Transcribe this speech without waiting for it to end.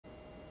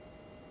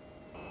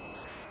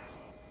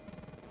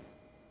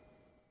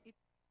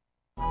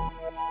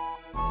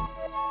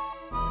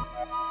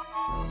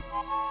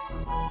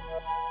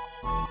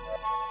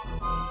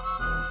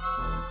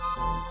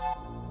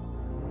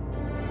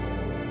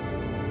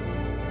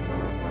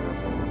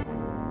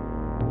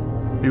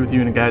Be with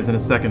you guys in a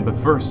second, but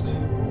first,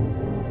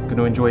 I'm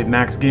gonna enjoy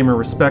Max Gamer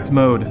Respect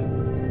Mode.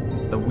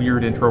 The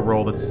weird intro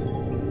roll that's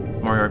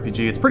Mario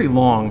RPG. It's pretty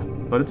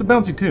long, but it's a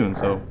bouncy tune,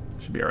 so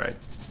it should be alright.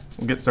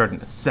 We'll get started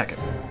in a second.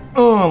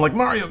 Oh, like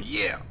Mario,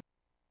 yeah!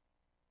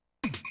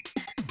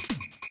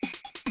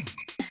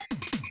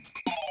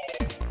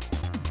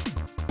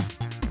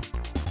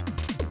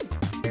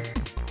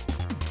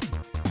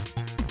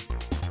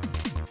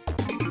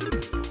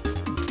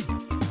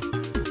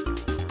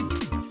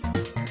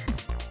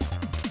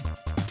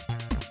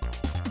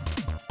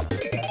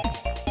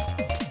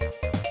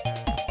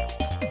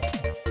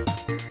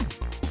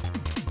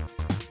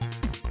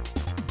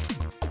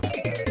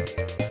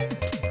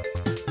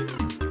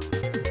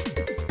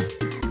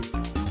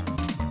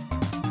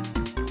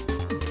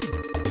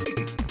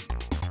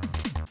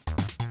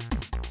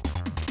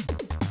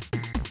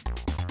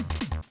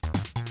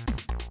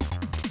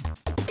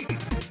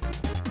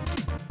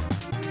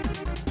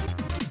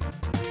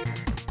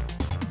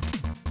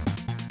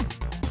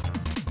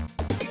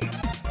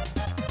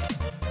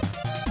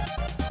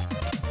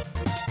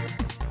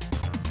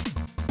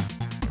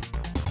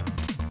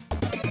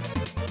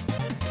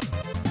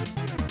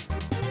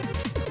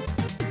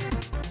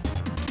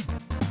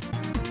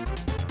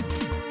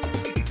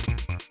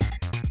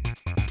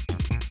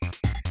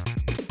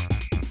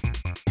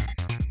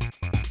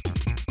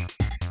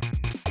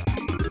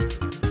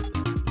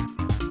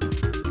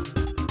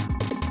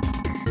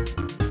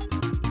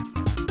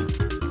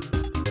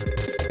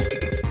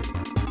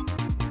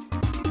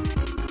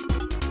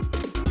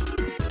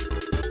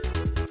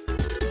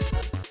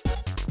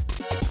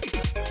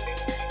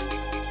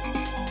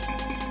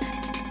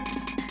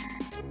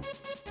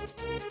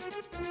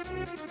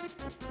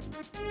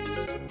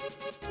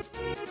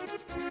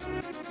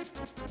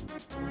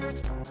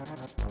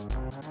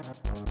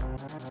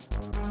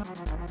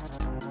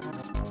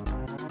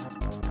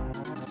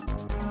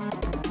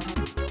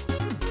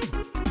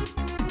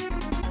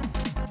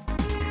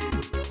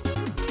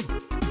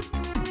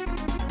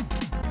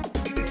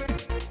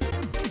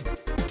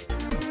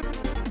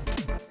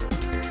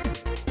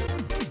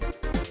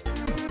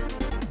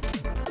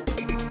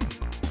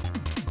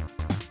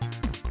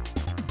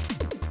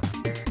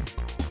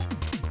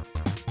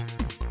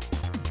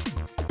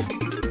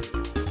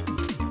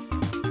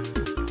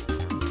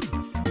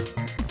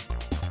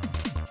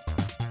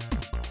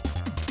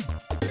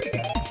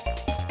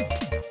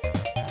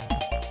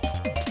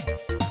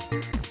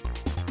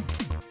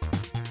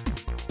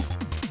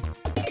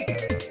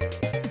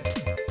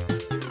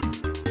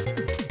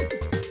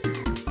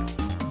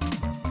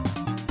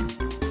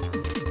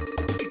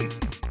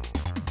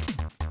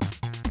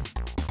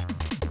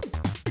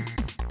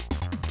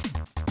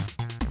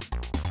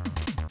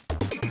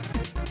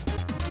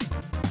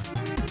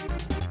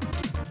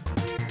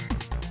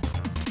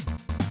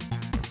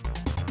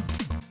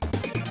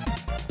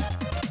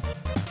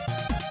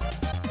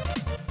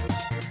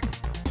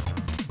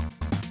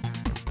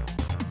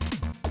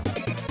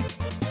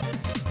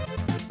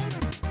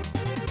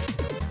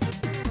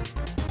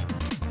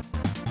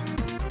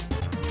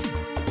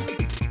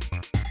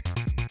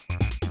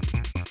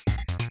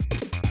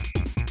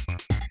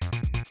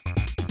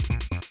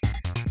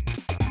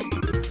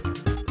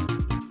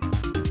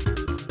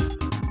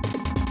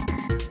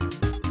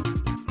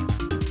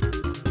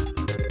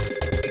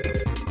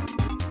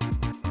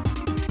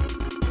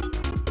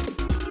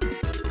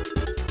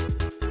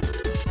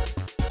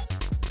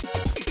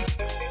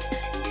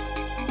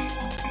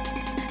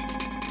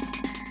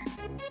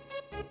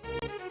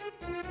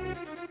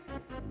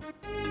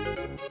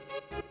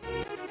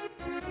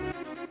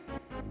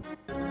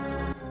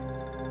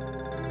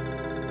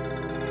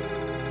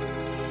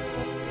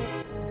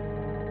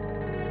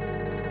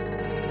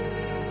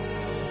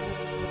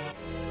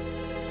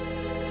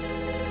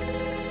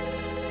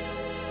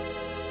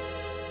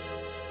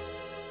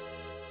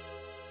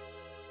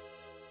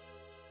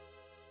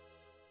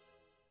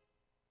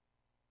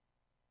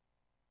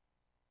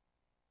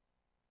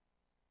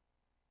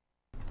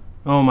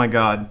 Oh my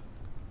god.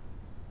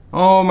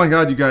 Oh my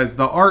god, you guys.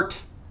 The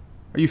art.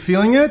 Are you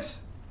feeling it?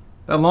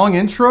 That long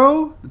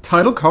intro? The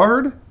title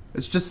card?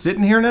 It's just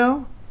sitting here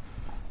now?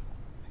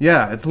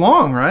 Yeah, it's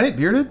long, right,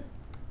 Bearded?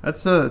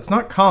 That's it's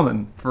not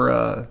common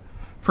for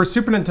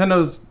Super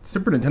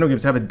Nintendo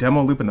games to have a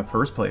demo loop in the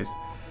first place.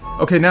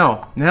 Okay,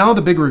 now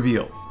the big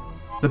reveal.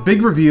 The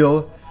big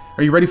reveal.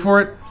 Are you ready for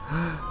it?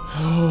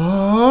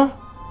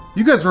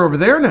 You guys are over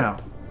there now.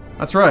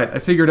 That's right. I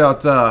figured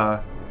out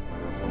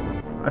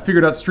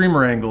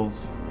streamer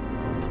angles.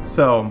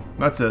 So,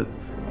 that's it.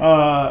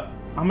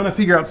 I'm gonna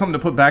figure out something to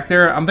put back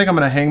there. I think I'm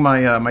gonna hang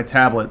my my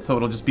tablet so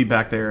it'll just be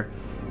back there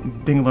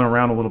dingling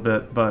around a little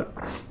bit, but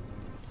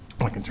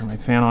I can turn my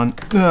fan on.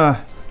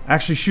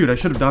 Actually, shoot, I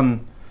should have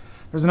done...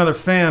 There's another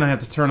fan I have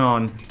to turn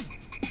on,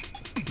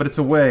 but it's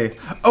away.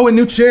 Oh, a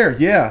new chair,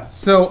 yeah.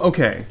 So,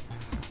 okay.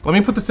 Let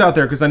me put this out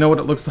there because I know what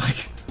it looks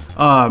like.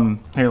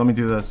 Here, let me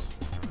do this.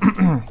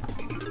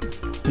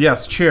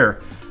 Yes,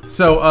 chair.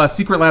 So,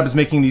 Secret Lab is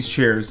making these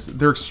chairs.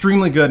 They're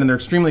extremely good and they're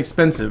extremely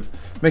expensive,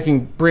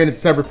 making branded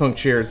Cyberpunk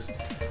chairs.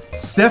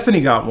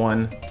 Stephanie got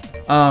one,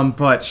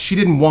 but she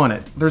didn't want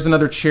it. There's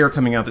another chair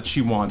coming out that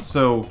she wants,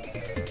 so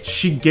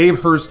she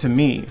gave hers to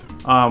me,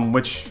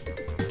 which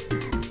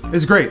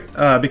is great,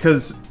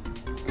 because,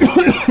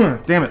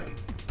 damn it.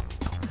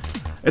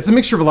 It's a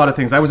mixture of a lot of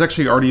things. I was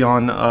actually already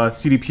on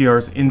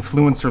CDPR's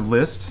influencer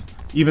list,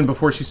 even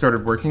before she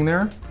started working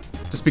there,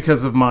 just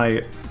because of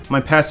my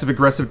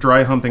passive-aggressive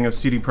dry humping of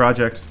CD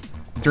Projekt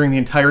during the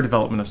entire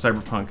development of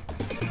Cyberpunk.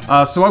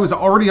 So I was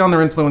already on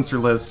their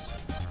influencer list,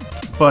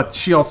 but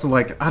she also,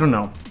 like, I don't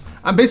know.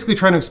 I'm basically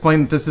trying to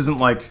explain that this isn't,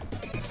 like,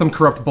 some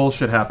corrupt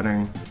bullshit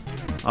happening.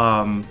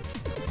 I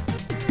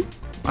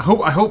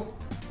hope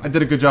I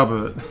did a good job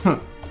of it.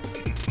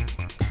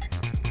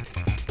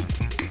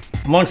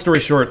 Long story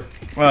short,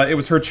 it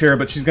was her chair,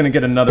 but she's gonna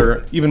get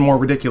another, even more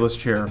ridiculous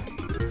chair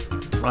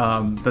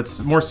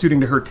that's more suiting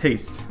to her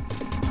taste.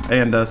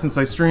 And since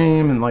I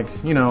stream and, like,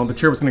 you know, the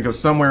chair was gonna go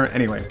somewhere.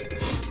 Anyway,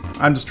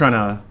 I'm just trying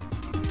to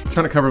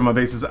cover my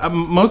bases.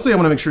 Mostly I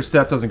want to make sure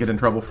Steph doesn't get in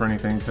trouble for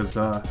anything, because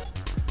I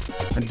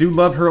do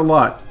love her a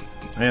lot,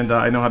 and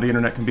I know how the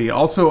internet can be.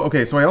 Also,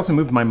 okay, so I also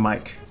moved my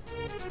mic.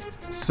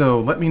 So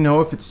let me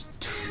know if it's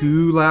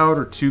too loud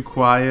or too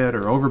quiet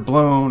or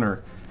overblown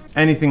or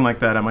anything like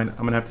that. I'm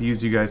gonna have to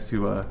use you guys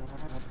to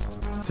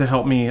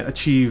help me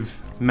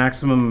achieve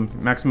maximum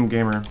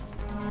gamer.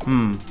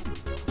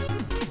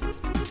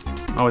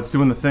 Oh, it's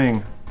doing the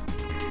thing.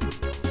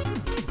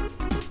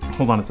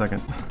 Hold on a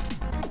second.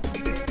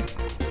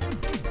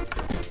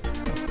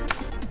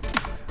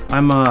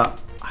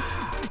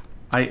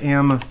 I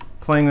am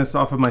playing this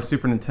off of my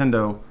Super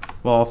Nintendo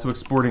while also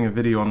exporting a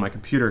video on my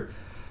computer.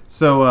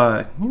 So,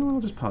 you know,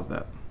 I'll just pause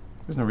that.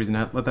 There's no reason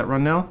to let that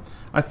run now.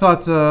 I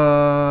thought,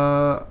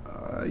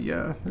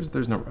 yeah,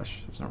 there's no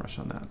rush. There's no rush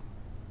on that.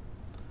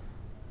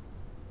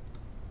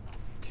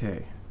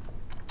 Okay.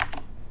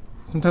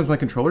 Sometimes my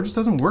controller just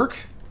doesn't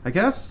work, I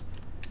guess?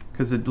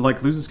 Because it,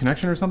 like, loses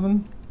connection or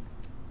something?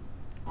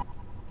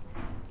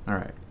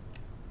 Alright.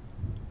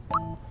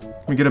 Can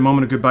we get a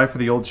moment of goodbye for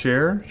the old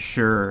chair?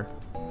 Sure.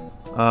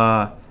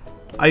 I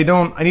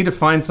need to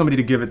find somebody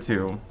to give it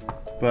to.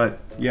 But,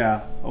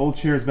 yeah, old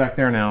chair's back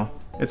there now.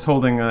 It's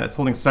holding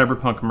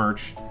Cyberpunk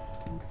merch.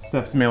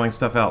 Steph's mailing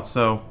stuff out,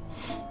 so...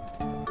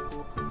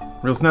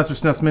 Real SNES or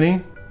SNES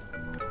Mini?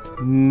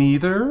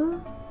 Neither?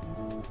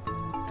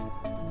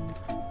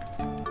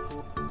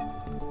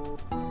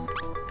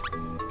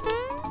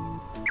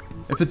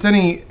 If it's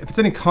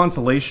any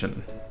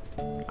consolation,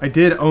 I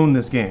did own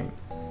this game.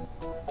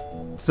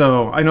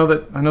 So I know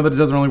that it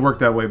doesn't really work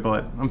that way,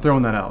 but I'm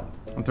throwing that out.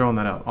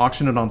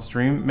 Auction it on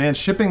stream. Man,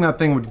 shipping that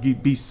thing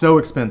would be so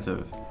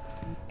expensive.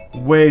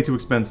 Way too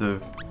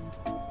expensive.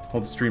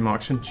 Hold stream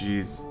auction,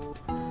 jeez.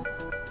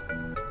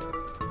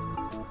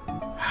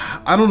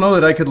 I don't know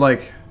that I could,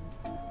 like,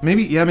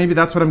 maybe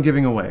that's what I'm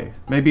giving away.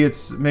 Maybe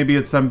it's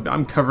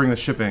I'm covering the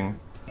shipping.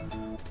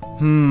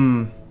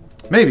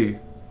 Maybe.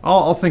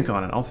 I'll think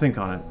on it.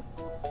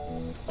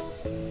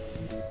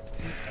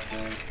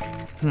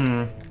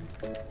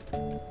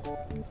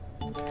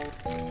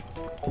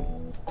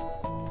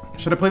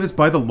 Should I play this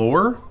by the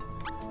lore?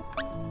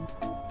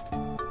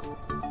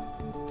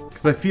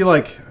 Because I feel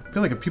like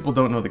if people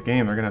don't know the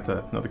game, they're gonna have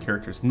to know the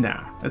characters.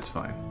 Nah, it's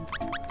fine.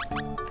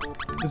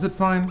 Is it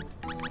fine?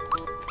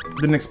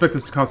 Didn't expect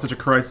this to cause such a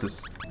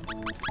crisis.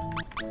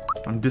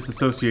 I'm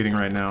disassociating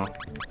right now.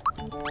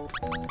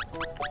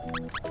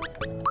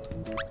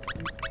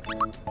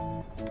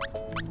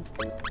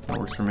 That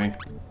works for me.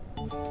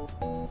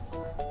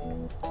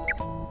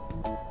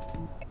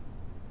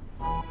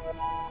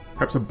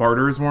 Perhaps a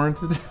barter is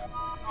warranted?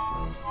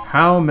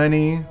 How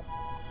many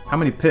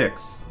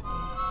pics?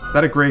 Is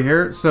that a gray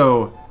hair?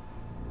 So,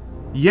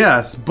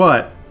 yes,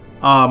 but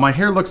my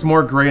hair looks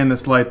more gray in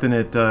this light than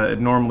it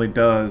normally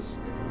does.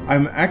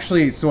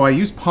 So I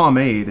use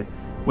pomade,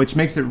 which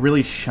makes it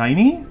really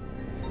shiny,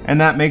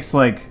 and that makes,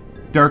 like,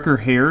 darker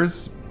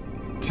hairs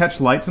catch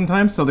light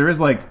sometimes, so there is,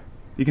 like,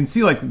 you can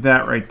see, like,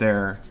 that right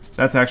there.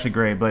 That's actually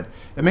gray, but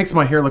it makes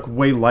my hair look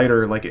way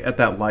lighter, like, at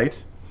that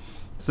light.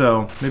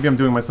 So, maybe I'm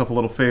doing myself a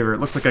little favor. It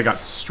looks like I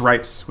got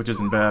stripes, which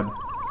isn't bad.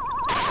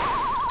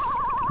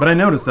 But I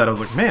noticed that. I was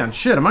like, man,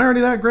 shit, am I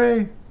already that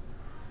gray?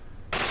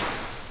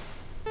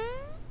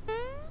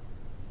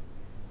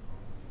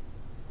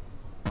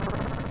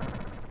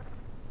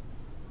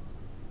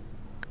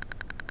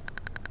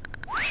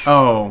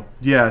 Oh,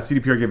 yeah,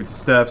 CDPR gave it to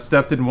Steph.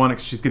 Steph didn't want it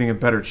because she's getting a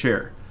better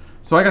chair.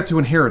 So I got to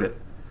inherit it.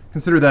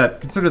 Consider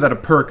that a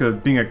perk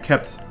of being a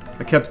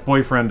kept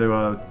boyfriend to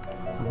a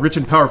rich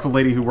and powerful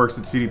lady who works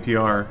at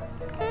CDPR.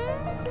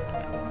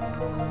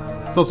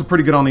 It's also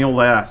pretty good on the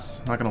old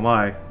ass, not gonna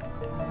lie.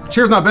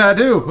 Chair's not bad,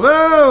 too!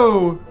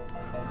 Whoa!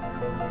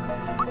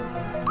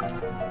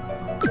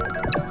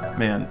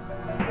 Man.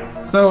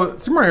 So,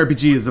 Super Mario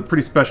RPG is a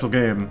pretty special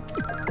game.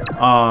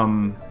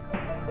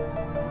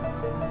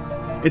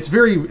 It's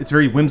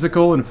very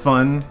whimsical and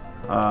fun.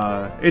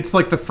 It's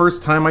like the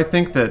first time, I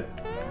think, that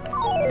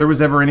there was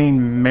ever any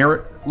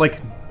meritable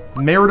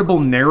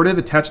narrative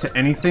attached to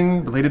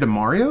anything related to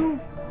Mario.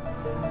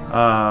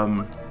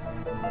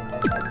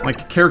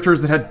 Like,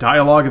 characters that had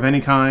dialogue of any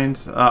kind,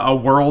 a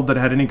world that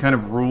had any kind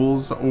of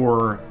rules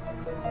or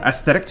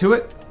aesthetic to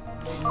it.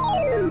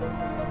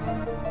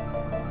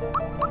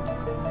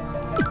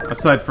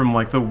 Aside from,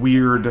 like, the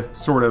weird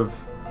sort of...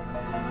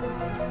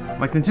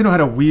 Like, Nintendo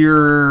had a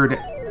weird,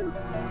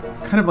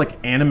 kind of like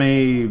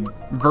anime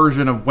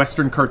version of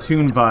Western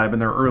cartoon vibe in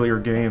their earlier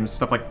games.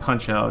 Stuff like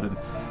Punch-Out and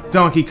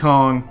Donkey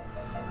Kong.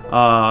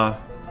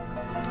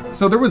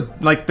 So there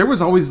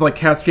was always, like,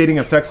 cascading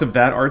effects of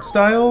that art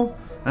style.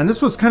 And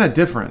this was kind of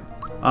different.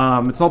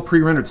 It's all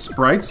pre-rendered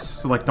sprites,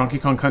 so like Donkey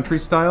Kong Country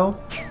style,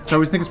 which I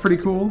always think is pretty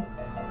cool.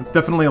 It's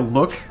definitely a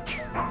look.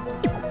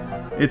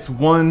 It's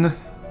one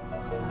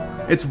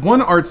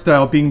art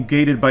style being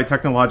gated by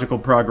technological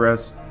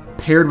progress,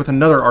 paired with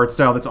another art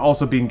style that's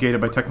also being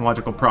gated by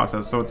technological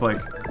process. So it's like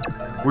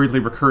weirdly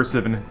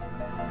recursive in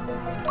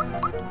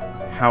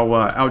how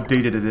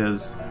outdated it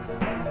is.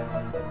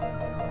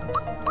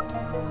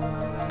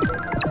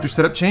 Did your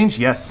setup change?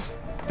 Yes.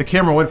 The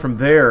camera went from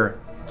there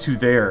to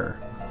there.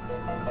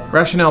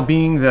 Rationale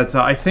being that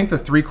I think the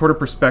 3/4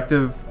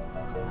 perspective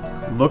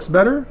looks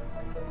better.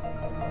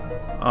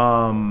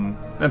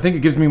 I think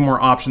it gives me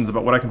more options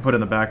about what I can put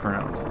in the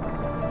background.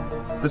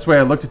 This way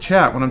I look to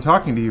chat when I'm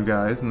talking to you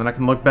guys, and then I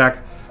can look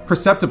back,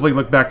 perceptibly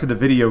look back to the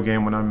video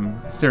game when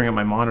I'm staring at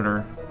my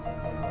monitor.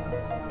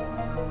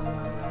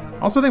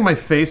 Also, I think my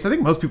face, I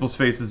think most people's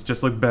faces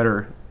just look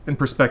better in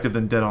perspective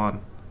than dead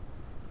on.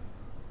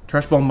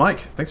 Trashball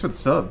Mike, thanks for the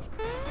sub.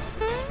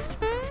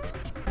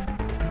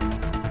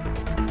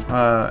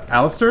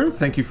 Alistair,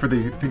 thank you for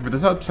the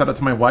sub. Shout out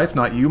to my wife,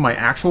 not you, my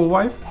actual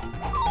wife.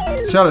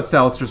 Shout out to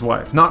Alistair's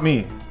wife, not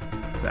me.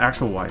 His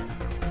actual wife.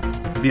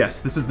 But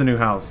yes, this is the new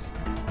house.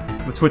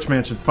 The Twitch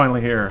Mansion's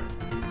finally here.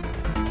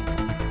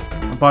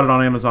 I bought it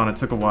on Amazon, it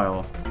took a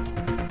while.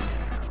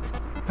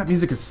 That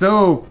music is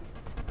so...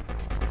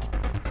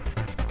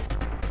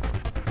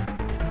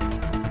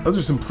 Those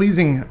are some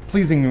pleasing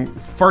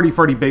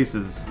farty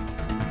basses.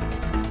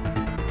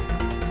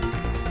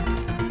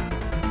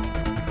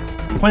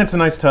 Plant's a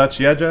nice touch,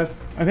 yeah, Jess?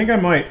 I think I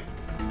might.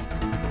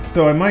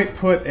 So I might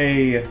put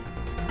a... I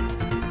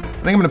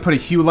think I'm gonna put a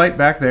hue light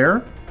back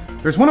there.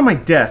 There's one on my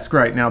desk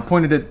right now,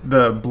 pointed at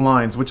the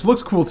blinds, which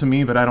looks cool to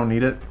me, but I don't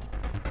need it.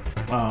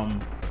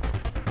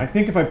 I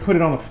think if I put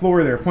it on the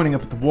floor there, pointing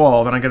up at the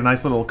wall, then I get a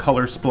nice little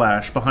color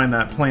splash behind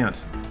that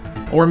plant.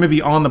 Or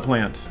maybe on the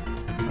plant.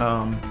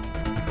 That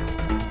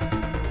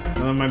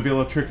might be a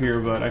little trickier,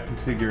 but I can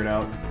figure it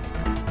out.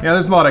 Yeah,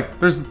 there's a lot of...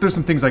 There's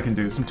some things I can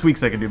do, some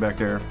tweaks I can do back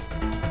there.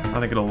 I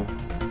think it'll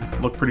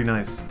look pretty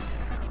nice.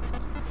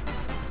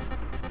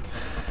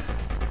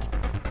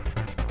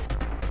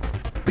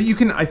 But you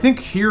can, I think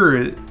here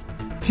and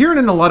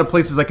in a lot of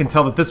places I can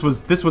tell that this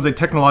was a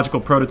technological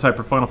prototype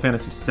for Final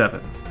Fantasy VII.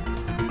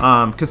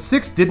 Because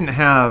 6 didn't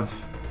have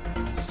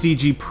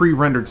CG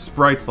pre-rendered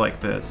sprites like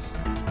this.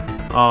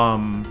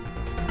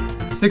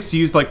 6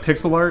 used like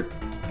pixel art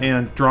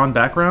and drawn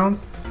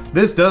backgrounds.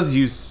 This does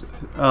use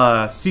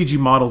CG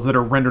models that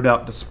are rendered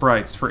out to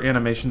sprites for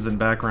animations and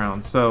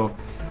backgrounds, so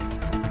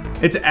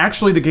it's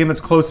actually the game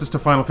that's closest to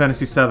Final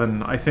Fantasy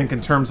VII, I think,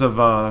 in terms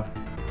of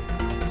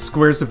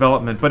Square's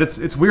development. But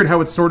it's weird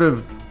how it's sort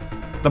of...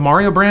 The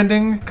Mario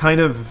branding kind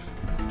of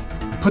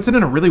puts it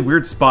in a really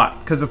weird spot,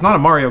 because it's not a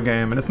Mario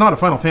game, and it's not a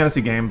Final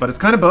Fantasy game, but it's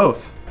kind of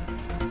both.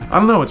 I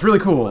don't know, it's really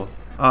cool.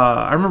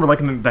 I remember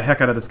liking the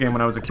heck out of this game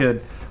when I was a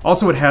kid.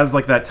 Also, it has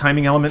like that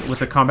timing element with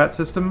the combat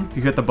system. If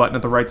you hit the button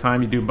at the right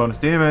time, you do bonus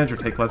damage or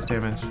take less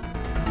damage.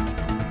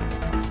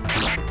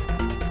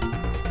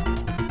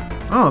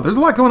 Oh, there's a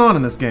lot going on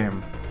in this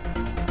game.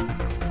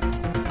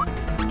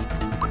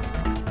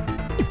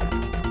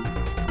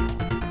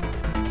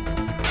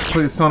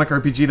 Play the Sonic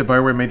RPG that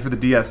BioWare made for the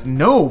DS.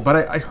 No,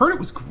 but I heard it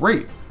was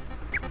great.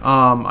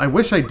 I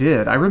wish I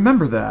did. I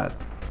remember that.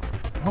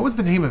 What was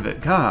the name of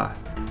it? God.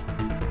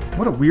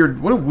 What a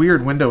weird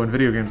window in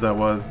video games that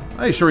was.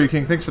 Hey, Shoryu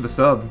King, thanks for the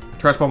sub.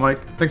 Trashball Mike,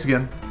 thanks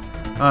again.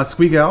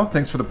 Squeegal,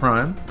 thanks for the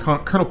prime.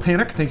 Colonel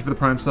Panic, thank you for the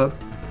prime sub.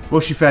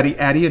 Woshi Fatty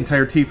Addy,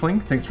 Entire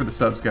Tiefling, thanks for the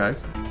subs,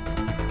 guys.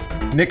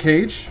 Nick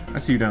Cage, I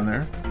see you down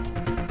there.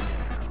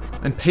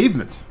 And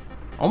Pavement,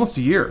 almost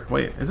a year.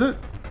 Wait, is it?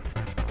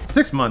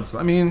 6 months.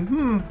 I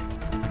mean,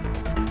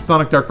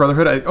 Sonic Dark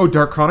Brotherhood. Oh,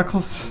 Dark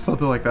Chronicles,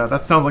 something like that.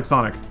 That sounds like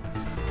Sonic.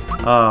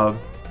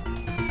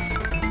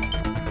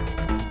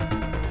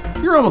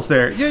 You're almost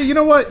there. Yeah, you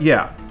know what?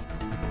 Yeah.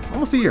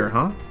 Almost a year,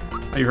 huh?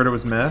 Oh, you heard it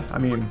was meh? I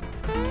mean...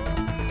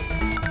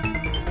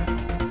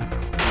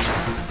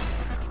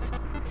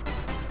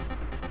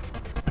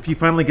 If you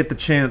finally get the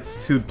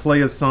chance to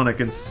play as Sonic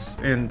and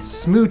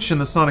smooch in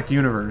the Sonic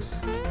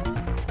universe...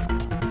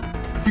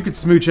 If you could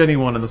smooch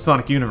anyone in the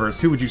Sonic universe,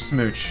 who would you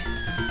smooch?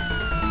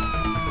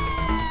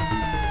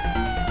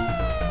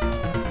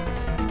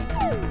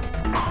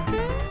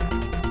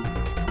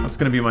 That's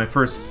gonna be my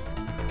first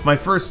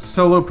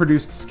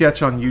solo-produced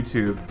sketch on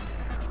YouTube.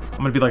 I'm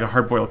gonna be like a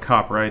hard-boiled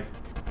cop, right?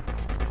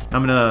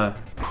 I'm gonna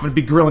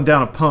be grilling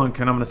down a punk,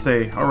 and I'm gonna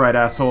say, "Alright,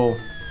 asshole.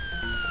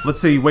 Let's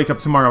say you wake up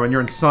tomorrow and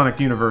you're in Sonic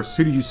Universe.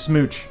 Who do you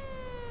smooch?"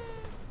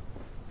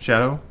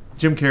 Shadow?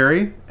 Jim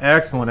Carrey?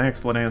 Excellent,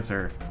 excellent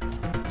answer.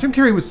 Jim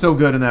Carrey was so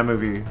good in that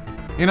movie.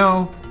 You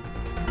know,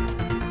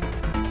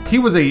 he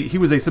was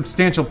a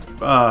substantial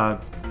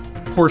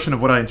portion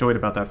of what I enjoyed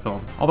about that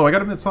film. Although I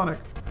gotta admit, Sonic,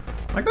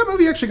 like, that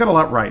movie actually got a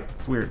lot right.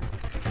 It's weird.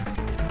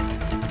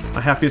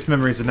 My happiest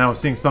memories are now of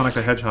seeing Sonic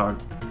the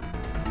Hedgehog.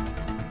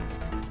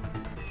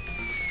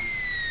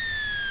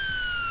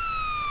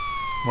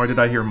 Why did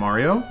I hear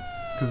Mario?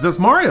 Because that's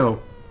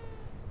Mario!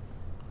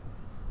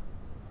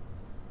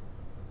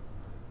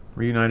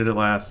 Reunited at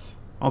last.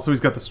 Also, he's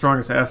got the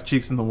strongest ass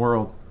cheeks in the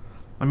world.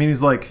 I mean,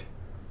 he's like...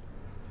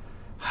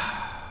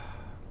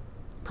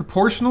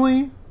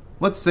 proportionally,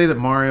 let's say that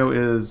Mario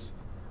is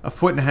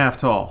 1.5 feet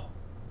tall.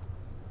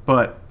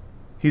 But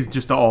he's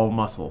just all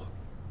muscle.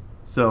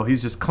 So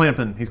he's just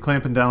clamping. He's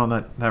clamping down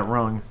on that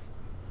rung.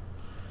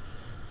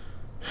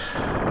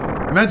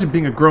 Imagine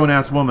being a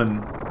grown-ass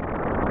woman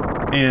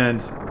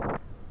and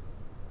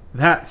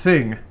that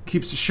thing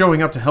keeps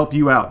showing up to help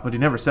you out, but he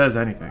never says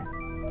anything.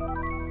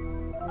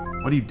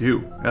 What do you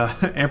do?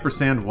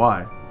 Ampersand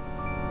Y.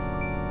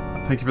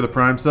 Thank you for the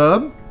Prime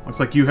sub. Looks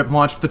like you have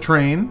launched the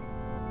train.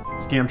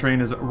 Scam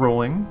train is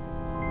rolling.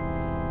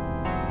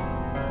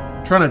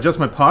 I'm trying to adjust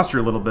my posture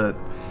a little bit.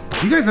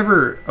 You guys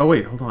ever... Oh,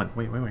 wait, hold on.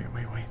 Wait.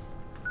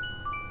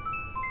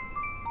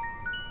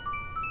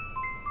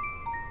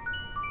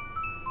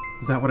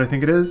 Is that what I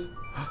think it is?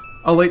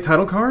 A late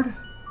title card?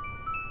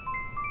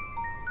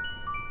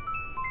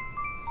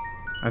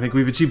 I think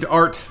we've achieved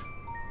art.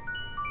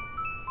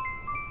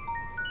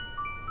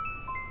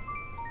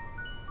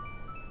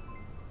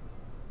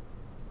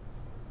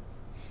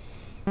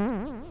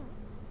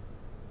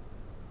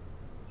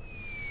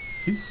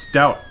 He's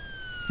stout.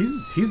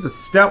 He's a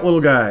stout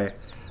little guy.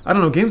 I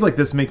don't know, games like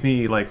this make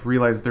me, like,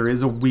 realize there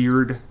is a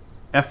weird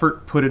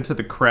effort put into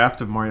the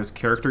craft of Mario's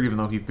character, even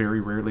though he very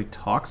rarely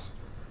talks.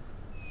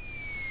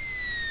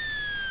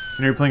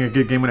 You know, you're playing a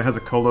good game when it has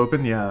a cold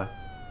open? Yeah.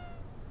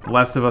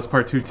 Last of Us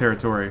Part 2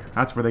 territory.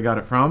 That's where they got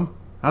it from.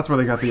 That's where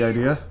they got the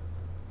idea.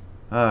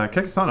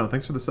 Kekisano,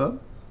 thanks for the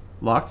sub.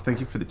 Locked, thank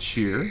you for the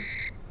cheer.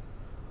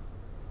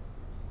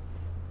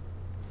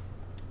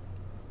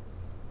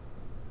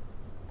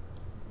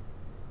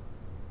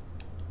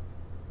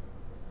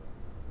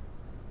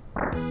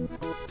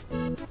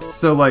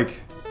 So,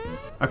 like,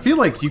 I feel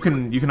like you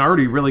can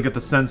already really get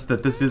the sense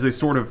that this is a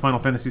sort of Final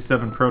Fantasy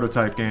VII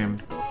prototype game.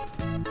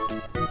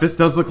 This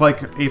does look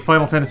like a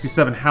Final Fantasy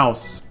VII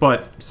house,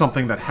 but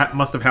something that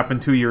must have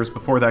happened 2 years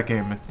before that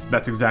game.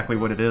 That's exactly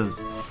what it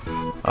is.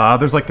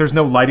 There's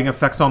no lighting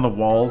effects on the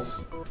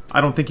walls.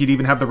 I don't think you'd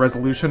even have the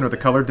resolution or the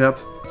color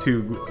depth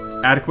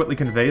to adequately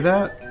convey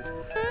that.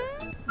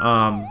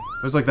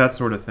 There's like that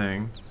sort of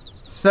thing.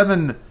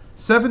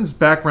 Seven's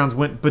backgrounds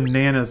went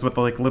bananas with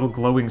the, like, little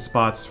glowing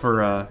spots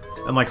for,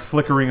 and, like,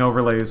 flickering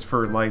overlays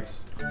for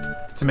lights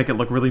to make it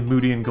look really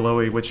moody and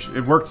glowy, which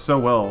it worked so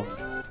well.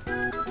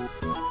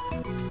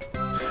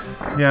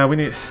 Yeah, we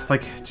need,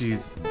 like,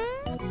 jeez.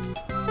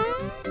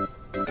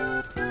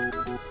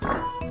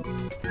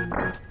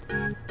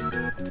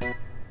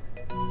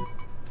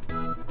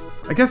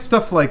 I guess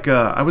stuff like,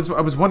 I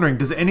was wondering,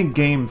 does any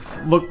game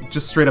look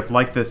just straight up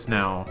like this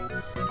now?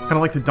 Kind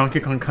of like the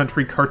Donkey Kong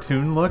Country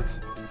cartoon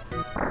looked?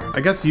 I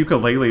guess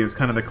Yooka-Laylee is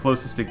kind of the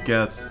closest it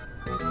gets.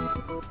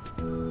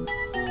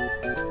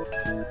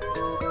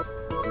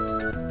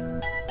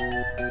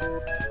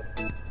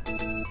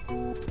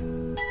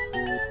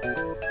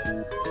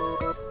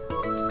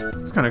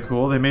 It's kind of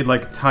cool. They made,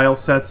 like, tile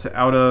sets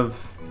out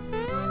of...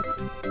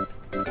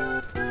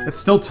 It's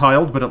still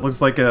tiled, but it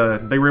looks like a...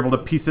 They were able to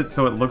piece it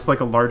so it looks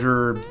like a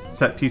larger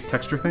set-piece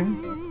texture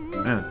thing.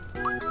 Man.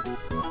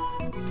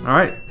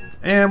 Alright,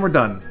 and we're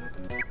done.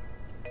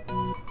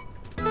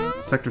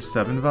 Sector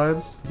 7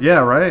 vibes? Yeah,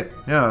 right?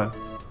 Yeah.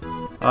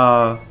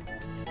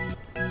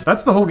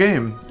 That's the whole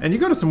game. And you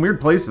go to some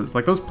weird places.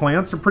 Like, those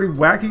plants are pretty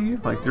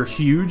wacky. Like, they're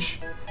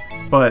huge.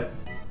 But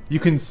you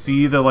can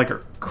see the, like,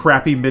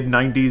 crappy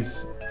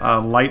mid-90s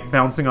light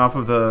bouncing off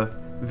of the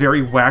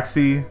very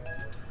waxy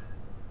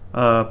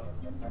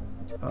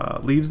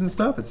leaves and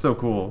stuff. It's so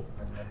cool.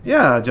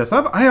 Yeah, Jess,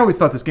 I always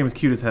thought this game was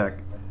cute as heck.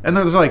 And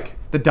there's, like,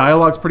 the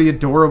dialogue's pretty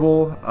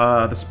adorable.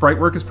 The sprite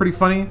work is pretty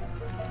funny.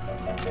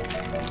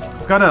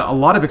 It's got a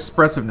lot of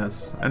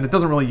expressiveness, and it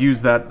doesn't really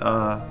use that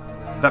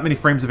many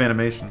frames of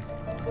animation.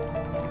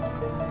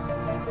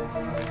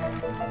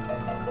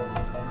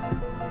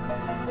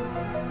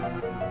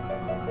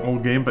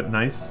 Old game, but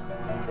nice.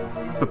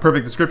 It's the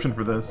perfect description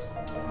for this.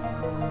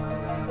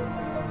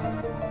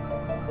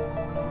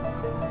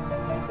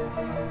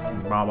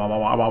 I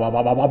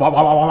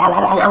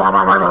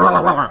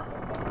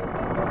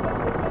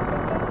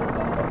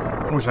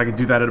wish I could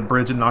do that at a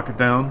bridge and knock it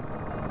down.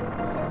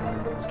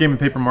 This game and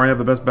Paper Mario have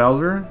the best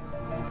Bowser?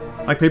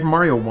 Like Paper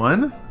Mario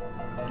 1?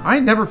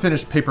 I never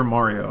finished Paper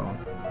Mario.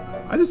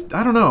 I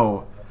don't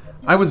know.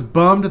 I was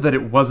bummed that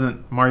it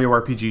wasn't Mario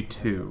RPG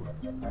 2.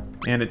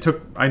 And it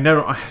took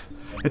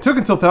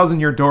until 1000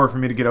 Year Door for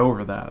me to get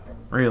over that.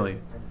 Really.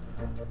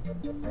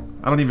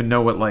 I don't even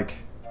know what,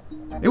 like...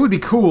 It would be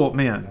cool,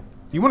 man.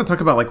 You want to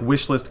talk about, like,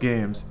 wishlist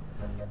games.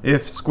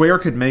 If Square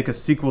could make a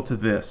sequel to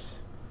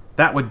this,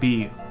 that would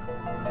be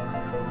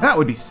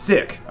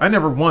sick. I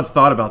never once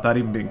thought about that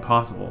even being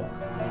possible.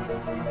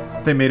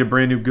 If they made a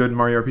brand new good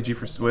Mario RPG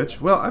for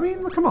Switch. Well, I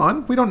mean, come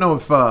on. We don't know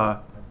if,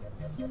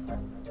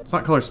 it's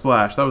not Color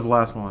Splash. That was the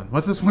last one.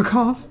 What's this one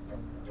called?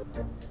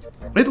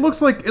 It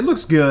looks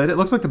good. It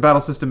looks like the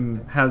battle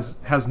system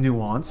has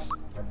nuance.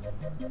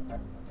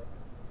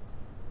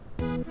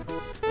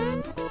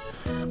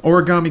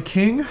 Origami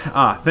King?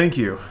 Ah, thank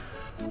you.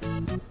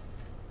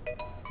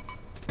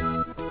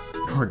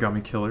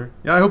 Origami Killer.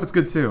 Yeah, I hope it's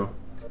good too.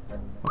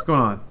 What's going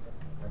on?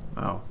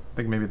 Oh, I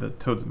think maybe the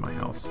toad's in my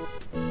house.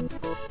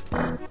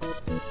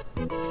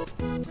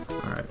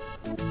 Alright.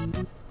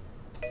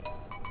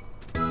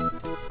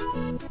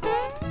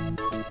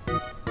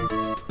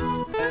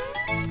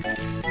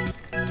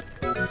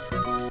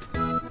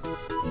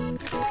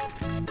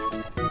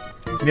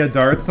 Yeah,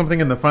 Dart,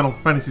 something in the Final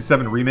Fantasy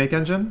VII Remake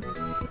engine.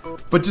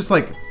 But just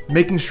like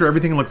making sure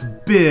everything looks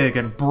big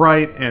and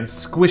bright and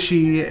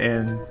squishy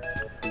and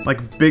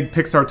like big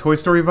Pixar Toy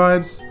Story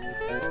vibes.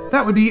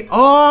 That would be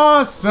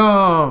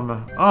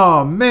awesome!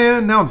 Oh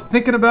man, now I'm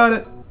thinking about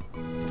it.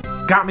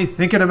 Got me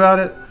thinking about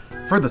it.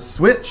 For the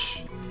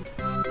Switch.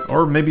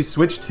 Or maybe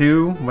Switch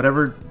 2,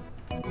 whatever.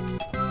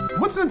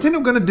 What's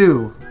Nintendo gonna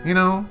do? You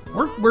know,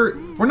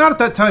 we're not at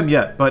that time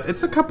yet, but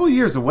it's a couple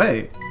years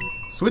away.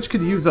 Switch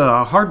could use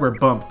a hardware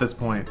bump at this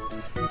point.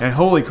 And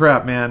holy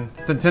crap, man.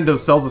 Nintendo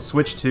sells a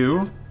Switch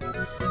 2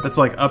 that's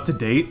like up to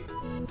date.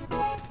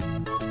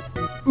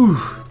 Ooh.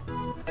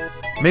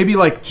 Maybe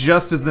like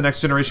just as the next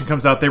generation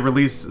comes out, they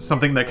release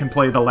something that can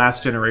play the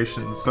last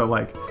generation. So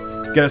like,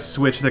 get a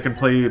Switch that can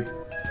play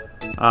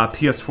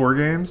PS4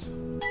 games.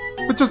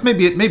 But just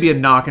maybe a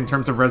knock in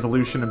terms of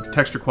resolution and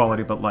texture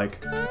quality, but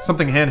like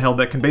something handheld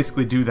that can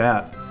basically do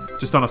that,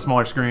 just on a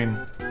smaller screen.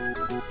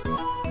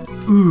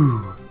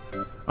 Ooh.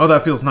 Oh,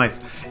 that feels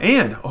nice.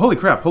 And, holy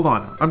crap, hold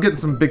on. I'm getting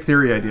some big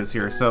theory ideas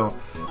here. So,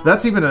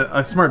 that's even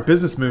a smart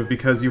business move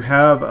because you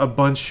have a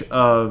bunch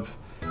of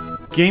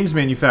games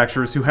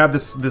manufacturers who have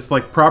this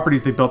like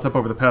properties they built up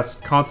over the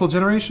past console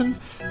generation.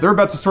 They're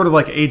about to sort of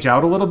like age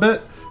out a little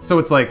bit. So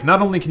it's like, not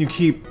only can you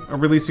keep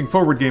releasing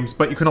forward games,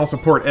 but you can also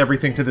port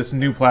everything to this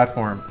new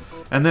platform.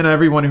 And then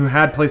everyone who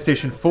had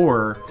PlayStation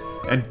 4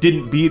 and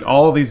didn't beat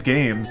all these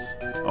games,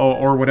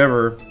 or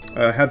whatever,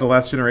 had the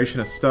last generation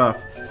of stuff,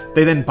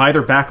 they then buy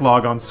their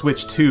backlog on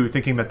Switch 2,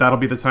 thinking that that'll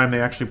be the time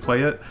they actually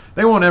play it.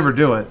 They won't ever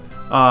do it,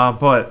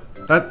 but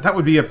that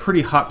would be a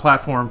pretty hot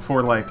platform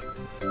for, like,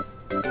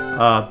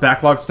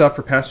 backlog stuff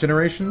for past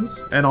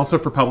generations, and also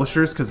for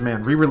publishers, because,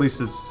 man,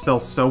 re-releases sell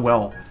so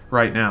well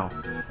right now.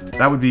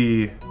 That would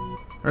be...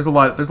 There's a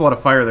lot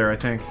of fire there, I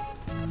think.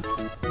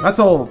 That's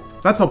all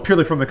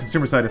purely from the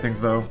consumer side of things,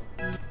 though.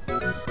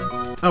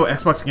 Oh,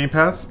 Xbox Game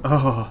Pass?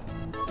 Oh.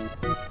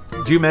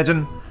 Do you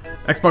imagine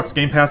Xbox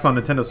Game Pass on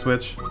Nintendo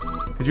Switch?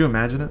 Could you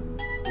imagine it?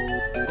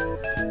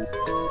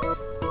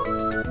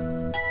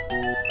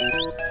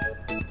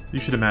 You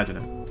should imagine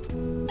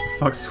it.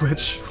 Fuck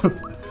Switch.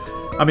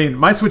 I mean,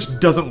 my Switch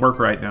doesn't work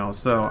right now,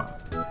 so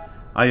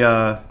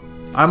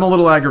I'm a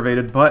little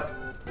aggravated, but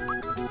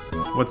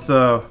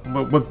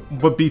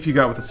what beef you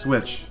got with the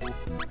Switch?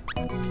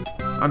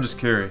 I'm just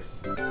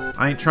curious.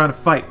 I ain't trying to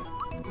fight.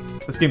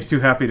 This game's too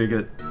happy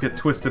to get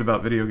twisted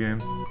about video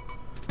games.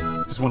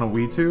 Just want a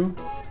Wii 2?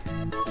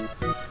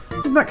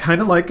 Isn't that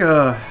kind of like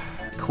a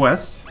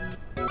Quest?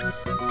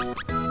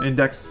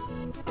 Index?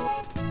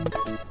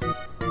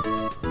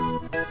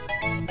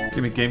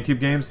 Give me GameCube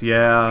games?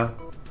 Yeah.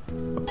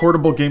 A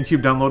portable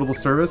GameCube downloadable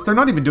service? They're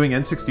not even doing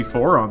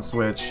N64 on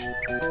Switch.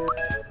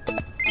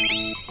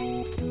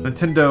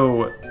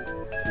 Nintendo...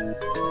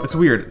 It's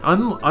weird.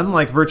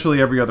 Unlike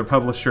virtually every other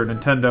publisher,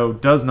 Nintendo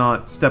does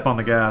not step on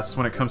the gas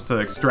when it comes to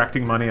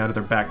extracting money out of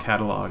their back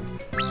catalog.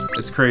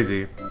 It's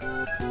crazy.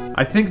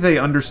 I think they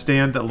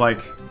understand that,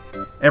 like,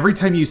 every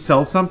time you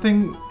sell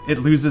something, it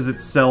loses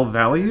its sell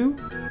value.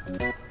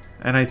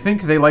 And I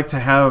think they like to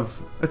have...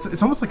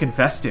 It's almost like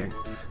investing.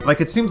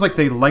 Like, it seems like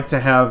they like to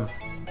have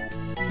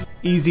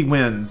easy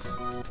wins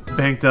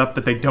banked up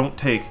that they don't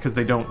take because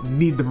they don't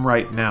need them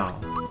right now.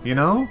 You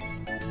know?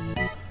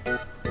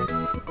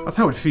 That's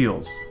how it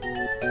feels.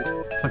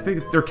 It's like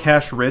they're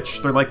cash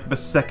rich. They're like the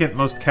second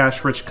most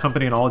cash rich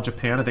company in all of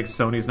Japan. I think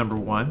Sony's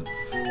 #1.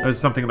 That was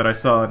something that I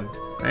saw in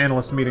an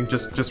analyst meeting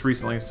just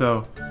recently,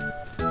 so...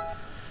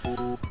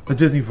 The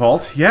Disney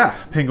Vault? Yeah,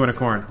 Penguin and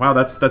Corn. Wow,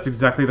 that's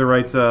exactly the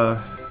right,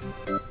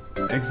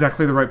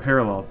 exactly the right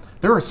parallel.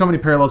 There are so many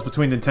parallels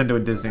between Nintendo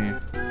and Disney.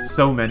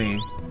 So many.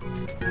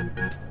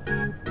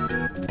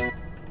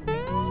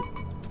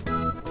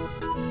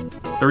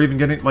 They're even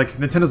getting, like,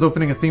 Nintendo's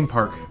opening a theme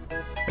park.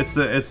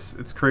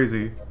 It's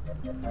crazy.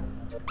 In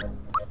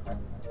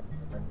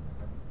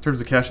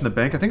terms of cash in the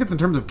bank? I think it's in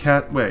terms of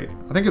wait,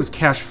 I think it was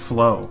cash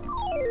flow.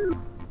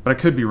 But I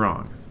could be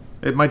wrong.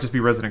 It might just be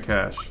resident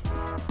cash.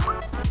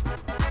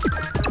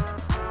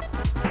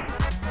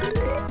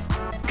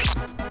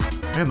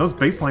 Man, those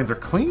bass lines are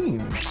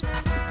clean.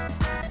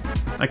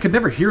 I could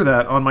never hear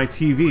that on my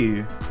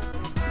TV.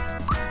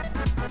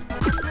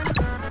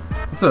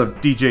 What's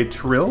up, DJ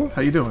Trill?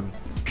 How you doing?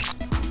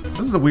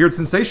 This is a weird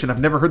sensation. I've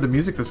never heard the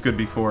music this good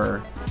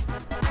before.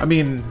 I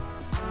mean,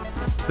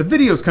 the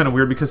video's kind of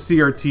weird because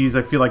CRTs,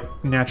 I feel like,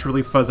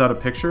 naturally fuzz out a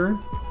picture.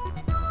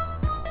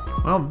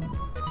 Well,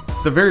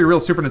 the very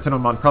real Super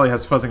Nintendo mod probably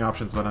has fuzzing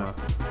options, but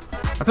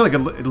I feel like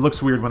it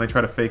looks weird when I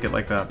try to fake it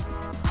like that.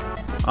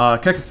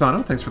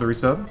 Kekisano, thanks for the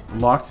resub.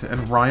 Locked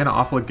and Ryan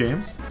Offload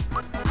Games.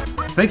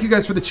 Thank you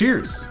guys for the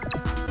cheers.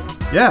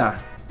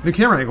 Yeah, new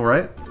camera angle,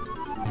 right?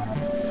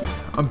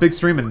 I'm big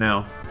streaming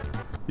now.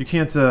 You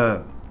can't,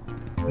 no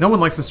one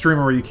likes a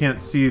streamer where you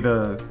can't see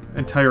the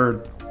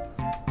entire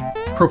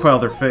profile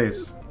of their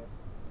face.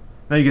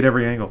 Now you get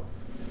every angle.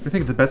 What do you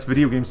think of the best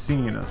video game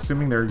scene,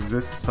 assuming there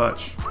exists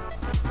such?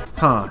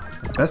 Huh,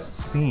 best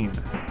scene.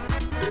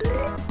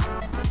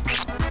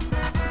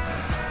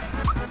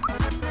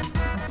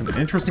 That's an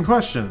interesting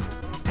question.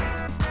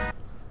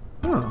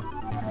 Huh.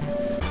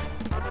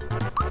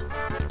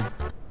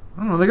 I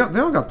don't know, they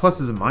all got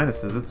pluses and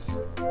minuses. It's...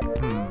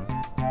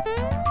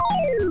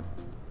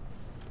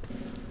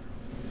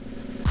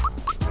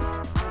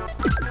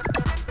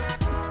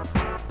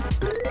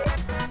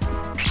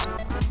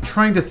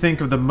 Trying to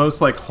think of the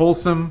most like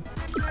wholesome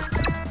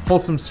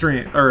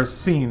stream or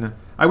scene.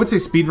 I would say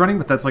speedrunning,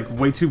 but that's like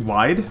way too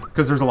wide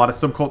because there's a lot of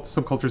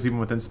subcultures even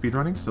within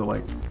speedrunning. So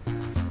like,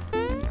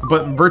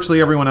 but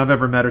virtually everyone I've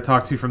ever met or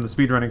talked to from the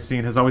speedrunning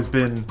scene has always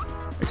been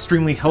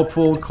extremely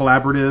helpful,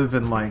 collaborative,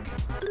 and like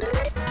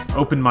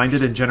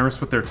open-minded and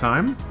generous with their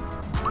time.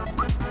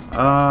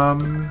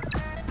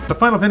 The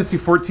Final Fantasy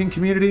XIV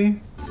community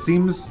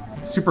seems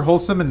super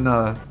wholesome, and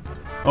oh,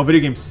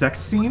 video game sex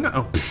scene.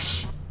 Oh,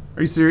 psh,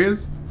 are you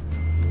serious?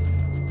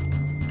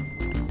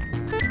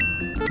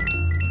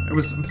 It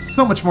was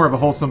so much more of a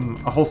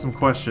wholesome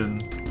question.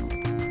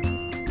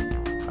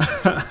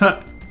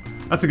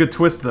 That's a good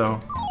twist, though.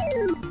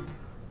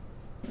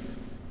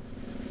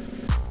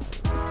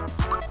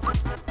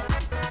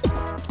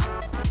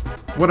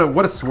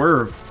 What a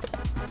swerve!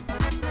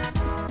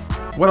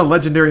 What a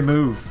legendary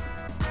move!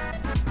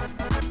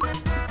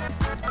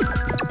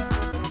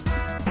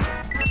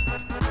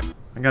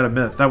 I gotta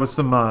admit, that was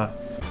some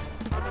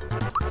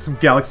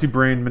galaxy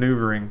brain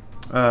maneuvering.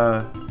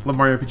 Love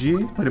Mario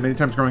RPG. Played it many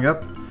times growing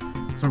up.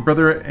 It's my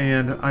brother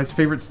and I's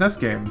favorite SNES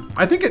game.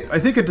 I think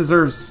it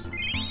deserves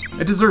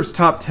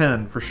top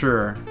 10 for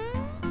sure.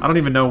 I don't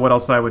even know what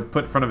else I would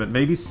put in front of it.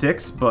 Maybe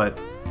 6, but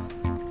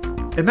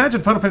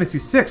imagine Final Fantasy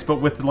 6, but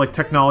with like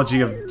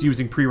technology of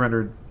using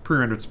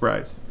pre-rendered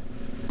sprites.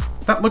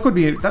 That look would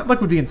be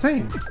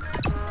insane.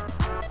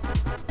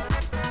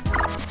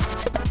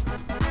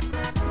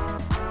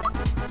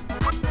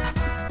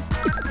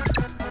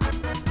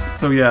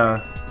 So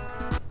yeah,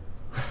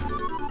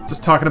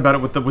 just talking about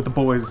it with the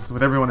boys,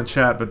 with everyone in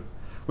chat, but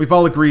we've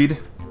all agreed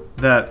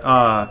that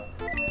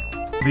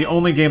the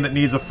only game that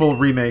needs a full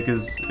remake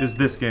is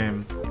this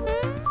game,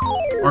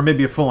 or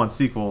maybe a full-on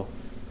sequel.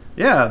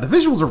 Yeah, the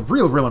visuals are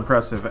real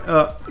impressive.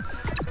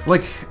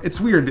 Like,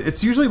 it's weird.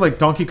 It's usually like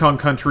Donkey Kong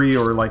Country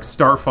or like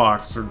Star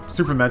Fox or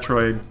Super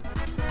Metroid.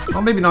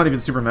 Well, maybe not even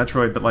Super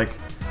Metroid, but like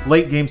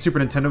late game Super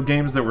Nintendo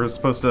games that were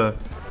supposed to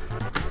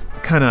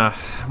kind of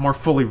more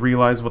fully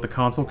realize what the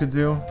console could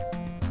do.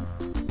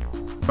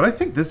 But I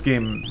think this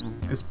game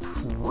is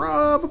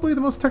probably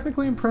the most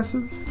technically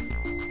impressive.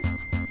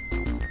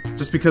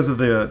 Just because of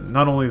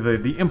not only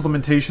the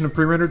implementation of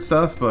pre-rendered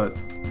stuff, but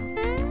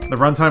the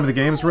runtime of the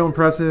game is real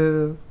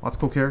impressive. Lots of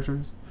cool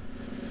characters.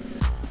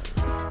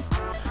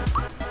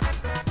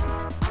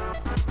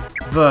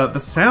 The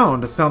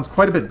sound sounds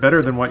quite a bit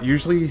better than what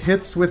usually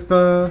hits with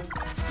the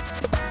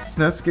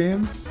SNES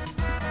games.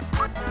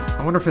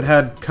 I wonder if it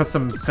had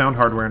custom sound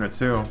hardware in it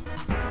too.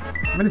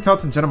 Many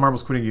thoughts on Jenna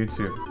Marbles quitting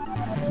YouTube?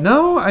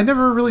 No, I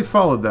never really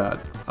followed that.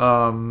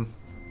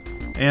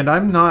 And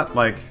I'm not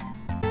like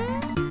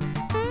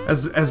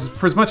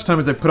for as much time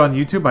as I put on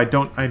YouTube,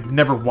 I've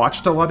never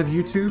watched a lot of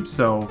YouTube,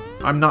 so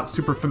I'm not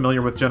super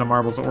familiar with Jenna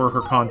Marbles or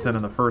her content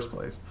in the first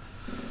place.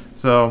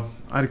 So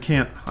I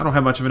don't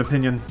have much of an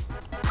opinion.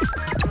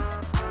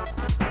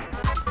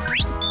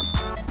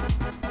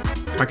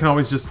 I can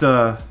always just,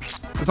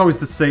 there's always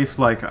the safe,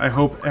 like, I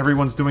hope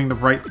everyone's doing the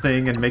right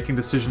thing and making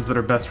decisions that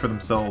are best for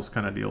themselves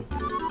kind of deal.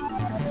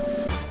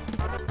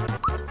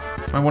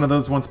 Am I one of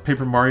those wants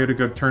Paper Mario to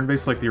go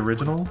turn-based like the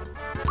original?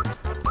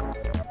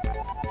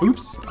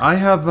 Oops, I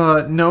have,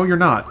 no, you're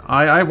not.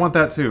 I want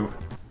that too.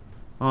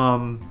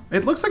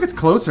 It looks like it's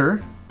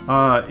closer,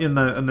 in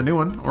the new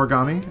one,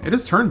 Origami. It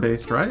is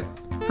turn-based, right?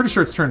 Pretty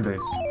sure it's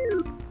turn-based.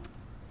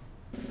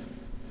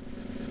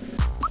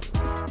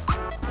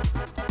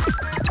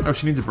 Oh,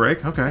 she needs a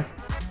break? Okay.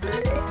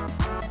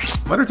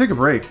 Let her take a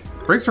break.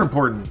 Breaks are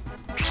important.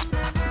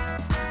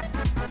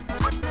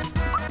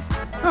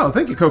 Oh,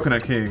 thank you,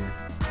 Coconut King.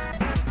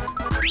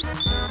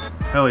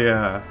 Hell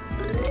yeah.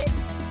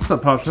 What's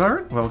up,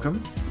 Pop-Tart?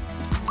 Welcome.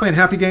 Playing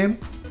Happy Game?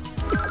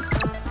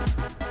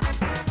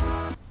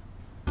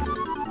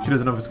 She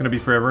doesn't know if it's going to be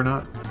forever or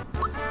not.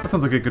 That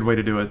sounds like a good way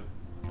to do it.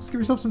 Just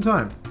give yourself some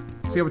time.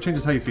 See how it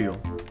changes how you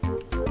feel.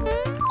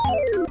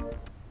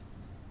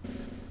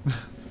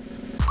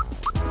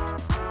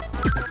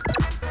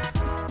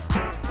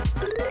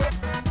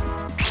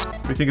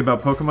 What do you think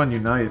about Pokemon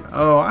Unite?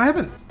 Oh, I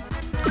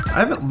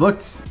haven't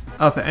looked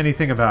up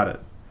anything about it.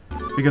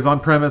 Because on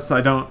premise,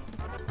 I don't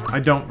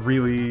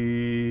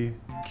really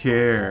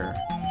care.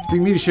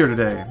 Doing Media Share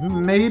today?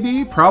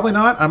 Maybe, probably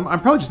not. I'm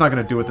probably just not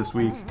gonna do it this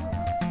week.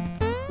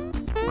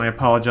 I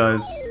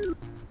apologize.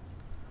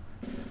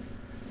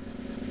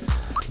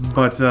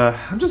 But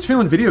I'm just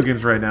feeling video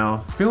games right now.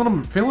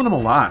 Feeling them a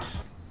lot.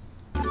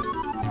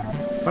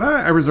 But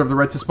I reserve the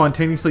right to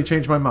spontaneously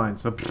change my mind,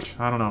 so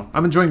I don't know.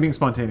 I'm enjoying being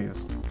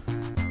spontaneous.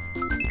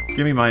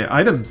 Give me my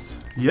items.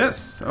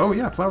 Yes. Oh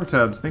yeah, flower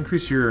tabs. They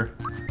increase your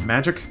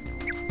magic.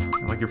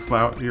 Like your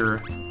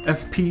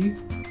FP.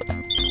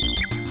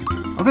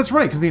 Oh, that's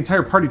right, because the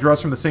entire party draws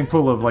from the same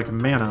pool of like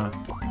mana.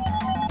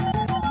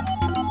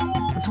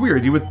 That's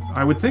weird.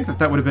 I would think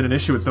that would have been an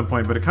issue at some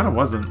point, but it kind of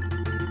wasn't.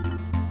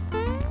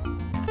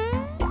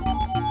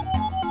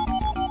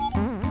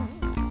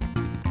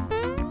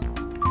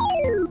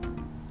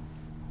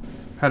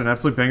 Had an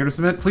absolute banger to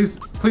submit. Please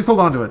hold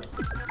on to it.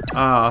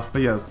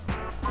 But yes.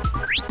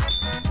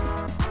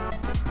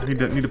 I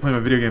need to play my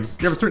video games.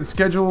 Do you have a certain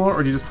schedule,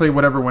 or do you just play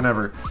whatever,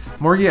 whenever?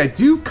 Morgie, I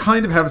do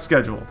kind of have a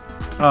schedule.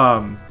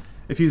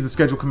 If you use the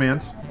schedule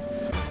command,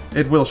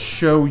 it will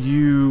show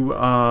you,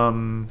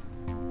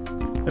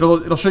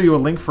 it'll show you a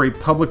link for a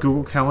public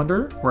Google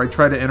Calendar, where I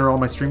try to enter all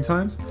my stream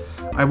times.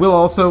 I will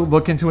also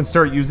look into and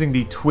start using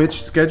the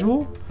Twitch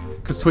schedule,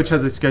 because Twitch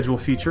has a schedule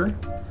feature.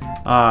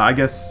 I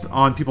guess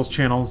on people's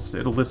channels,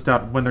 it'll list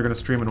out when they're going to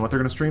stream and what they're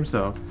going to stream,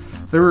 so...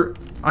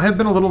 I have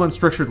been a little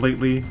unstructured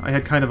lately. I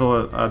had kind of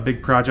a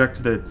big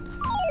project that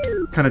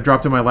kind of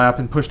dropped in my lap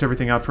and pushed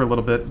everything out for a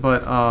little bit,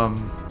 but,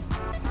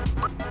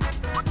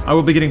 I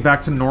will be getting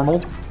back to normal,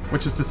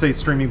 which is to say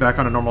streaming back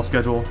on a normal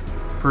schedule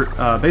for,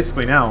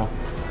 basically now.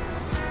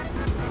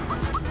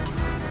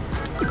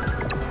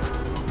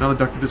 Now that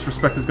Dr.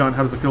 Disrespect is gone,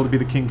 how does it feel to be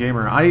the king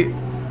gamer? I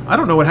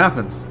don't know what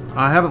happens.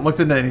 I haven't looked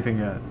into anything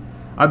yet.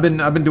 I've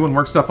been doing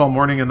work stuff all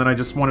morning, and then I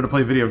just wanted to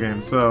play video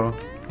games, so...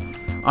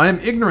 I am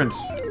ignorant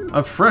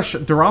of fresh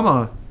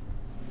drama.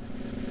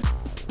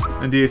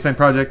 NDA signed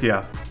project,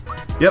 yeah.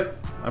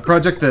 Yep, a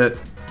project that...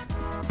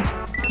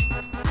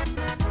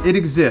 It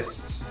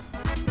exists.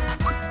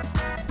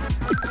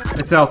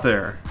 It's out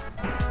there.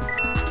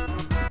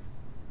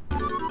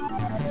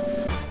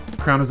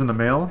 Crown is in the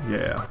mail?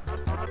 Yeah.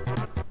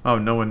 Oh,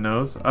 no one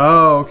knows?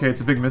 Oh, okay, it's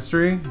a big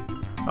mystery?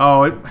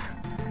 Oh,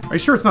 are you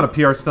sure it's not a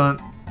PR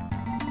stunt?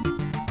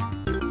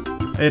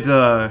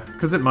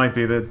 Cause it might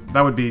be.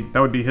 That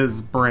would be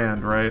his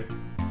brand, right?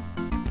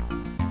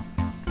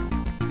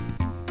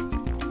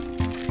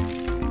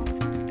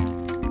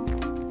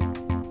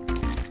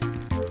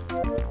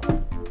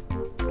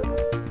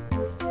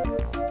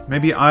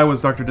 Maybe I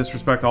was Dr.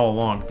 Disrespect all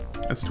along.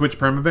 It's Twitch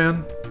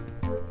permaban?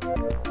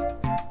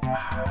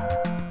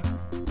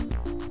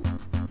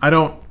 I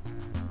don't...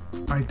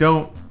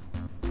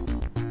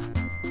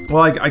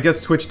 Well, I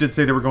guess Twitch did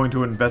say they were going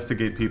to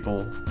investigate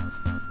people.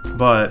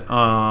 But,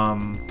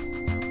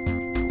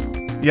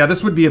 yeah,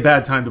 this would be a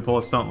bad time to pull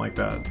a stunt like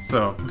that.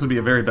 So, this would be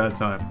a very bad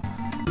time.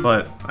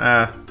 But,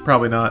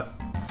 probably not.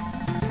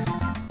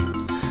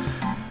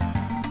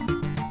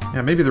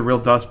 Yeah, maybe the real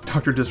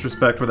Dr.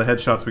 Disrespect were the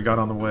headshots we got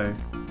on the way.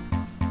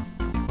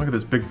 Look at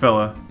this big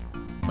fella.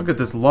 Look at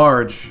this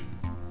large,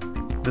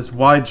 this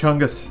wide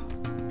chungus.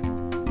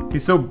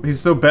 He's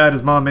so bad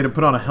his mom made him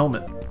put on a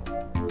helmet.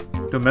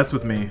 Don't mess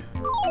with me.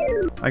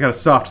 I got a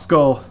soft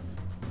skull.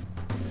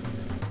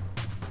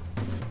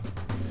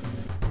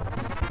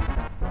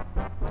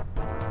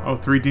 Oh,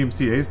 3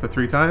 DMCA's the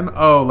 3-time?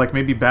 Oh, like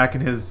maybe back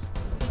in his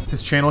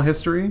channel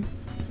history?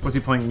 Was he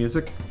playing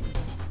music?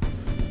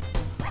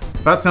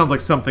 That sounds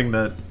like something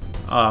that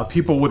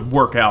people would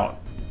work out.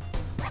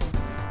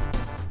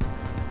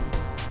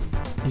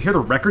 You hear the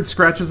record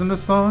scratches in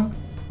this song?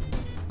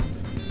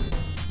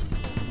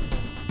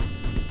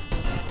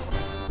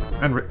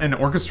 And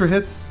orchestra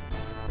hits?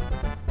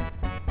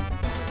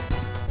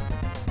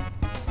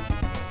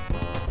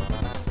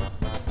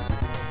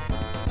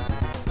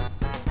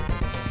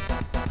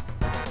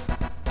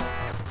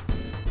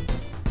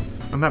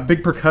 And that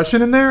big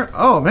percussion in there?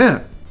 Oh,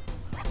 man.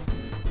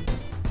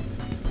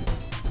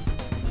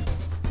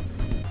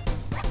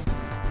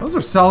 Those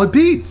are solid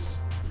beats.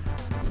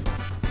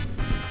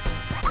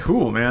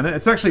 Cool, man.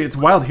 It's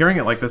wild hearing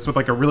it like this with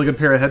like a really good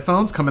pair of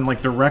headphones coming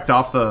like direct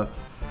off the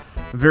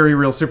very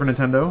real Super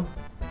Nintendo.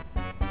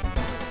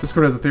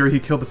 Discord has a theory he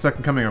killed the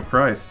second coming of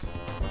Christ.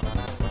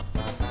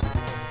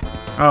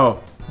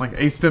 Oh, like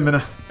aced him in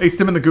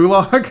the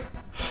gulag?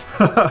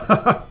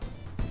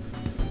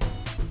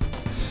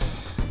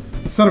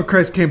 The Son of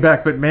Christ came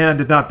back, but man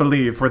did not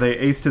believe, for they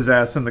aced his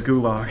ass in the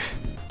gulag.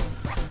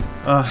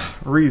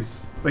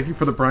 Reese, thank you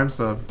for the Prime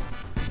sub.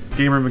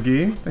 Gamer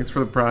McGee, thanks for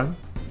the Prime.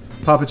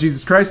 Papa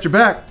Jesus Christ, you're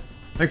back!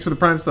 Thanks for the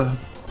Prime sub.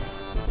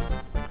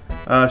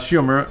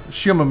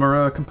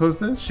 Shiomamura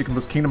composed this. She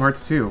composed Kingdom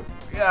Hearts 2.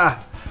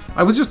 Yeah,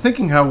 I was just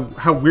thinking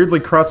how weirdly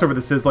crossover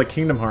this is like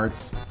Kingdom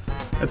Hearts.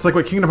 It's like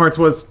what Kingdom Hearts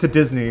was to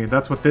Disney.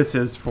 That's what this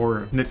is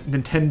for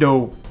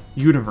Nintendo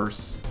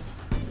Universe.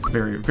 It's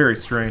very, very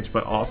strange,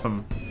 but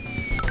awesome.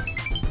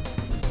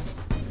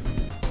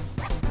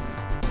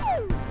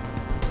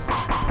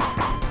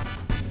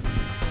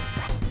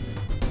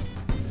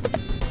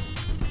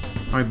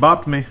 Oh, he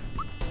bopped me.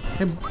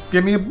 Hey,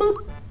 give me a boop.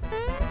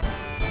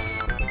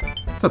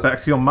 What's up,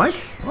 Axial Mike?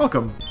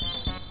 Welcome.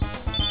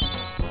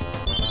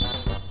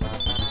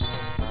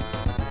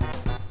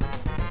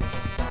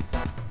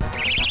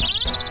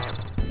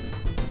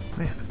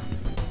 Man.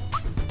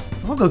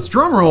 I love those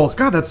drum rolls.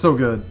 God, that's so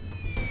good.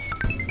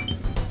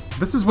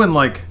 This is when,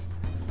 like...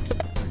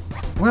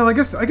 Well, I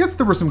guess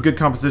there were some good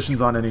compositions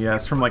on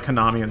NES from, like,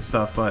 Konami and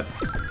stuff, but...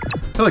 I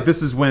feel like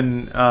this is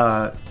when,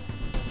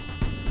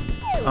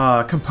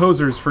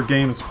 composers for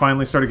games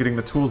finally started getting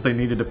the tools they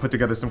needed to put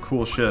together some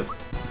cool shit.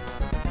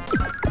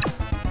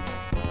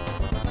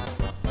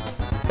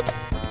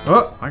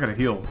 Oh, I gotta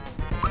heal.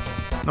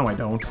 No, I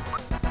don't.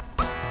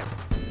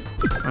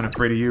 I'm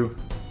afraid of you.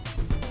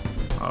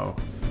 Uh-oh.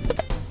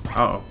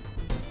 Uh-oh.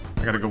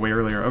 I gotta go way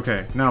earlier.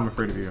 Okay, now I'm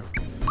afraid of you.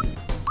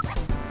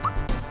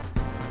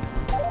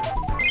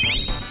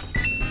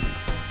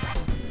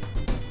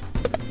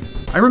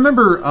 I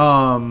remember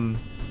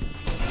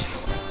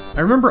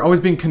always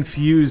being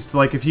confused,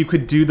 like, if you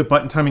could do the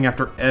button timing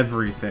after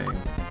everything.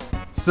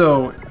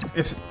 So,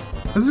 if...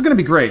 This is gonna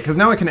be great, because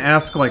now I can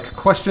ask, like,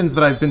 questions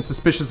that I've been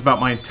suspicious about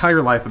my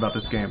entire life about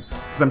this game.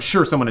 Because I'm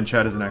sure someone in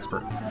chat is an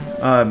expert.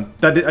 I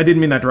didn't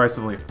mean that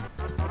derisively.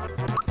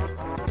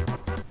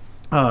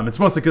 It's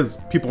mostly because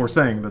people were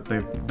saying that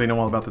they know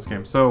all about this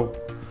game. So,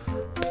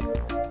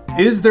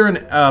 is there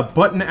a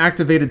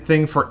button-activated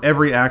thing for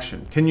every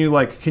action? Can you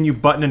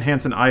button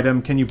enhance an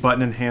item? Can you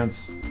button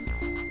enhance...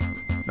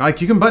 Like,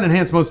 you can button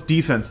enhance most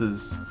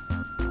defenses,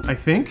 I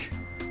think.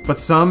 But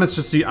some, it's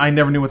just, I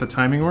never knew what the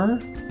timing were.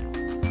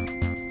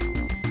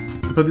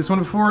 But this one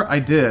before? I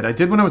did. I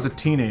did when I was a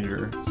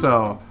teenager.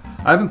 So,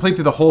 I haven't played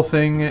through the whole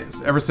thing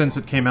ever since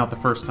it came out the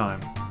first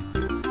time.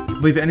 I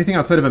believe anything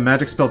outside of a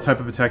magic spell type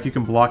of attack, you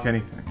can block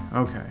anything.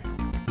 Okay.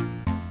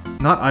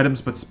 Not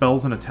items, but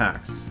spells and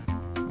attacks.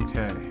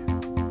 Okay.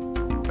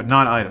 But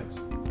not items.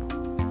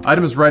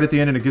 Item is right at the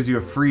end and it gives you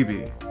a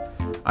freebie.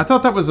 I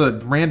thought that was a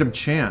random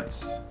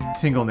chance.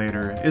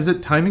 Tinglenator. Is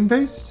it timing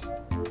based?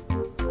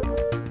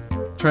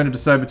 Trying to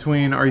decide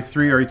between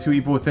RE3, RE2,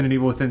 Evil Within, and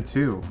Evil Within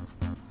 2.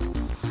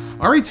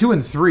 RE2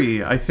 and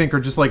 3, I think, are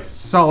just like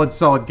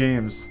solid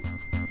games.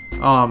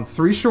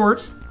 3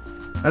 short.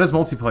 That is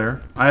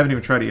multiplayer. I haven't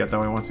even tried it yet,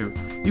 though. I want to.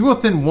 Evil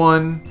Within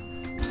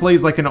 1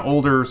 plays like an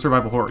older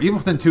survival horror. Evil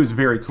Within 2 is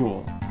very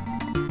cool.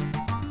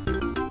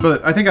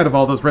 But I think out of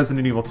all those,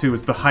 Resident Evil 2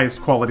 is the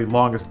highest quality,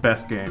 longest,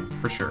 best game,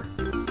 for sure.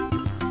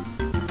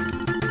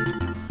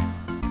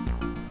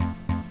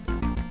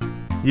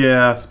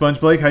 Yeah, Sponge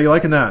Blake, how you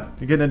liking that?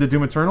 You getting into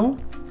Doom Eternal?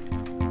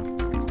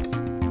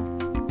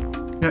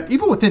 Yeah,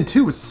 Evil Within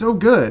 2 was so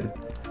good.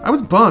 I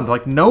was bummed,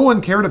 like, no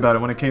one cared about it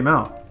when it came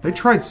out. They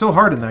tried so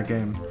hard in that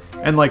game.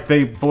 And, like,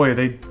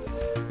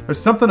 there's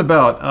something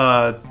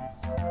about,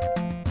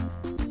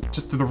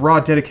 just the raw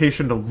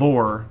dedication to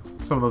lore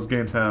some of those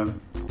games have.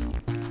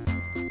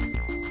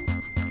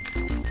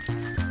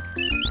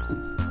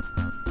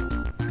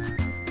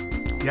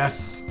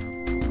 Yes!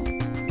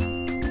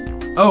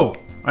 Oh,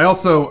 I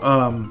also,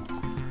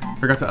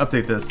 forgot to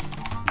update this.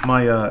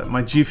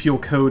 My G Fuel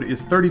code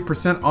is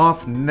 30%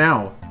 off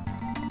now.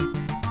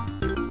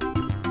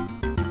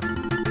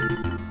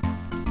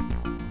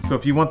 So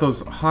if you want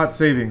those hot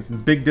savings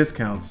and big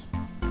discounts,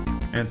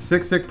 and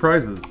sick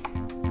prizes,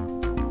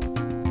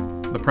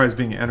 the prize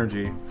being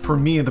energy. For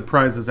me, the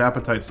prize is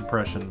appetite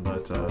suppression,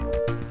 but,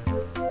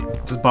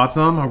 just bought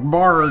some.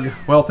 Barg!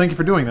 Well, thank you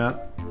for doing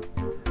that.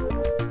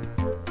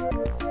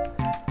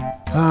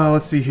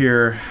 Let's see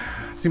here.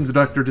 It seems the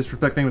Dr.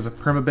 Disrespect thing was a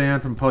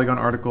permaban from a Polygon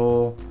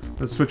article.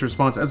 The Twitch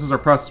response, as is our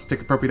process to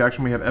take appropriate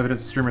action, we have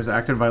evidence the streamers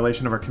acted in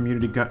violation of our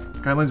community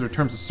guidelines or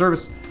terms of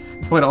service.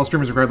 It's applied to all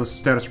streamers regardless of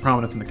status or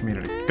prominence in the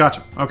community.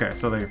 Gotcha. Okay,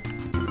 so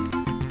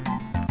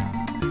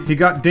he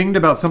got dinged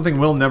about something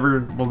we'll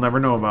never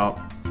know about.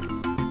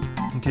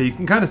 Okay, you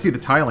can kind of see the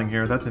tiling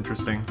here. That's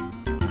interesting.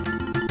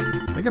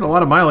 They get a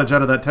lot of mileage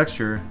out of that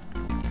texture,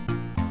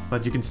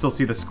 but you can still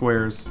see the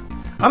squares.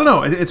 I don't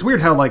know. It's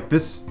weird how, like,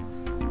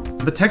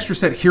 the texture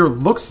set here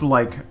looks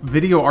like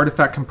video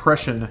artifact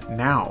compression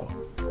now.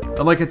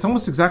 Like, it's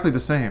almost exactly the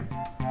same.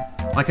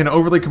 Like, an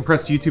overly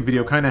compressed YouTube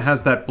video kind of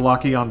has that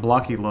blocky on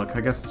blocky look.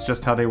 I guess it's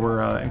just how they were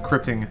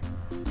encrypting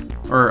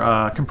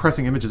or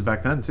compressing images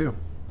back then, too.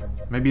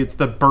 Maybe it's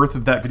the birth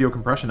of that video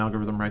compression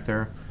algorithm right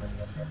there.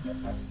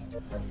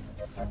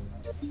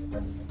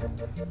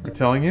 We're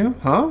telling you?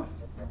 Huh?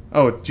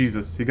 Oh,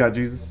 Jesus. You got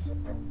Jesus?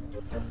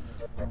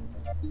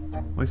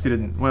 At least he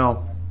didn't.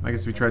 Well, I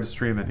guess if you tried to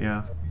stream it,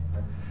 yeah.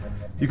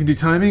 You can do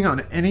timing on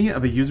any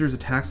of a user's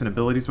attacks and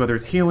abilities, whether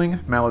it's healing,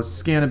 Mallow's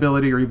scan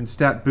ability, or even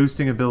stat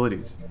boosting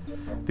abilities.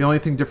 The only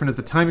thing different is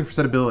the timing for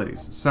said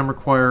abilities. Some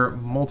require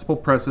multiple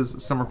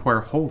presses, some require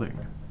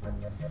holding.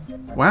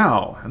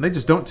 Wow, and they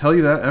just don't tell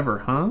you that ever,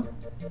 huh?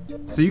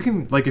 So you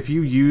can, like, if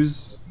you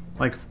use,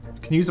 like,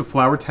 can you use a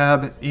flower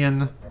tab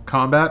in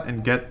combat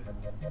and get,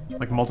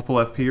 like, multiple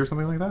FP or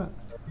something like that?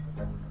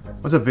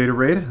 What's up, Vader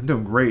Raid? I'm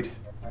doing great.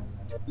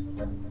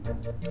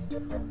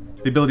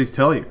 The abilities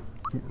tell you.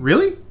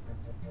 Really?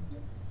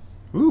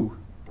 Ooh.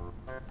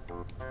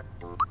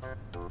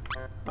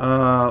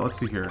 Let's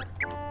see here.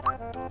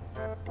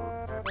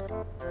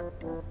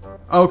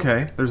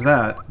 Okay, there's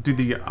that. Do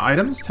the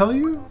items tell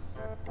you?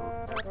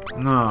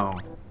 No.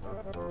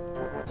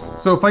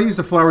 So if I used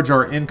a flower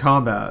jar in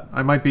combat,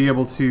 I might be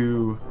able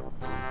to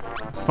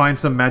find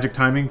some magic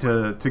timing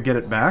to get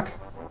it back.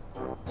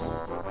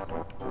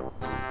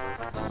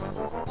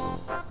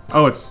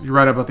 Oh, you're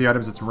right about the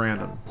items, it's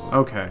random.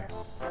 Okay.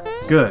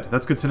 Good,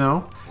 that's good to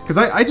know. Because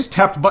I just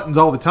tapped buttons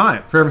all the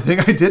time for everything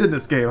I did in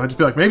this game. I'd just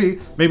be like, maybe,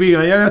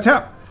 yeah,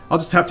 tap. I'll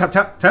just tap, tap,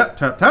 tap, tap,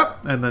 tap,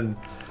 tap, and then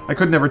I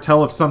could never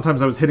tell if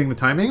sometimes I was hitting the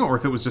timing or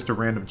if it was just a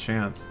random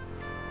chance.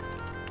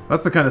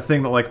 That's the kind of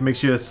thing that like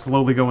makes you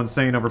slowly go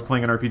insane over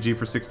playing an RPG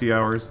for 60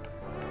 hours.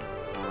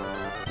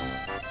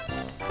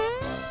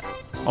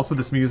 Also,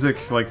 this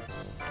music, like,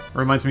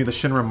 reminds me of the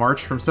Shinra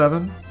March from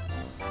 7.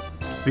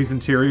 These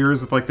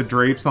interiors with, like, the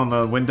drapes on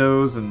the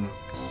windows and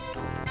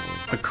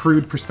the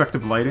crude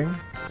perspective lighting.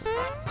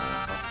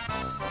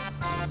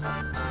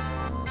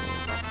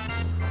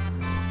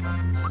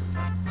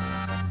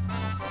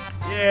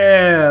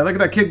 Yeah! Look at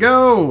that kid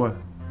go!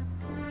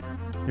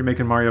 You're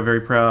making Mario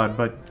very proud,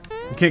 but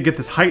you can't get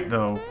this height,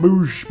 though.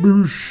 Boosh,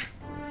 boosh!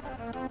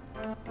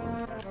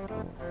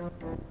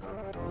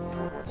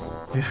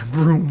 Yeah,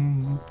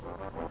 vroom.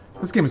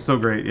 This game is so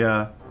great,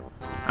 yeah.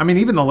 I mean,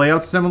 even the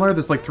layout's similar.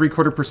 There's like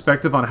three-quarter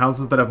perspective on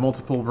houses that have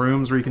multiple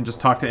rooms where you can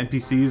just talk to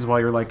NPCs while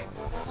you're like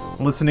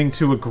listening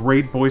to a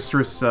great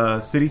boisterous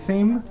city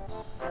theme.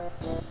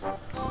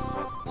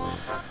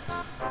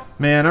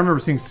 Man, I remember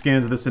seeing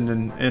scans of this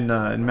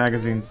in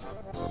magazines.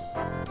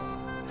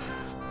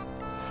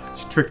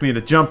 She tricked me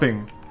into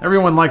jumping.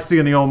 Everyone likes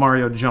seeing the old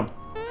Mario jump.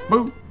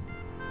 Boo!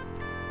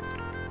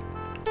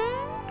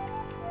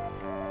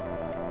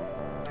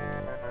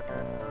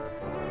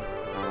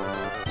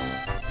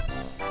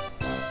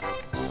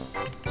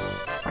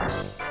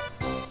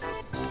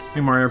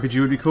 New Mario RPG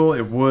would be cool?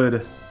 It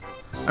would.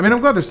 I mean, I'm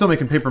glad they're still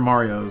making Paper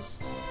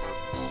Marios.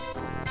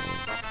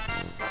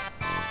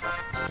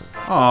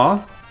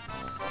 Aw.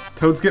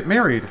 Toads get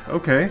married.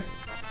 Okay.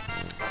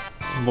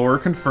 Lore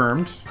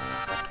confirmed.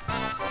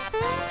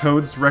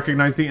 Toads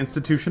recognize the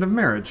institution of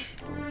marriage.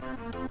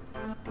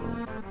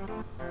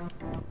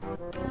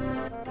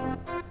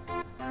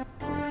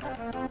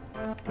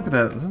 Look at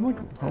that. This is like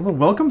a little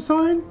welcome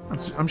sign?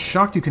 I'm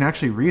shocked you can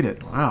actually read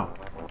it. Wow.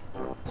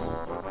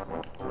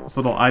 This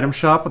little item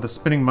shop with a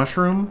spinning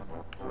mushroom.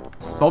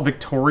 It's all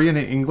Victorian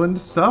England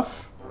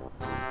stuff.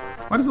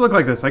 Why does it look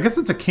like this? I guess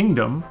it's a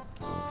kingdom.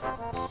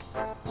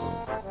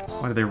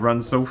 Why do they run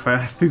so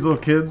fast, these little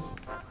kids?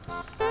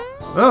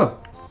 Oh!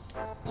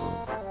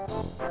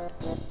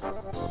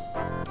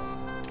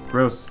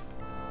 Gross.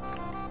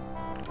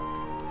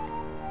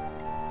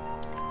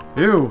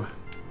 Ew.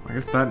 I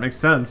guess that makes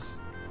sense.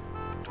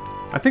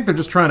 I think they're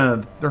just trying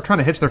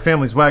to hitch their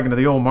family's wagon to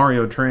the old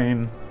Mario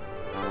train.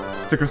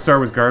 Sticker Star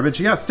was garbage.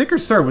 Yeah, Sticker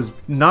Star was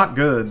not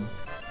good.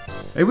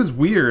 It was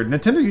weird.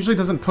 Nintendo usually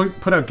doesn't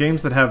put out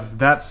games that have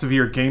that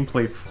severe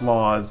gameplay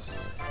flaws.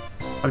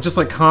 Of just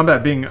like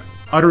combat being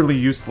utterly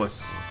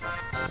useless.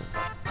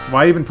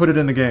 Why even put it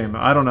in the game?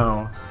 I don't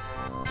know.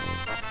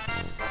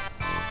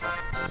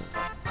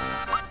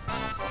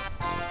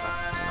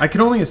 I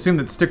can only assume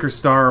that Sticker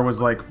Star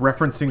was like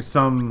referencing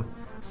some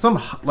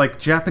like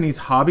Japanese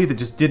hobby that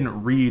just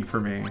didn't read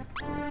for me.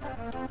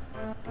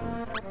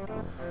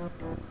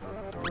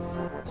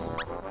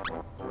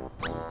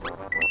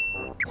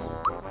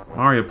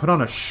 Mario, put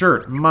on a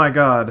shirt. My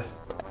god.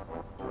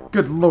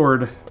 Good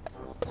lord.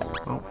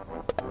 Oh.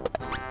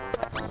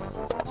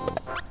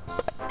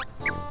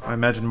 I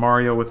imagine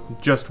Mario with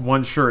just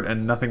one shirt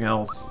and nothing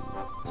else.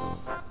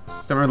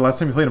 Don't remember the last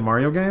time you played a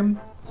Mario game?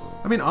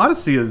 I mean,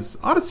 Odyssey is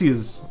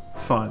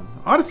fun.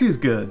 Odyssey is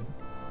good.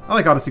 I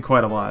like Odyssey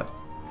quite a lot.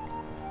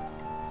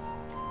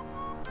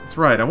 That's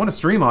right, I want to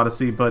stream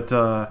Odyssey, but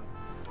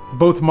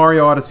both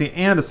Mario Odyssey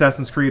and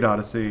Assassin's Creed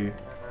Odyssey.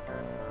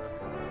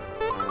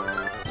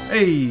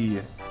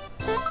 Hey!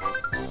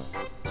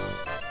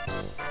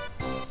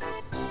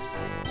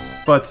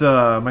 But,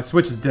 my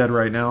Switch is dead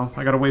right now.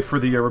 I gotta wait for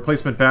the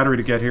replacement battery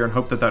to get here and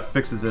hope that that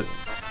fixes it.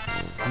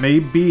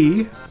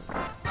 Maybe...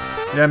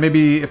 Yeah,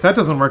 maybe if that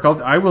doesn't work,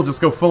 I will just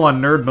go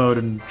full-on nerd mode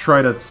and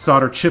try to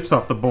solder chips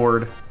off the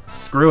board.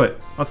 Screw it.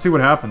 Let's see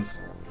what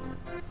happens.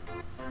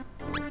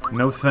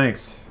 No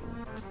thanks.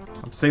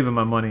 I'm saving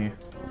my money.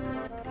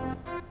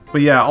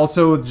 But yeah,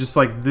 also, just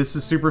like, this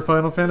is Super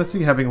Final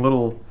Fantasy, having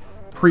little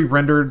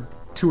pre-rendered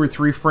 2 or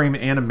 3 frame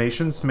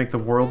animations to make the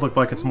world look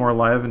like it's more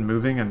alive and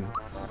moving, and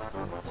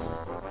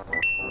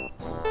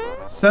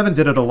 7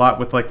 did it a lot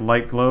with like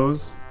light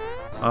glows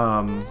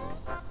and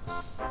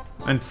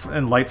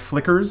light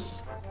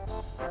flickers.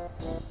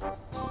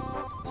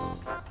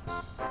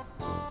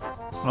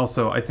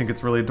 Also, I think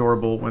it's really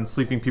adorable when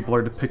sleeping people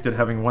are depicted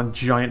having one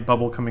giant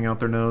bubble coming out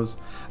their nose.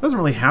 That doesn't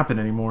really happen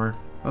anymore,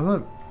 does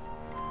it?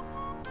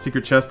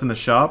 Secret chest in the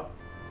shop?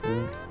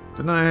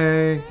 Didn't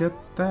I get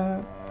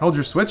that? Hold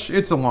your Switch?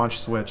 It's a launch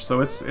Switch, so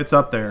it's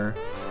up there.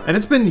 And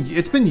it's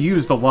been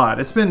used a lot.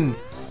 It's been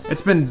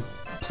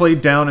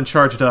played down and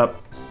charged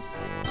up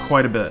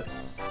quite a bit.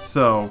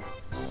 So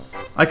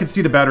I could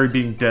see the battery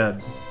being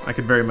dead. I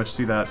could very much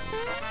see that.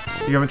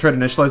 You haven't tried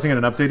initializing it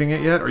and updating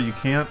it yet, or you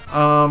can't?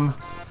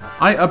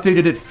 I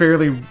updated it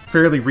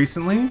fairly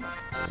recently.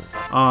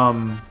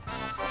 And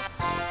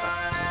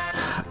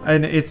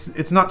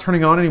it's not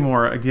turning on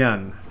anymore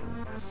again.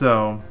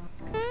 So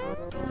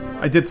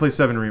I did play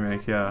 7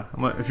 Remake, yeah.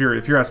 If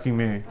you're asking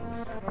me.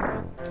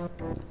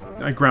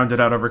 I ground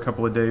it out over a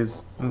couple of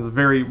days. It was a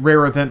very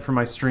rare event for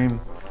my stream.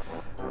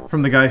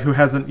 From the guy who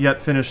hasn't yet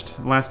finished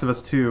Last of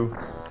Us 2.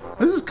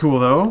 This is cool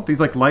though. These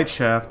like light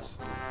shafts.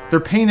 They're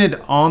painted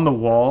on the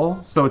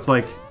wall, so it's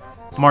like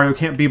Mario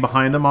can't be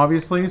behind them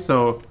obviously,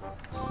 so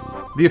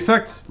the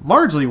effect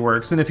largely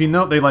works, and if you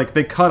note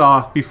they cut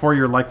off before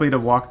you're likely to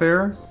walk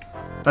there.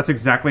 That's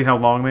exactly how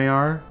long they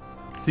are.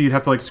 So you'd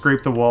have to like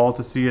scrape the wall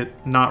to see it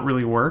not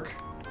really work.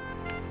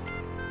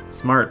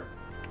 Smart.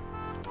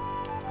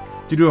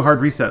 Did you do a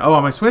hard reset? Oh,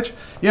 on my Switch?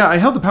 Yeah, I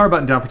held the power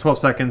button down for 12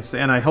 seconds,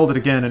 and I held it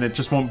again, and it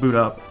just won't boot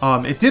up.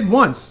 It did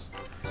once.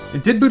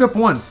 It did boot up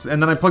once,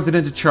 and then I plugged it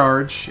into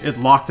charge. It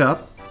locked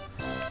up,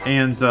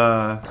 and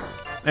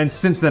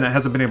since then it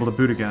hasn't been able to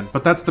boot again.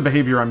 But that's the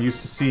behavior I'm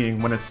used to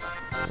seeing when it's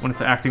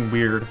acting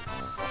weird.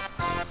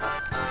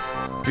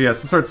 But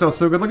yes, this art style's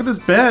so good. Look at this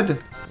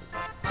bed!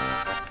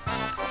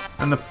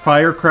 And the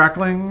fire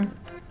crackling.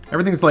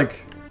 Everything's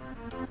like...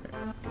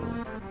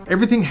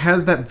 Everything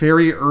has that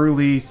very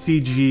early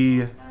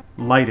CG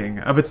lighting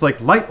of it's like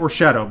light or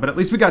shadow, but at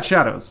least we got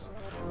shadows.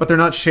 But they're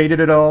not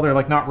shaded at all, they're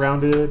like not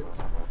rounded.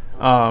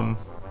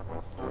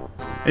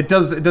 It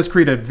does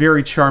create a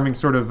very charming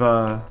sort of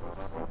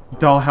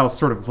dollhouse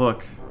sort of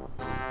look.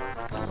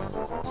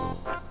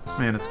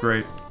 Man, it's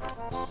great.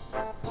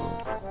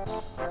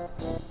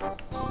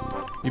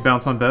 You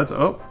bounce on beds?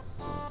 Oh.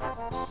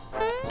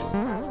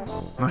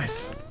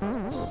 Nice.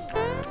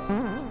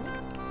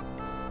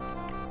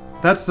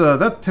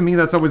 That to me,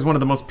 that's always one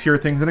of the most pure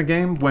things in a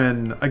game,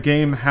 when a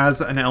game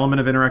has an element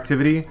of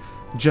interactivity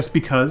just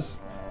because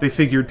they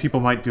figured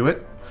people might do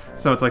it.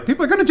 So it's like,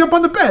 people are gonna jump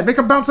on the bed, make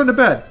them bounce on the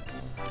bed.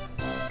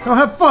 They'll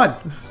have fun.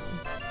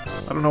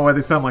 I don't know why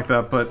they sound like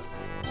that, but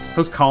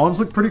those columns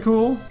look pretty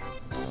cool.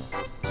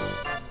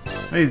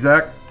 Hey,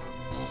 Zach.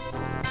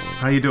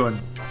 How you doing?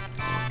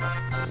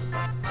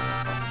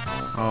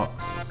 Oh.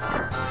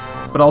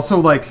 But also,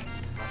 like,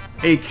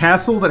 a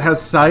castle that has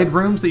side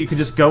rooms that you can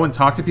just go and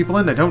talk to people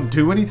in that don't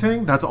do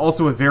anything, that's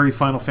also a very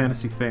Final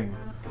Fantasy thing.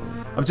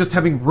 Of just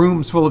having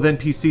rooms full of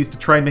NPCs to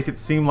try and make it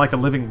seem like a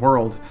living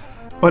world.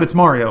 But it's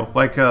Mario.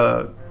 Like,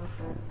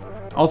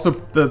 also,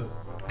 the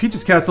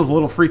Peach's Castle is a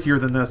little freakier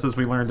than this, as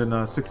we learned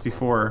in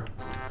 64.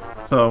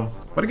 So,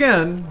 but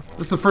again,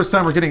 this is the first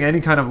time we're getting any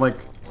kind of, like,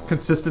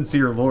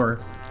 consistency or lore.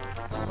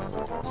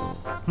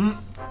 You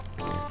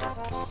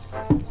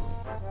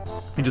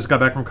just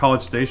got back from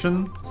College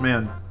Station?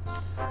 Man.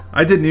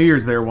 I did New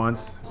Year's there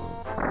once.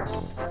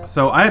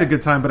 So I had a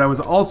good time, but I was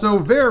also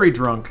very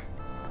drunk.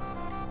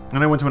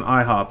 And I went to an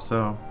IHOP,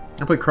 so...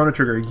 I played Chrono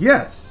Trigger.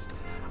 Yes!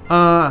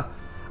 I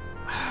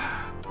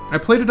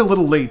played it a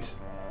little late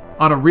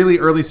on a really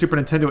early Super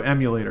Nintendo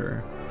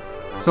emulator.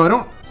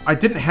 So I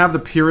didn't have the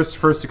purest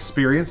first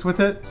experience with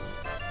it.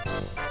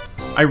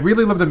 I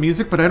really love the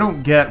music, but I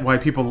don't get why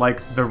people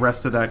like the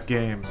rest of that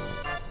game.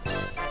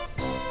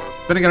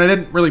 Then again, I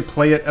didn't really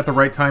play it at the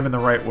right time in the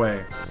right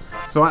way.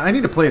 So I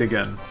need to play it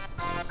again.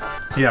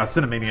 Yeah,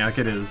 Cinemaniac,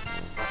 it is.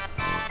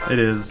 It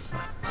is.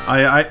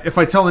 If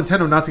I tell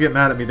Nintendo not to get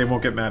mad at me, they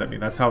won't get mad at me.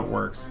 That's how it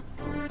works.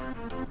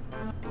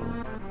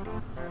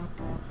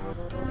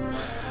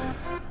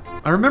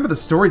 I remember the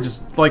story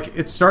just, like,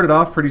 it started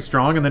off pretty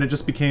strong, and then it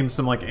just became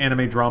some, like,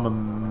 anime drama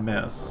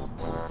mess.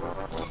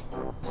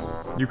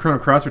 You Chrono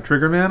Cross or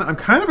Trigger Man? I'm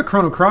kind of a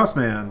Chrono Cross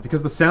man,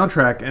 because the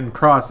soundtrack in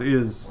Cross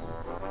is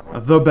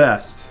the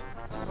best.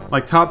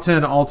 Like, top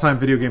 10 all-time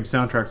video game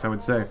soundtracks, I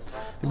would say.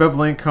 The above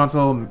link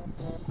console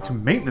to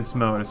maintenance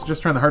mode. It's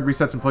just trying the hard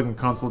resets and plugging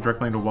console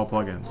directly into a wall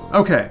plug-in.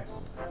 Okay.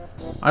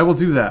 I will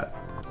do that.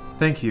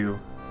 Thank you.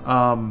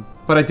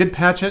 But I did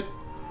patch it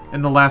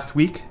in the last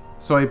week,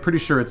 so I'm pretty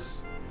sure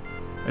it's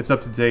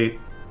up to date.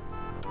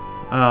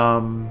 I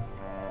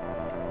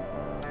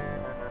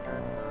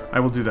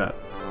will do that.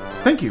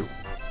 Thank you.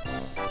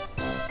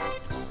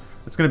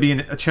 It's going to be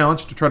a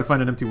challenge to try to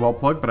find an empty wall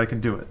plug, but I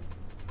can do it.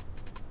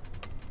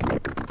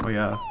 Oh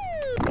yeah.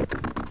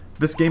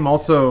 This game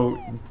also...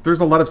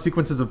 There's a lot of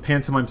sequences of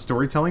pantomime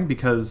storytelling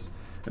because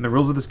in the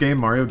rules of this game,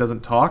 Mario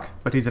doesn't talk,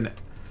 but he's an...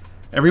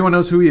 Everyone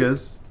knows who he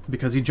is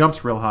because he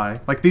jumps real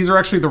high. Like, these are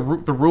actually the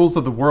rules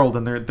of the world,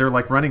 and they're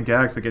like running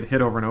gags that get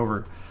hit over and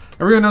over.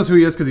 Everyone knows who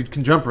he is because he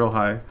can jump real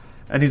high.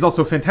 And he's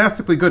also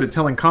fantastically good at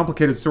telling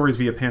complicated stories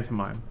via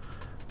pantomime.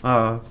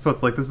 So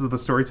it's like, this is the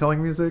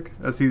storytelling music,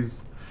 as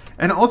he's...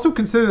 And also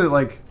consider that,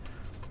 like,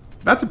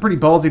 that's a pretty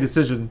ballsy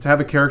decision to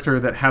have a character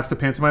that has to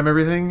pantomime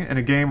everything in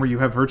a game where you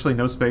have virtually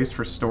no space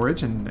for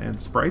storage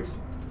and sprites.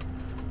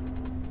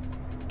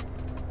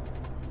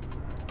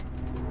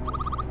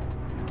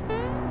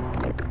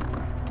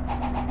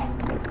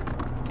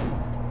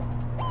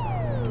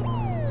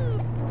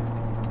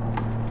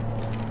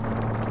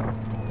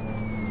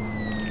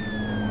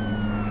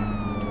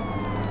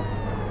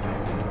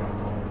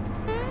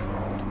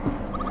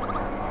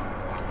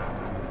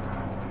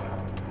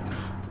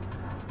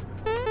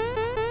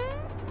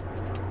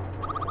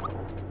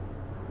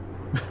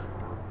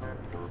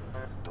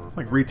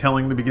 Like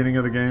retelling the beginning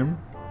of the game.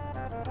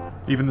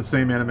 Even the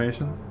same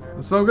animations.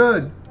 It's so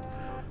good.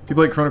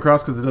 People like Chrono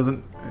Cross because it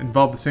doesn't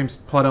involve the same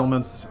plot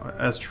elements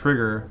as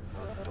Trigger.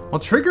 Well,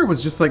 Trigger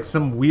was just like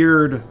some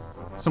weird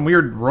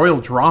royal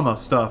drama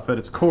stuff at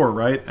its core,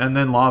 right? And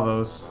then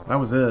Lavos. That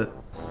was it.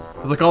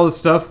 It was like all this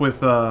stuff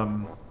with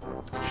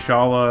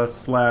Shala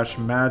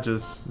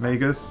 /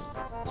 Magus.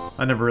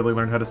 I never really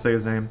learned how to say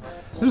his name.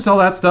 Just all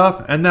that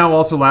stuff, and now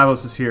also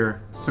Lavos is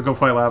here. So go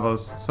fight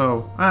Lavos.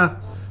 So,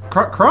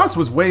 Cross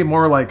was way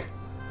more like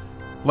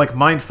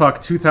mindfuck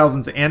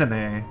 2000s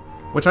anime,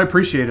 which I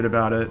appreciated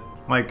about it.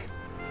 Like,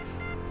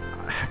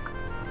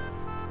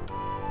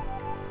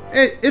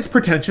 it's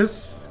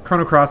pretentious.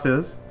 Chrono Cross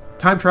is.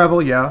 Time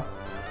travel, yeah.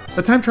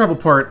 The time travel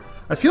part,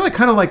 I feel like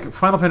kind of like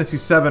Final Fantasy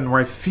VII,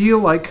 where I feel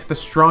like the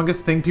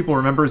strongest thing people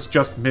remember is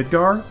just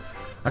Midgar.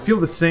 I feel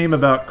the same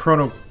about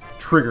Chrono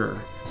Trigger.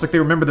 It's like they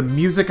remember the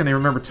music and they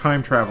remember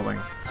time traveling.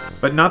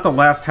 But not the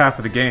last half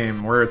of the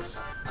game, where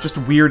it's just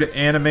weird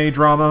anime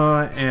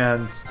drama,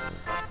 and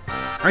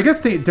I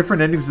guess the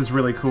different endings is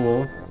really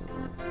cool.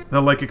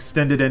 The like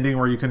extended ending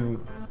where you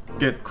can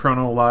get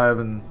Chrono alive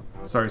and...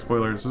 Sorry,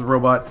 spoilers. There's a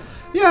robot.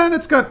 Yeah, and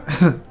it's got...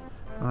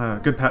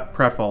 good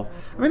pratfall.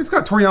 I mean, it's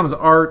got Toriyama's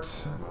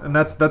art, and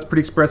that's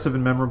pretty expressive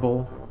and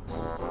memorable.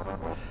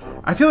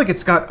 I feel like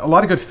it's got a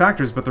lot of good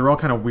factors, but they're all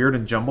kind of weird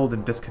and jumbled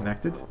and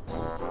disconnected.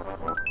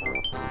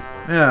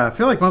 Yeah, I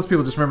feel like most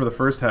people just remember the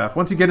first half.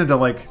 Once you get into,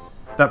 like,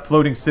 that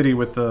floating city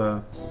with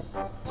the...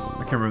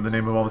 I can't remember the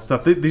name of all this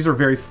stuff. These are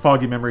very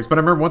foggy memories, but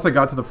I remember once I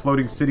got to the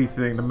floating city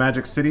thing, the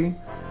magic city,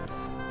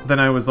 then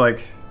I was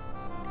like...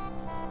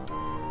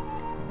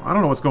 I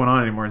don't know what's going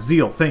on anymore.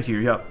 Zeal, thank you.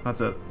 Yep,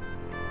 that's it.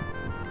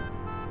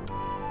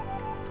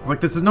 It's like,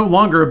 this is no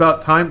longer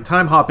about time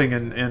hopping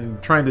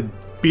and trying to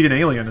beat an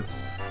alien.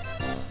 It's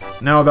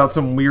now about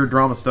some weird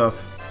drama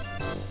stuff.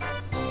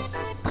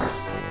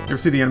 You ever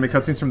see the anime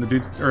cutscenes from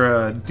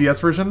the DS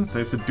version?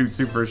 They said Dude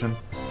Soup version.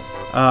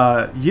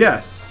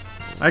 Yes.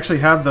 I actually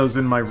have those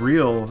in my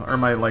reel, or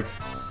my, like,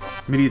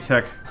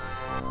 MediaTek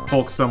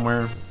bulk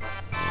somewhere.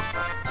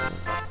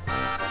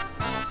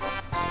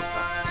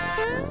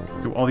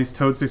 Do all these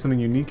toads say something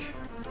unique?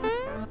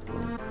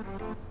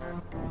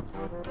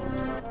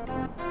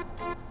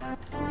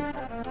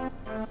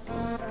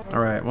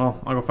 Alright, well,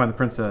 I'll go find the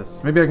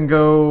princess. Maybe I can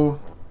go...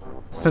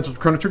 Potential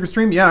Chrono Trigger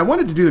stream? Yeah, I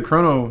wanted to do the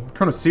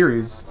Chrono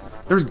series.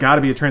 There's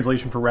gotta be a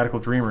translation for Radical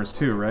Dreamers,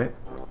 too, right?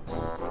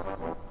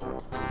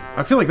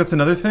 I feel like that's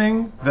another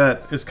thing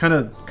that is kind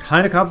of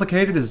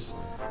complicated, is...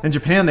 In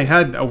Japan, they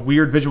had a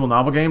weird visual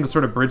novel game to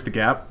sort of bridge the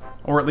gap.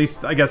 Or at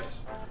least, I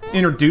guess,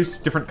 introduce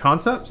different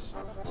concepts.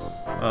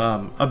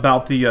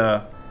 About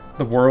the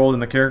world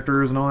and the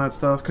characters and all that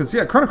stuff. Because,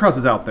 yeah, Chrono Cross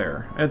is out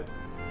there.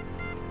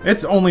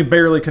 It's only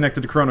barely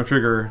connected to Chrono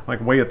Trigger,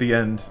 like, way at the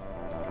end.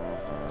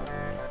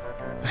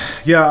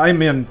 Yeah, I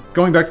mean,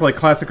 going back to, like,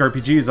 classic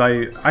RPGs,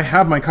 I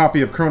have my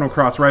copy of Chrono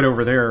Cross right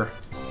over there.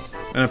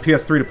 And a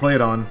PS3 to play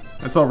it on.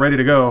 It's all ready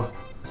to go.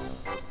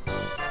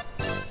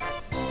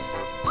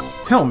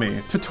 Tell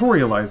me.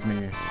 Tutorialize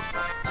me.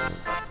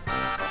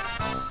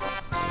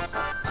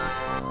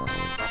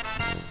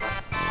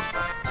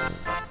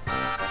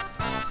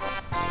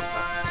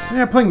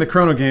 Yeah, playing the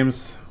Chrono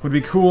games would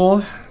be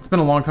cool. It's been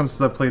a long time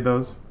since I've played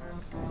those.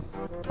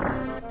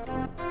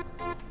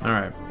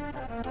 Alright.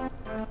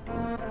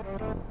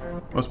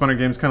 Most modern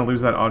games kind of lose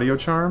that audio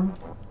charm.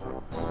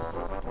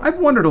 I've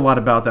wondered a lot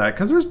about that,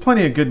 because there's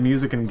plenty of good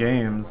music in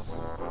games.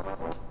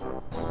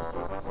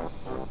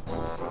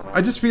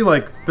 I just feel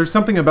like there's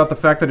something about the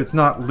fact that it's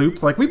not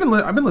looped. Like,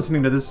 I've been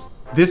listening to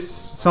this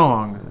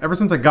song ever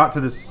since I got to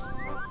this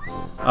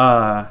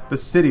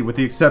city, with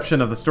the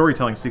exception of the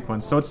storytelling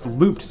sequence. So it's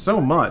looped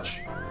so much.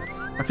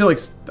 I feel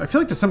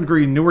like to some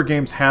degree newer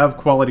games have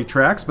quality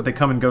tracks, but they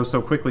come and go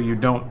so quickly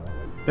they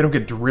don't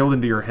get drilled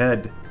into your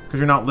head because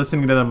you're not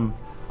listening to them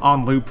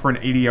on loop for an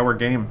 80-hour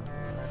game.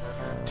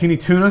 Teeny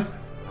Tuna,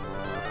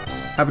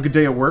 have a good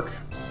day at work.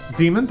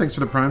 Demon, thanks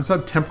for the Prime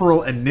sub.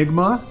 Temporal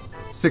Enigma,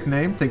 sick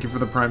name, thank you for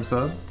the Prime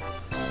sub.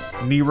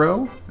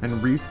 Nero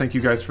and Reese, thank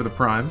you guys for the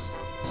Primes.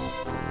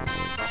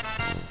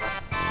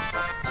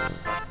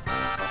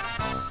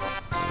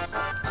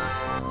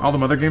 All the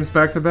Mother games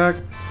back to back.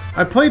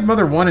 I played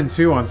Mother 1 and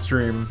 2 on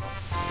stream.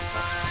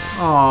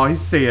 Aw,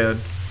 he's sad.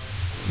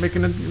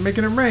 Making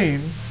it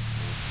rain.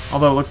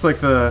 Although it looks like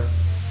the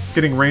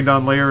getting rained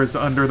on layer is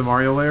under the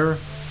Mario layer.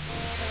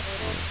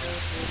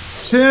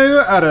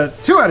 2 out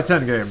of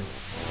 10 game.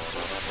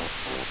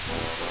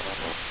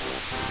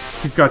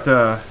 He's got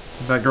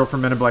that girl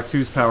from Men in Black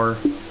 2's power.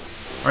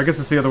 Or I guess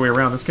it's the other way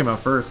around. This came out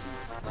first.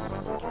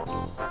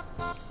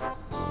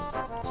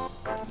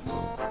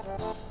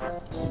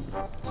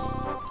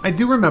 I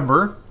do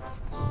remember,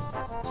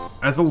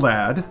 as a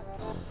lad,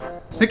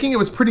 thinking it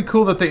was pretty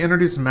cool that they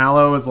introduced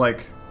Mallow as,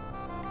 like,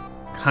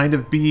 kind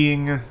of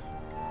being...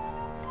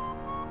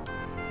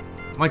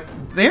 Like,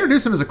 they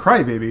introduced him as a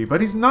crybaby,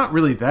 but he's not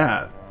really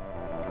that.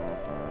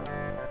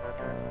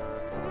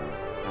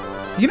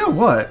 You know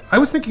what? I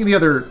was thinking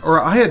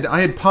I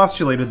had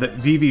postulated that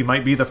Vivi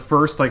might be the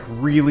first, like,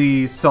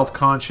 really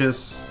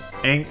self-conscious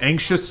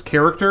anxious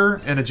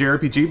character in a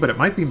JRPG, but it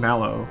might be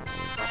Mallow.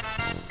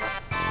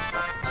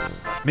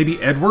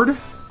 Maybe Edward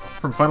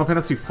from Final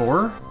Fantasy IV?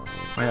 Oh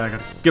yeah, I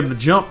gotta give him the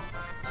jump.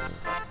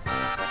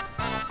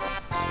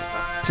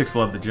 Chicks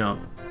love the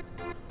jump.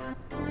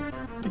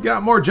 You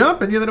got more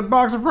jump in you than a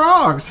box of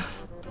frogs!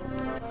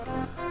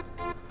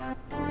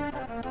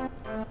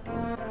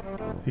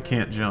 He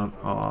can't jump.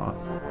 Aw.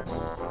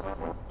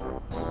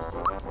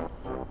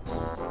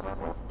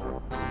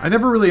 I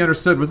never really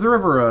understood. Was there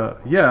ever a...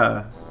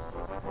 Yeah.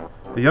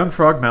 The young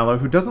frog Mallow,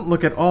 who doesn't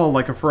look at all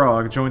like a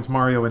frog, joins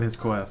Mario in his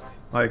quest.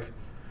 Like,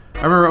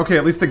 I remember, okay,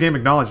 at least the game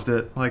acknowledged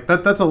it. Like,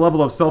 that's a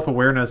level of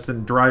self-awareness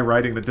and dry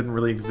writing that didn't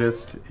really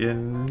exist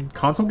in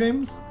console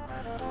games.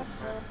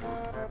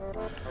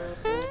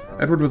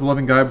 Edward was a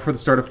loving guy before the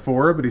start of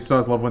 4, but he saw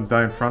his loved ones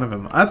die in front of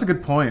him. That's a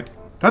good point.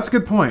 That's a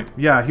good point.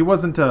 Yeah, he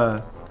wasn't,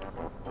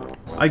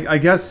 I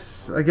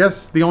guess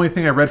the only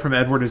thing I read from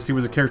Edward is he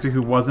was a character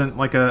who wasn't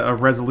like a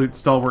resolute,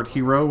 stalwart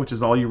hero, which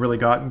is all you really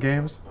got in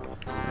games.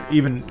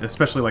 Even,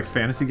 especially like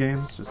fantasy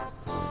games. Just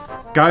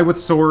guy with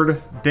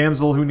sword,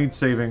 damsel who needs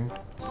saving.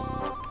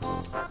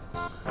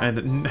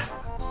 And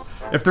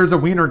if there's a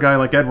wiener guy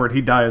like Edward,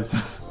 he dies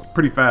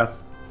pretty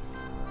fast.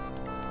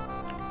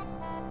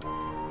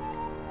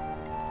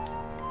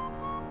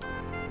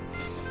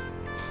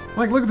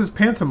 Like, look at this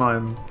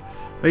pantomime.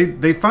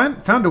 They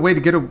found a way to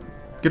get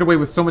away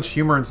with so much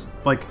humor and,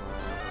 like,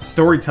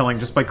 storytelling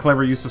just by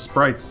clever use of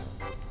sprites.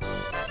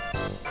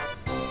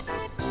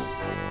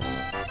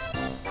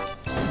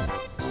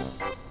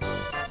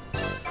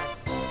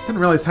 Didn't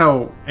realize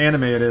how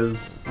anime it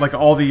is. Like,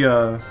 all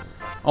the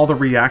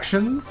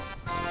reactions.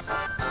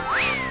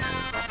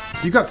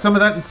 You got some of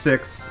that in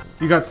 6.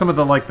 You got some of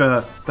the, like,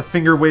 the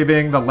finger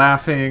waving, the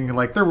laughing.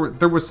 Like,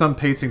 there was some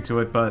pacing to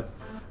it, but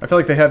I feel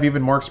like they have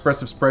even more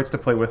expressive sprites to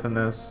play with in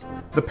this.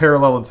 The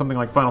parallel in something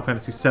like Final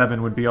Fantasy VII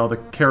would be all the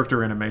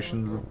character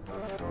animations.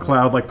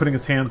 Cloud, like, putting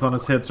his hands on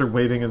his hips or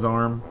waving his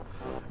arm.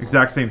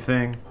 Exact same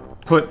thing.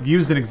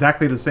 Used in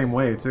exactly the same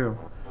way, too.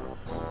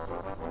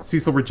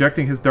 Cecil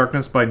rejecting his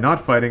darkness by not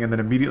fighting and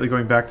then immediately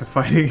going back to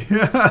fighting.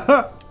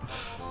 The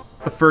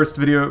first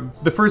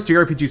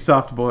JRPG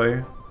soft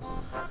boy.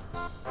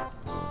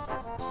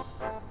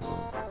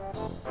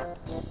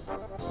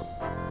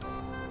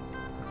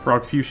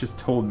 Frog Fuchsius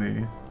told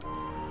me.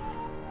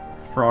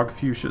 Frog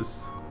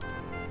Fuchsius.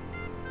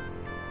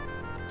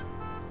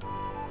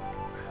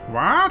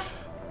 What?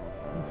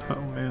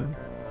 Oh man.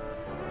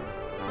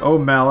 Oh,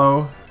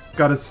 Mallow.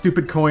 Got his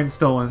stupid coin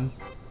stolen.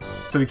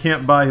 So he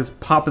can't buy his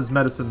papa's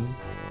medicine.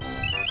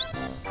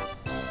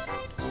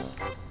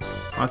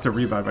 Oh, that's a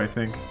revive, I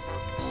think.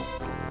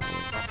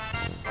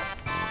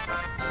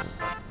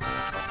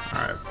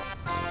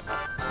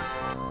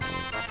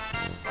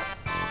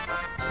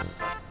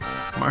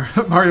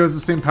 Alright. Mario has the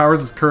same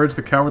powers as Courage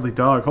the Cowardly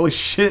Dog. Holy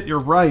shit, you're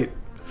right.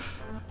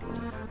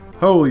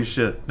 Holy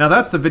shit. Now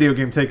that's the video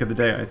game take of the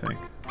day, I think.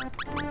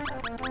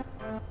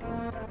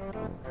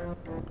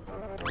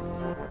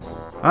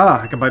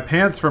 Ah, I can buy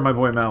pants for my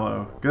boy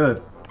Mallow.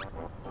 Good.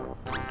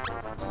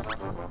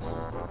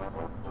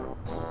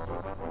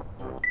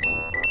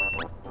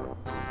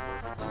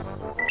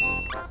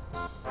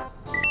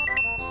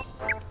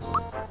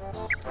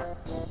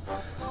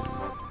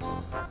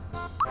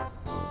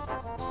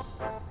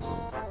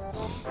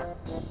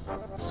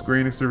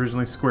 Square Enix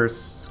originally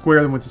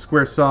Square then went to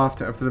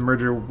Squaresoft after the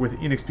merger with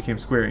Enix became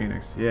Square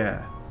Enix.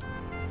 Yeah.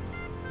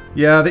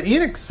 Yeah, the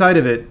Enix side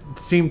of it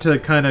seemed to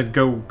kind of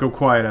go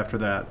quiet after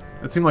that.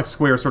 It seemed like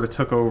Square sort of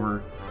took over,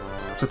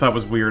 which I thought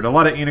was weird. A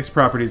lot of Enix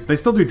properties, they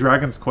still do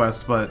Dragon's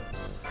Quest, but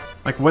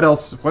like what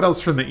else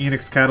from the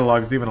Enix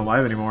catalog is even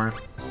alive anymore?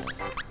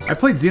 I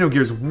played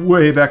Xenogears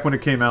way back when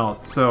it came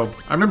out, so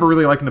I remember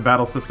really liking the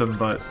battle system,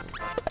 but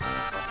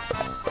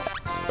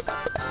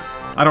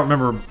I don't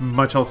remember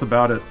much else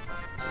about it.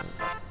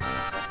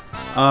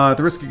 At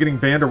the risk of getting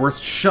banned or worse,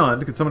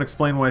 shunned, could someone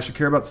explain why I should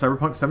care about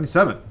Cyberpunk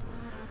 77?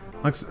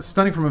 Looks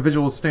stunning from a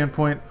visual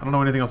standpoint. I don't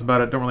know anything else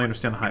about it. Don't really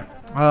understand the hype.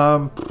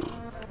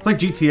 It's like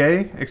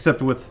GTA,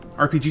 except with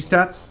RPG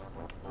stats.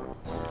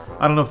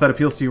 I don't know if that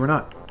appeals to you or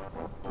not.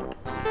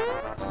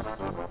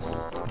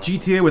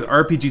 GTA with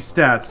RPG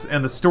stats,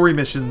 and the story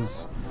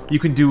missions you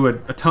can do a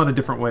ton of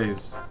different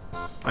ways.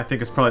 I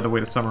think is probably the way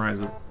to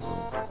summarize it.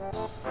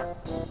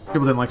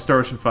 People didn't like Star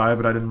Ocean 5,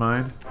 but I didn't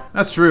mind.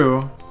 That's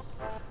true.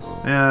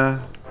 Yeah.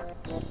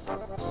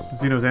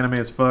 Xeno's anime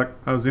as fuck.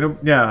 Oh,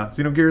 yeah,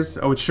 Xenogears?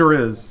 Oh, it sure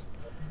is.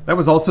 That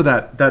was also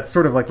that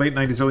sort of like late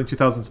 90s, early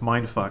 2000s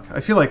mindfuck. I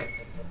feel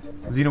like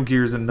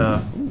Xenogears and,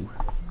 ooh.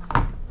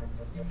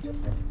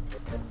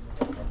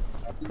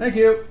 Thank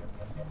you!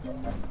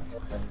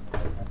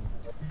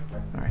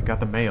 Alright, got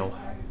the mail.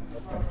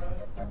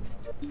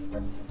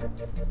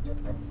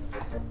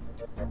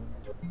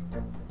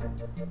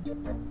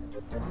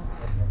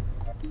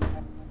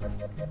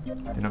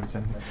 Didn't know he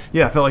said anything.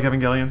 Yeah, I felt like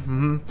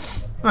Evangelion.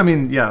 I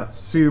mean, yeah,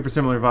 super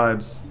similar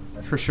vibes.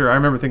 For sure. I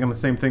remember thinking the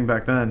same thing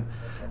back then.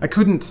 I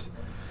couldn't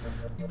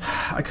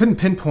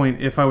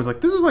pinpoint if I was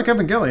like, this is like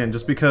Evangelion,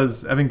 just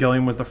because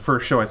Evangelion was the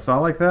first show I saw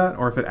like that,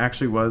 or if it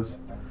actually was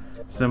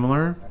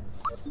Similar.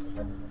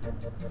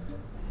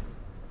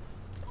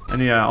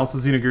 And yeah, also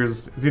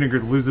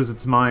Xenogears loses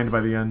its mind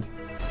by the end.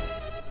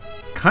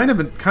 Kind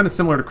of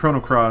similar to Chrono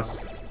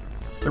Cross.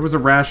 There was a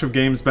rash of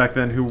games back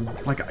then who,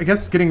 like, I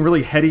guess getting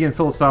really heady and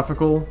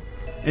philosophical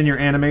in your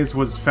animes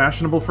was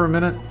fashionable for a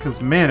minute, because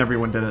man,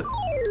 everyone did it.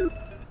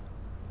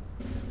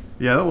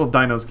 Yeah, that little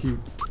dino's cute.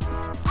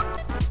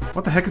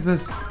 What the heck is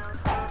this?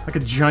 Like a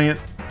giant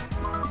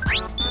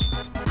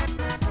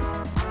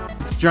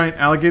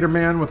alligator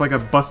man with like a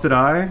busted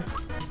eye?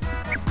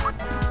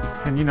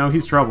 And you know,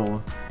 he's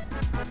trouble.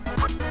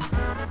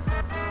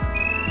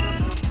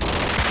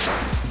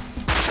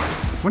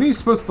 When are you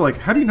supposed to, like,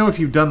 how do you know if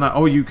you've done that?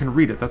 Oh, you can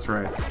read it, that's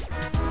right.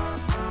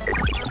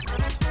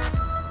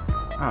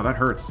 Oh, that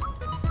hurts.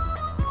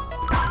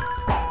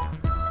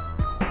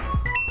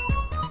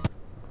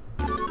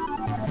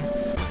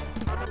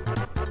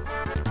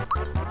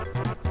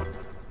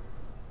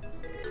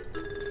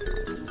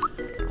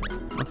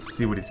 Let's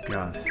see what he's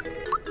got.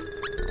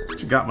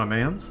 What you got, my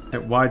mans?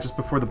 Hit Y just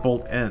before the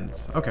bolt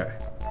ends. Okay.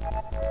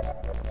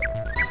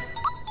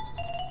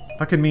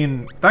 That could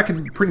mean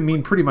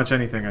pretty much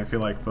anything, I feel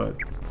like, but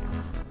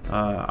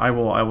I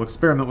will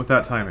experiment with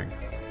that timing.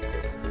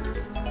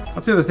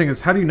 That's the other thing,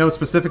 is how do you know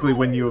specifically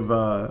when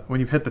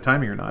you've hit the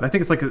timing or not? I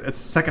think it's like it's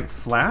a second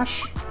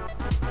flash.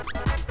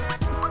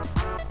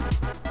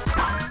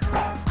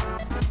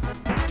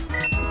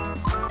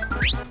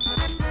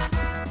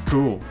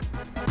 Cool.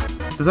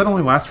 Does that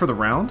only last for the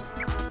round?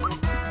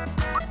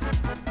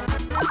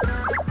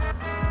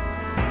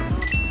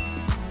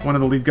 One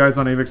of the lead guys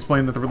on AVE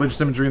explained that the religious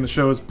imagery in the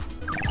show is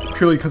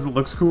purely because it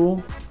looks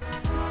cool.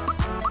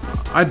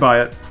 I'd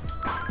buy it.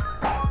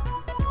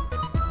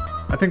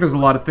 I think there's a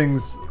lot of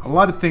things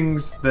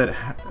that,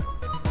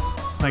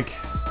 like,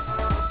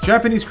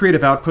 Japanese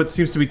creative output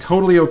seems to be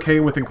totally okay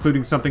with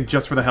including something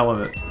just for the hell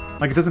of it.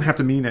 Like, it doesn't have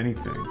to mean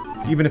anything,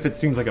 even if it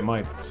seems like it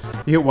might.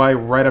 You hit Y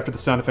right after the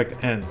sound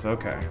effect ends.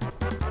 Okay. I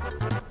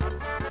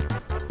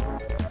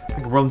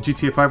think the world in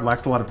GTA 5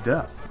 lacks a lot of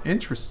depth.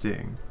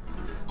 Interesting.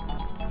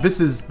 This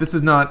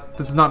is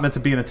not meant to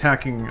be an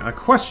attacking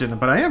question,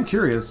 but I am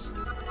curious.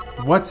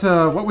 What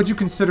would you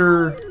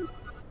consider?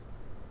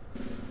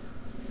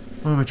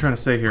 What am I trying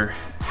to say here?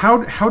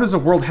 How does a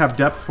world have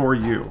depth for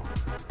you?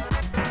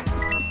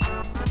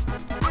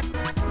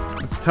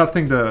 It's a tough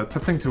thing to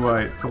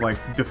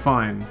like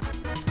define.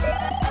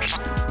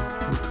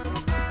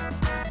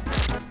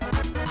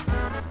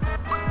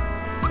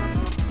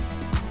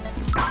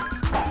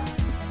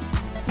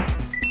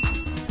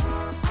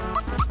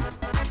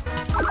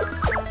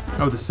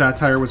 Oh, the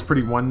satire was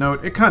pretty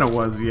one-note. It kind of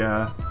was,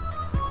 yeah.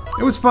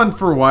 It was fun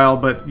for a while,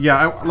 but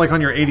yeah, like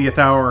on your 80th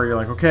hour, you're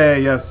like, okay,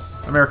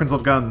 yes, Americans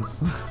love guns.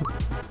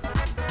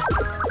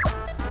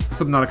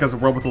 Subnautica has a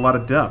world with a lot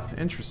of depth.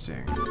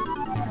 Interesting.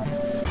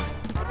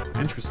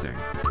 Interesting.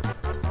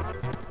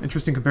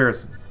 Interesting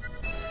comparison.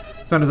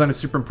 Sound design is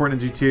super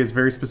important, and GTA is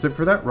very specific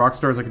for that.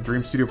 Rockstar is like a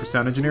dream studio for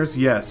sound engineers.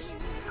 Yes.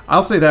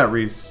 I'll say that,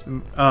 Reese.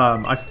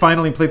 I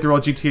finally played through all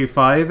GTA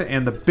 5,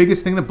 and the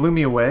biggest thing that blew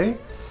me away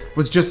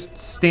was just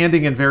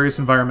standing in various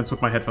environments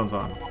with my headphones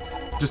on.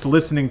 Just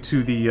listening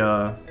to the,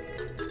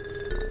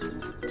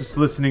 just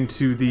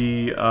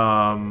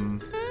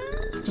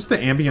the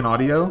ambient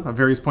audio of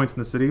various points in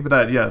the city, but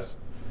that, yes.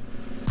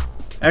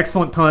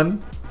 Excellent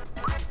pun.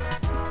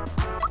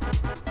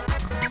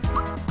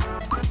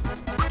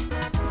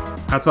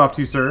 Hats off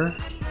to you, sir.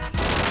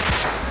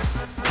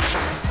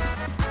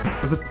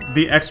 Was it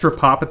the extra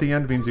pop at the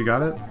end means you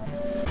got it?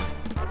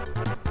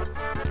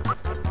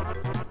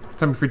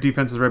 Timing for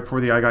defense is right before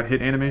the I got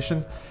hit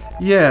animation.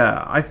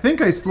 Yeah, I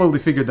think I slowly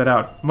figured that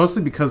out.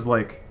 Mostly because,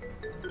 like,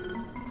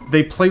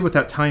 they play with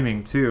that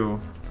timing, too.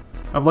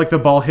 Of, like, the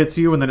ball hits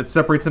you and then it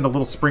separates into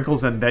little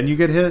sprinkles and then you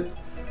get hit.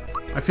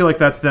 I feel like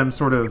that's them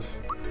sort of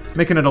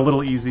making it a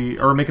little easy,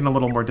 or making it a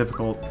little more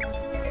difficult.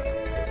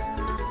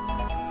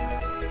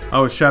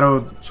 Oh, Shadow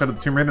the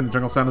Tomb Raider and the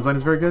jungle sound design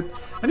is very good.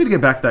 I need to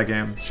get back to that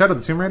game. Shadow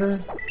the Tomb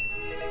Raider?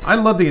 I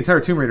love the entire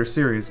Tomb Raider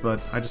series, but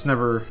I just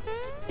never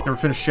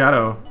finished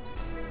Shadow.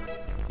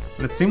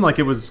 And it seemed like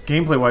it was,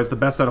 gameplay-wise, the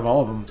best out of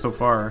all of them so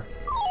far.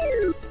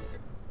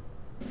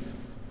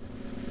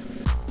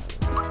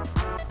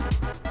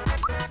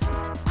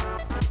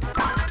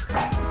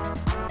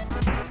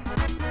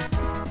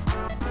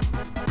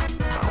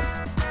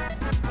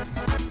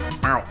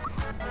 Ow.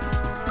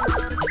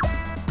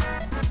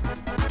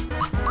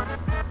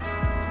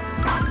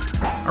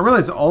 I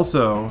realize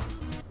also,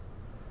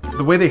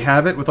 the way they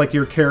have it with, like,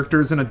 your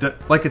characters in a...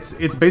 like,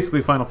 it's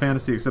basically Final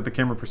Fantasy, except the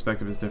camera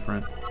perspective is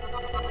different.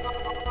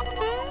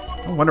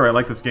 No wonder I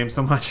like this game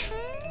so much.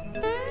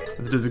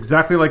 It is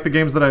exactly like the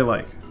games that I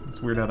like.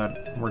 It's weird how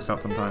that works out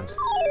sometimes.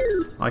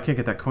 Oh, I can't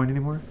get that coin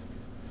anymore.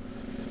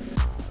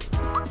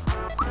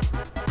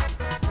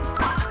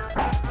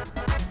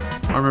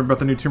 I remember about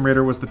the new Tomb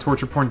Raider was the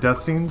torture porn death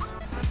scenes.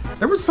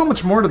 There was so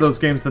much more to those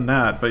games than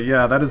that, but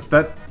yeah,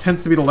 that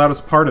tends to be the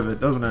loudest part of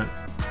it, doesn't it?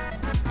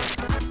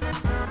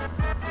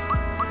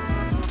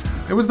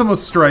 It was the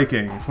most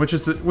striking, which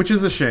is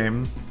a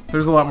shame.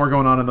 There's a lot more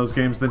going on in those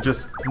games than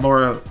just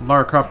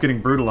Lara Croft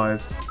getting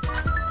brutalized.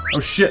 Oh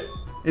shit!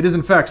 It is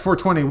in fact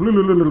 420.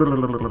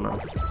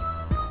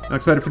 I'm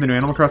excited for the new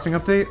Animal Crossing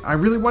update. I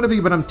really want to be,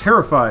 but I'm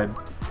terrified.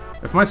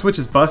 If my Switch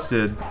is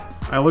busted,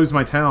 I lose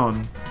my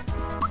town.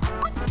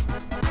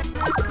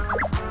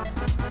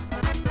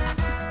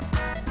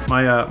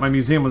 My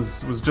museum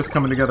was just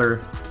coming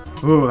together.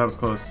 Ooh, that was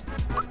close.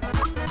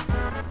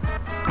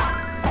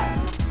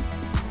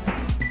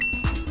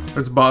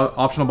 There's an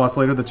optional boss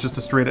later that's just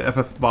a straight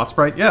FF boss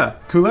sprite. Yeah,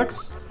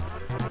 Kulex.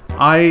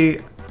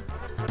 I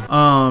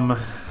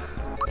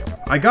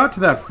got to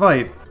that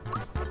fight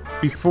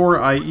before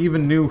I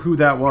even knew who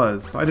that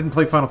was. I didn't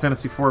play Final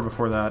Fantasy IV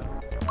before that.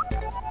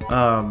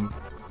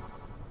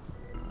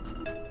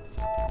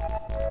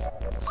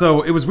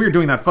 So it was weird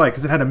doing that fight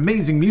because it had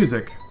amazing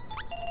music.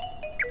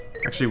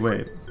 Actually,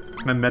 wait.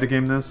 Can I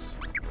metagame this?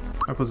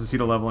 How close is he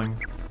to leveling?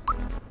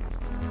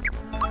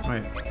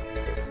 Wait.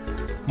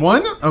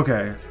 1?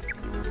 Okay.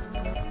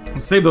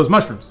 Let's save those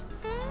mushrooms.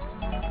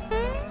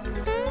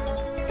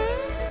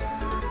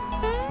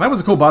 That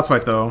was a cool boss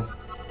fight, though.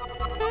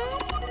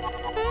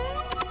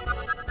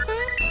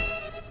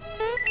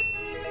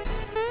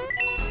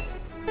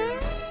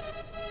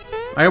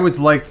 I always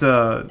liked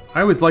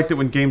it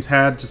when games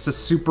had just a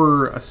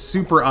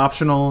super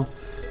optional,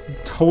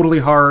 totally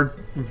hard,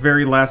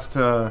 very last,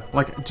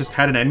 like, just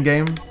had an end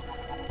game.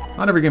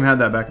 Not every game had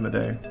that back in the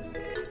day.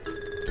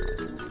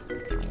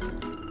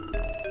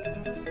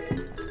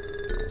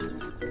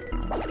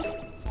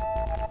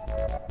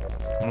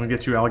 I'm gonna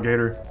get you,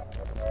 alligator.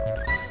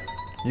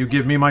 You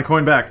give me my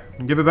coin back.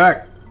 Give it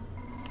back.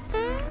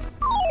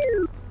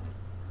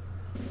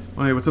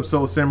 Oh, hey, what's up,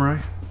 Solo Samurai?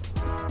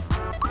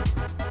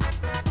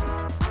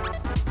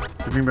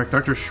 You bring back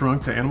Dr.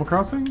 Shrunk to Animal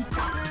Crossing?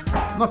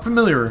 I'm not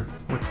familiar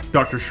with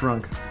Dr.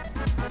 Shrunk.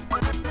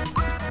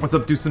 What's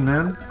up, Deucin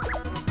Man?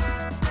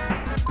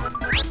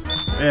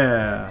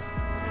 Yeah.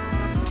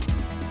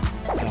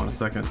 Hold on a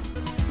second.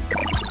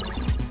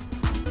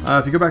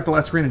 If you go back to the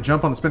last screen and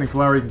jump on the spinning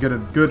flower, you can get a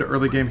good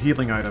early game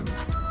healing item.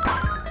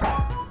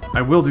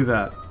 I will do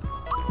that.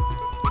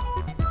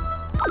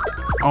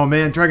 Oh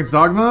man, Dragon's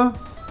Dogma?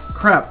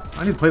 Crap,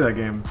 I need to play that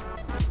game.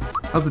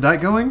 How's the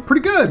diet going?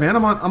 Pretty good, man.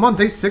 I'm on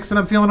day 6 and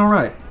I'm feeling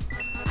alright.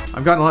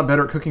 I've gotten a lot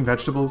better at cooking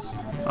vegetables. So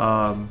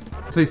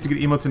I used to get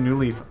emotes in New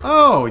Leaf.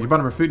 Oh, you bought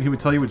him a fruit and he would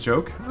tell you a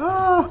joke?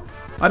 Oh,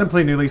 I didn't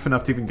play New Leaf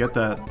enough to even get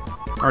that.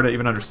 Or to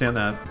even understand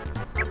that.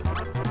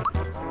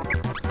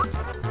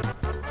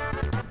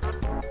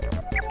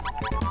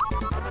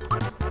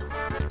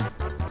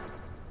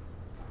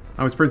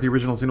 I was praised the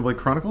original Xenoblade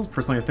Chronicles.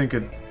 Personally, I think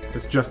it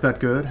is just that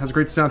good. Has a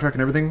great soundtrack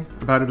and everything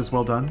about it is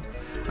well done.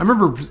 I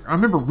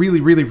remember really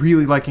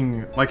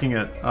liking it when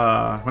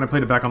I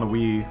played it back on the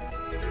Wii.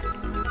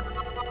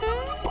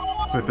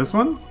 So wait, this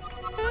one?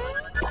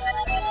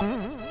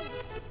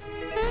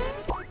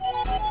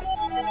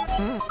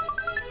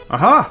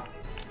 Aha!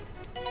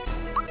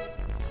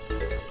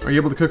 Are you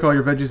able to cook all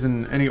your veggies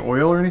in any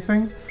oil or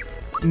anything?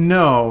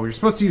 No, you're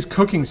supposed to use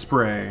cooking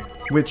spray,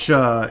 which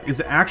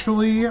is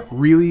actually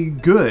really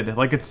good.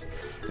 Like it's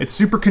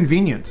super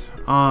convenient,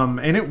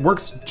 and it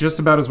works just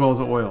about as well as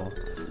oil.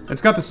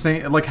 It's got the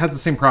same, like has the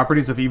same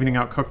properties of evening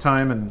out cook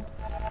time, and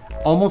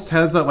almost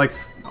has that like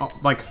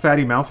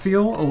fatty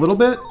mouthfeel a little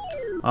bit.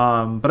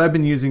 But I've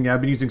been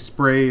using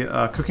spray,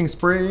 cooking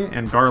spray,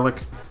 and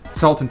garlic,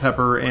 salt and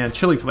pepper, and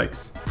chili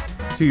flakes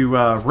to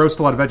roast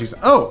a lot of veggies.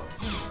 Oh.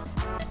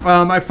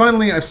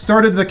 I've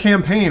started the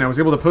campaign. I was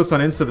able to post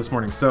on Insta this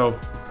morning, so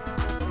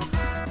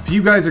if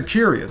you guys are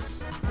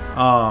curious,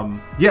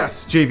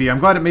 yes, JV, I'm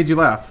glad it made you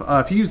laugh.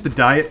 If you use the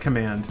diet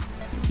command,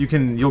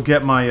 you'll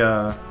get my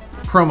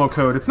promo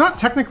code. It's not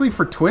technically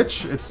for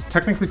Twitch. It's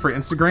technically for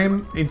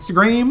Instagram.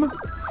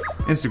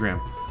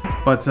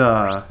 But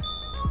yeah,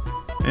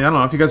 I don't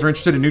know if you guys are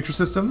interested in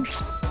Nutrisystem.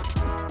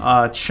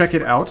 Check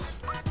it out.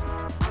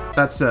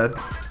 That said,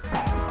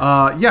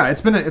 yeah,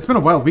 it's been a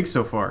wild week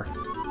so far.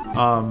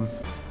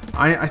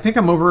 I think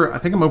I'm over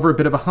a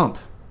bit of a hump.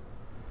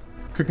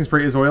 Cooking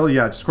spray is oil.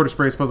 Yeah, just quarter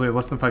spray supposedly has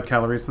less than 5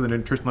 calories, so the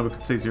nutrition level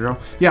could say 0.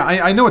 Yeah,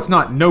 I know it's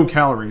not no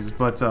calories,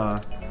 but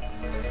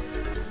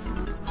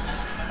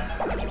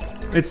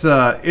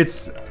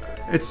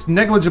it's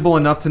negligible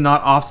enough to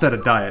not offset a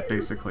diet,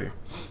 basically.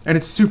 And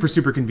it's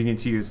super convenient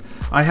to use.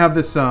 I have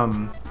this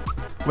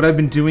what I've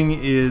been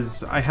doing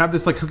is I have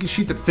this like cookie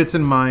sheet that fits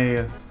in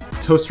my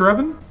toaster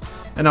oven,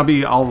 and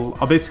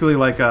I'll basically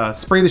like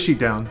spray the sheet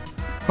down,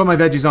 put my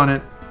veggies on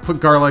it, put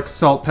garlic,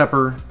 salt,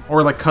 pepper,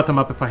 or like cut them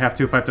up if I have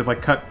to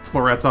like cut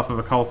florets off of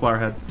a cauliflower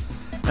head.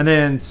 And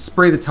then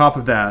spray the top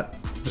of that,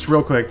 just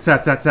real quick,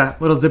 zap,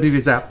 little zippity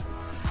zap.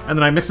 And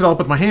then I mix it all up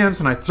with my hands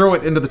and I throw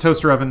it into the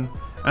toaster oven.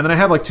 And then I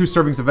have like 2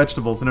 servings of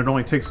vegetables and it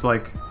only takes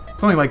like,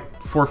 it's only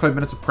like 4 or 5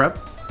 minutes of prep.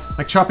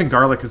 Like chopping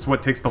garlic is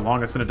what takes the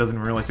longest and it doesn't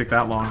really take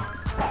that long.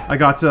 I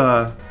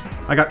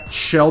got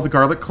shelled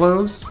garlic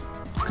cloves,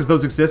 because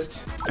those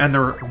exist and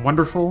they're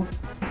wonderful.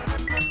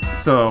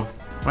 So,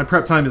 my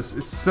prep time is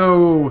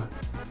so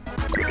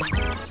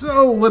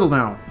little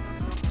now.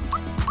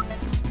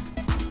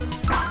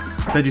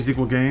 Veggies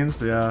equal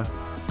gains, yeah.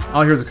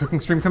 Oh, here's a cooking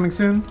stream coming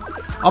soon.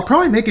 I'll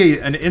probably make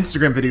an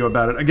Instagram video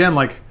about it. Again,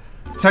 like,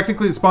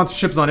 technically the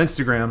sponsorship's on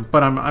Instagram,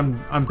 but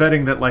I'm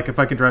betting that, like, if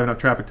I can drive enough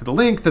traffic to the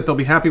link, that they'll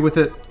be happy with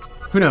it.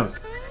 Who knows?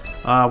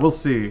 We'll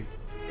see.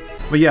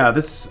 But yeah,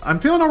 I'm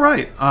feeling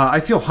alright. I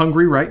feel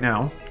hungry right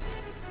now.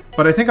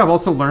 But I think I've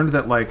also learned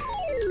that, like,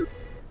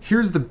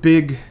 here's the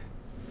big...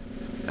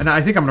 And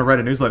I think I'm gonna write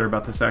a newsletter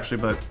about this, actually,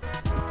 but...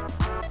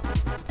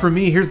 For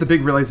me, here's the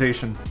big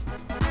realization.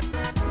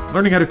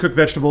 Learning how to cook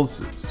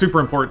vegetables is super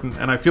important,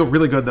 and I feel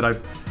really good that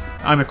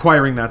I'm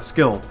acquiring that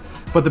skill.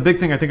 But the big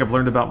thing I think I've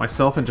learned about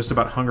myself and just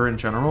about hunger in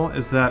general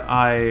is that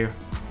I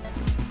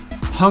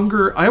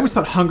always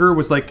thought hunger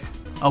was like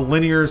a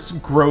linear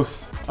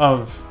growth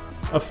of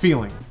a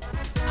feeling.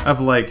 Of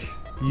like,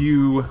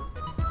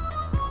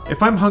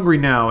 if I'm hungry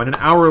now and an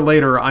hour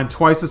later I'm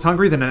twice as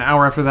hungry, then an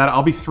hour after that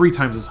I'll be 3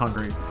 times as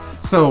hungry.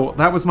 So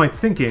that was my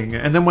thinking,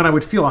 and then when I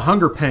would feel a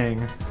hunger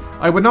pang,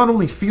 I would not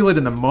only feel it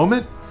in the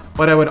moment,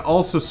 but I would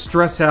also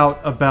stress out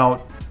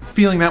about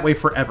feeling that way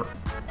forever,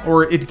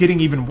 or it getting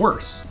even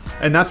worse.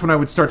 And that's when I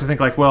would start to think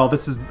like, well,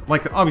 this is,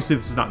 like, obviously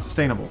this is not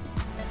sustainable.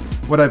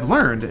 What I've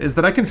learned is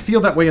that I can feel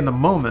that way in the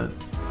moment,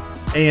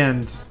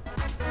 and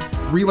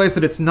realize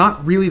that it's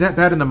not really that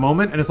bad in the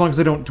moment, and as long as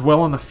I don't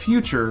dwell on the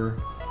future,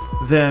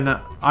 then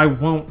I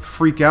won't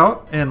freak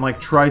out and, like,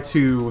 try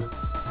to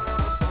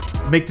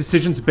make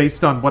decisions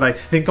based on what I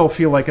think I'll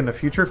feel like in the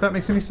future, if that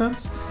makes any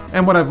sense.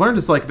 And what I've learned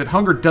is, like, that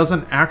hunger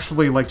doesn't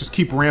actually, like, just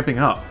keep ramping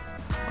up.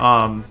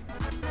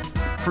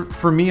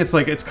 For me, it's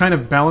like, it's kind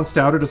of balanced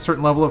out at a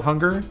certain level of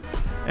hunger,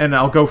 and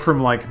I'll go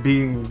from, like,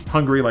 being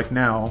hungry, like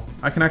now,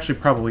 I can actually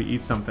probably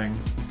eat something,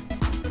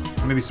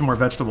 maybe some more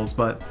vegetables,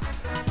 but,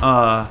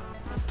 to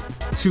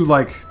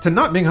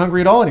not being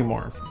hungry at all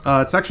anymore.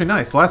 It's actually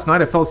nice. Last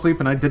night I fell asleep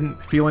and I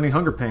didn't feel any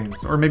hunger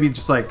pains, or maybe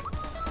just, like,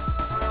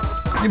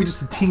 maybe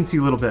just a teensy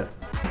little bit.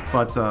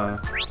 But,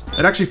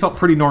 it actually felt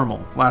pretty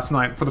normal last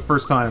night for the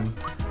first time.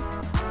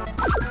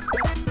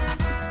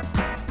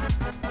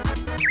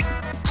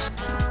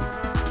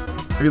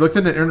 Have you looked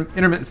into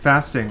intermittent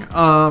fasting?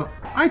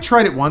 I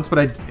tried it once,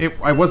 but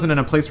I wasn't in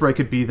a place where I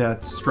could be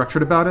that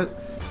structured about it.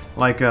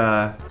 Like,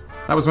 that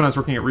was when I was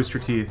working at Rooster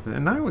Teeth,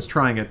 and I was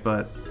trying it,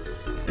 but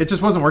it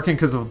just wasn't working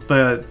because of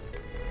the...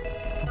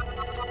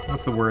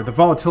 What's the word? The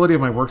volatility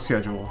of my work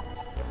schedule.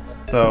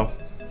 So...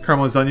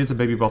 Caramelized onions and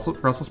baby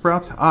Brussels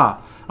sprouts. I'm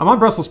on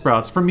Brussels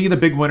sprouts. For me, the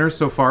big winners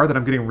so far that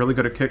I'm getting really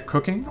good at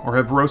cooking, or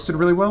have roasted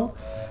really well.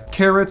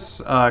 Carrots,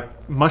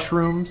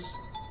 mushrooms,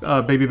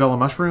 baby Bella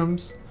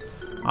mushrooms,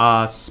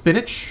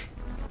 spinach.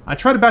 I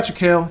tried a batch of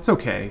kale. It's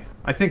okay.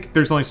 I think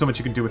there's only so much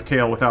you can do with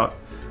kale without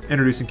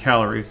introducing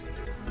calories.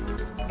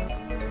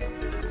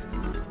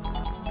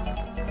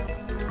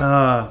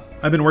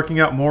 I've been working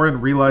out more and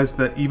realized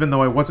that even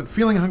though I wasn't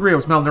feeling hungry, I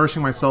was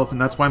malnourishing myself,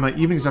 and that's why my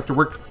evenings after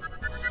work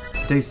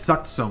days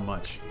sucked so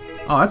much.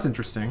 Oh, that's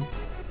interesting.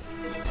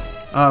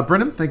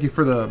 Brennan, thank you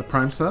for the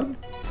Prime sub.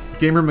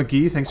 Gamer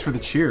McGee, thanks for the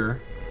cheer.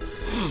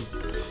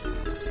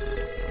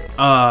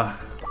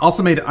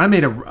 Also I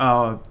made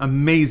a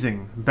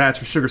amazing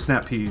batch of sugar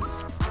snap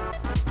peas.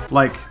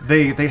 Like,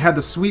 they had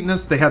the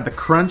sweetness, they had the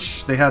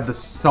crunch, they had the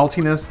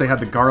saltiness, they had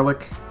the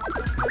garlic.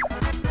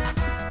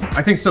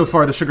 I think so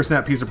far the sugar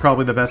snap peas are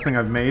probably the best thing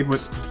I've made,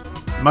 with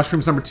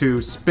mushrooms number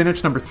 2,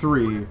 spinach number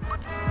 3,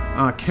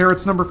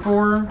 carrots number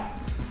 4.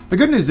 The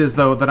good news is,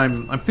 though, that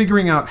I'm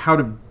figuring out how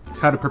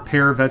to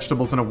prepare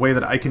vegetables in a way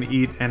that I can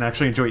eat and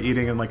actually enjoy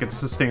eating, and, like, it's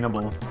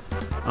sustainable.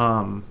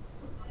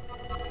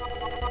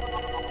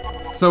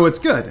 So it's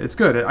good. It's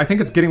good. I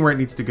think it's getting where it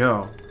needs to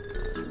go.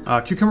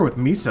 Cucumber with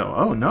miso.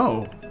 Oh,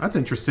 no. That's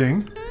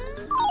interesting.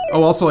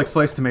 Oh, also, like,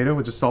 sliced tomato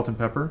with just salt and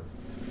pepper.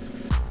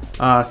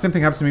 Same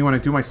thing happens to me when I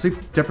do my sleep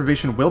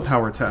deprivation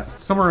willpower test.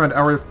 Somewhere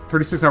around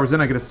 36 hours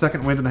in, I get a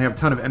second wind and I have a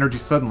ton of energy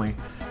suddenly.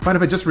 Find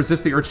if I just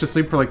resist the urge to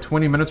sleep for like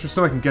 20 minutes or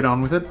so, I can get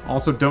on with it.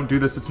 Also, don't do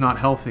this, it's not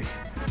healthy.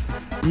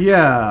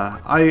 Yeah,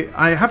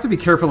 I have to be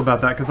careful about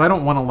that, because I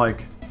don't want to,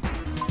 like...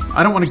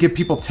 I don't want to give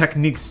people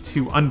techniques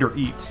to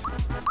undereat.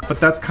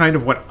 But that's kind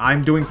of what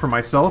I'm doing for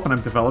myself, and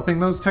I'm developing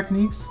those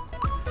techniques.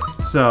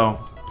 So...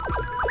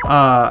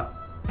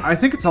 I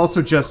think it's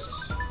also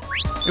just...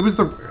 It was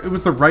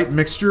the right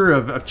mixture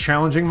of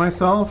challenging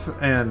myself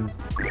and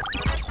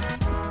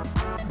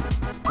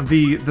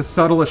the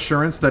subtle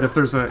assurance that if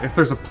there's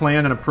a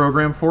plan and a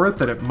program for it,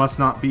 that it must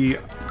not be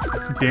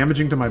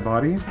damaging to my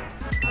body.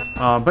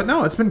 But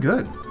no, it's been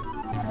good.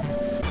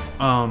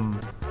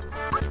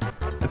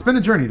 It's been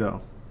a journey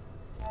though,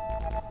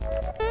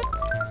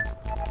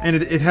 and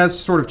it has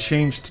sort of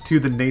changed to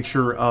the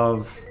nature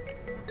of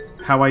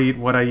how I eat,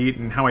 what I eat,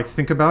 and how I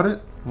think about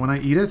it when I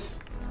eat it.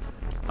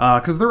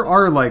 Because there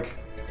are like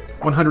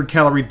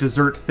 100-calorie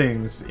dessert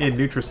things in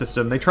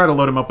Nutrisystem. They try to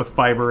load them up with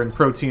fiber and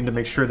protein to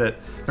make sure that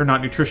they're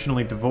not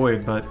nutritionally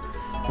devoid, but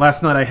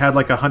last night I had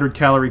like a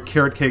 100-calorie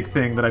carrot cake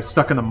thing that I've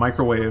stuck in the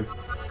microwave,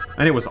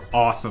 and it was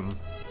awesome.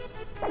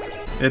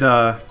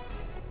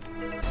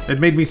 It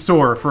made me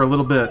sore for a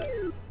little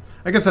bit.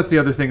 I guess that's the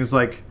other thing, is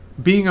like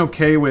being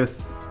okay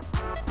with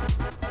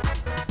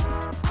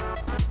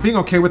being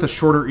okay with a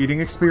shorter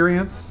eating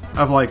experience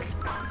of like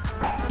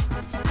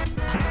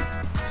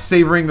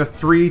savoring the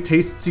 3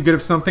 tastes you get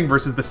of something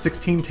versus the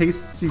 16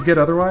 tastes you get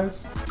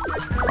otherwise.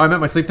 Oh, I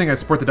meant my sleep thing. I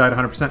support the diet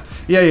 100%.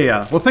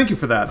 Yeah. Well, thank you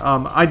for that.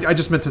 I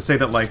just meant to say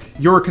that, like,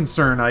 your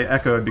concern I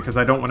echoed because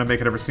I don't want to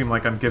make it ever seem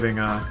like I'm giving,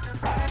 I'm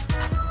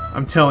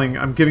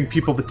giving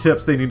people the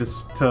tips they need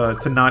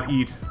to not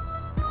eat.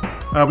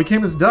 We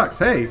came as ducks.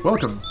 Hey,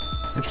 welcome.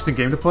 Interesting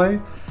game to play.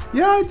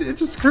 Yeah, it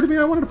just occurred to me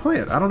I wanted to play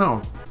it. I don't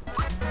know.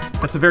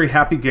 It's a very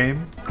happy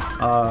game.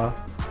 I'm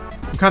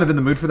kind of in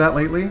the mood for that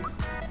lately.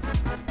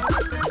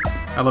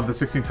 I love the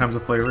 16 times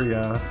of flavor,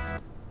 yeah.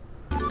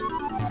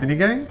 Cine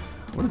Gang?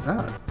 What is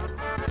that?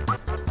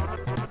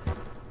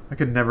 I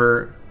could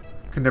never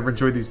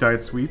enjoy these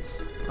diet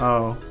sweets.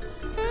 Oh.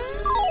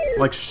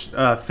 Like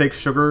fake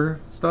sugar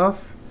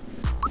stuff?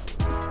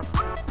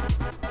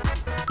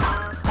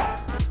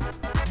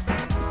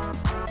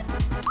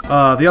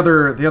 The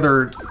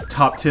other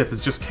top tip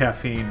is just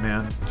caffeine,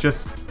 man.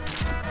 Just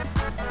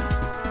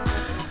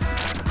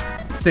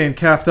staying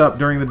caffed up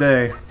during the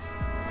day.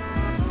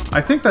 I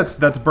think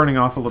that's burning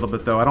off a little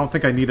bit, though. I don't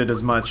think I need it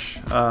as much.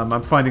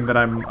 I'm finding that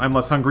I'm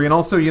less hungry, and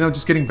also, you know,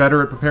 just getting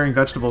better at preparing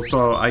vegetables,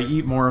 so I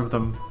eat more of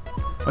them.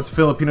 Let's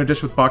Filipino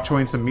dish with bok choy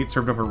and some meat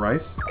served over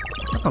rice.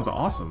 That sounds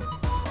awesome.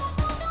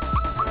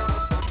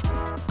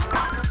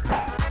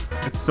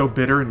 It's so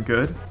bitter and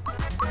good.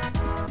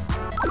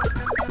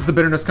 Does the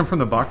bitterness come from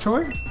the bok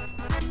choy?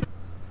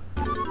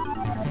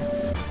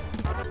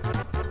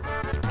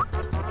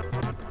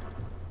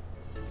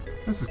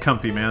 This is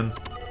comfy, man.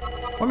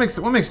 What makes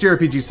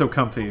JRPG so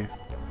comfy?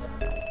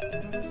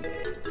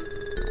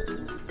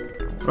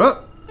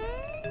 Oh!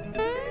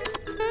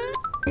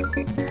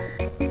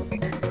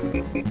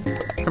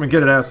 Come and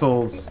get it,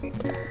 assholes.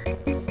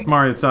 It's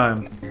Mario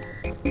time.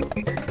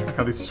 Look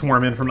how they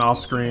swarm in from off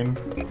screen.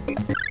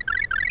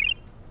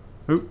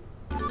 Oop.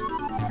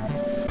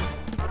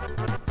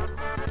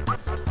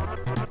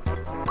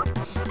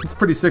 It's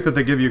pretty sick that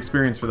they give you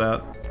experience for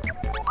that.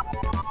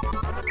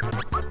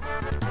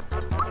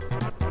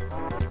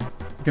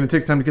 Gonna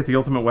take time to get the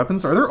ultimate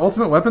weapons. Are there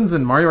ultimate weapons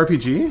in Mario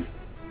RPG? Did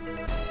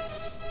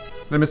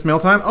I miss mail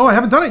time? Oh, I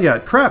haven't done it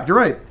yet. Crap, you're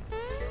right.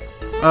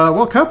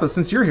 Well, Kappa,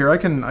 since you're here, I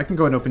can go ahead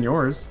and open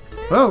yours.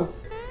 Oh,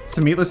 it's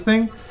a meatless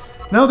thing.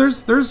 No,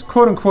 there's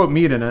quote unquote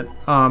meat in it.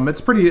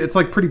 It's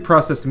like pretty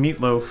processed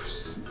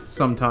meatloafs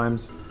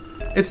sometimes.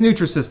 It's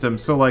Nutrisystem,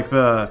 so like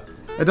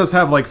it does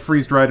have like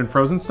freeze dried and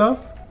frozen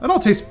stuff. It all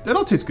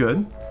tastes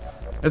good.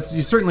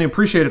 You certainly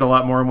appreciate it a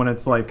lot more when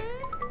it's like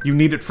you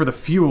need it for the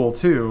fuel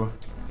too.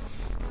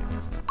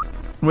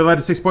 Am I allowed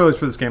to say spoilers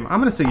for this game? I'm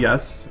gonna say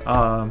yes.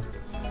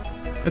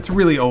 It's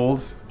really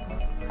old.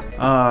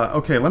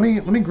 Okay, let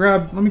me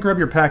grab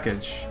your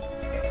package.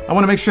 I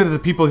want to make sure that the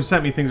people who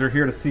sent me things are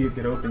here to see it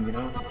get open. You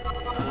know.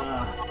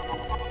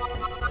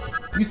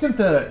 You sent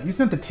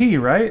the tea,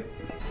 right?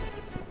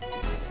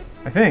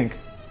 I think.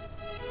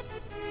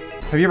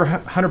 Have you ever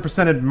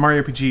 100%ed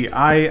Mario RPG?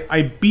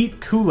 I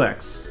beat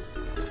Kulex,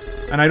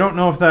 and I don't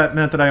know if that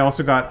meant that I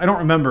also got. I don't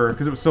remember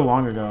because it was so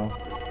long ago.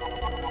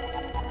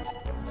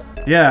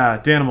 Yeah,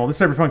 Danimal, this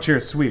Cyberpunk chair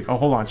is sweet. Oh,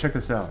 hold on, check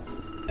this out.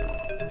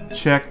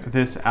 Check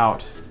this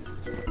out.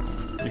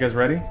 You guys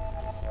ready?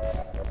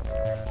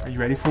 Are you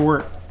ready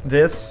for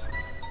this?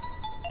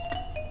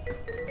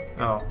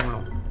 Oh,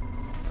 well.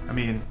 I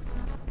mean,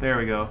 there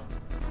we go.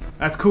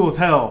 That's cool as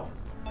hell.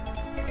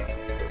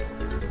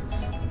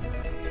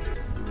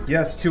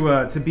 Yes, to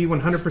be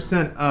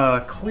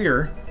 100%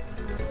 clear.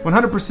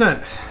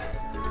 100%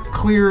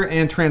 clear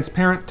and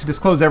transparent to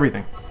disclose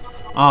everything.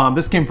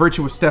 This came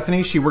virtual with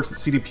Stephanie. She works at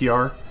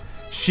CDPR.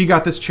 She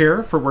got this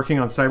chair for working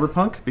on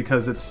Cyberpunk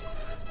because it's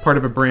part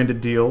of a branded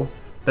deal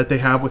that they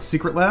have with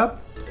Secret Lab.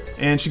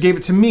 And she gave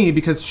it to me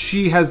because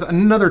she has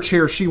another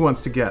chair she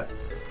wants to get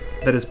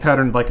that is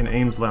patterned like an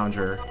Ames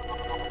lounger.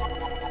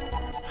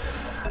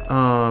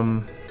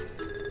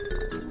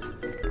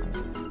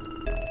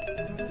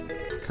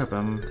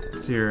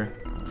 It's here.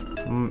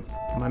 Am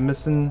I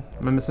missing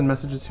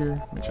messages here?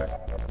 Let me check.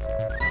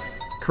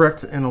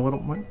 Correct and a little...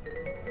 What?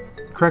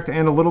 Correct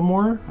and a little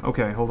more?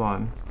 Okay, hold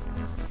on.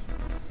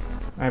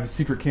 I have a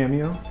secret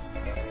cameo.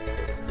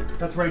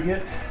 That's where I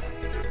get...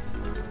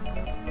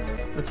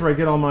 That's where I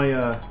get all my,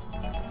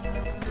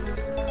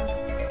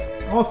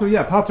 Also,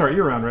 yeah, Pop-Tart,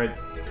 you're around, right?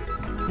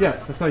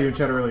 Yes, I saw you in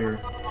chat earlier.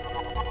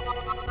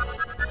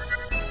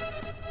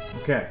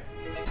 Okay.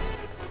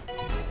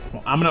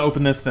 Well, I'm gonna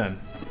open this then.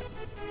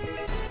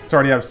 It's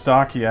already out of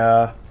stock,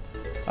 yeah.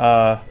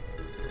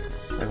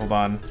 Wait, hold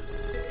on.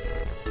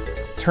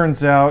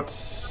 Turns out,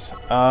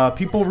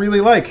 people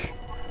really like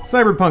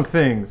cyberpunk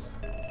things.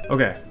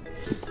 Okay.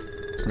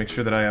 Let's make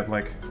sure that I have,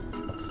 like...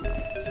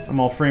 I'm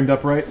all framed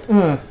up right.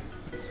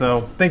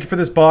 So, thank you for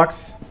this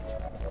box.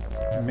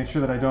 And make sure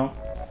that I don't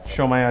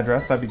show my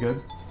address, that'd be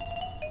good.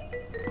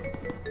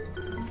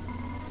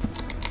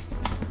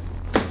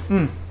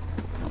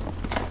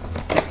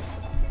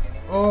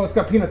 Oh, it's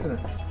got peanuts in it.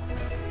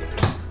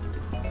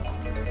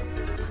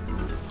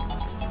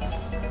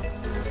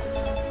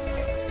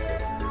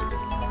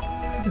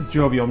 This is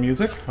jovial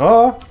music.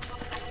 Oh!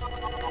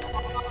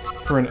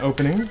 for an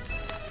opening.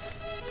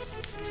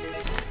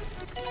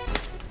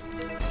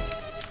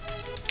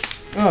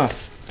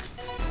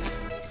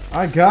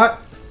 I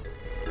got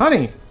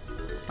honey,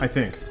 I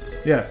think.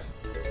 Yes.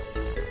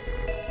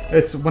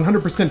 It's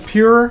 100%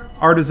 pure,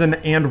 artisan,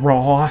 and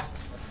raw,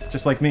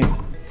 just like me.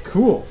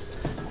 Cool.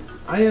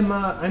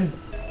 I'm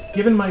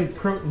given my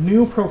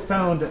new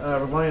profound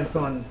reliance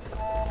on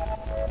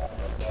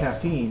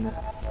caffeine.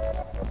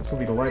 This will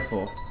be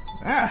delightful.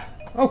 Ah!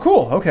 Oh,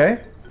 cool.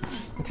 Okay.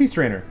 A tea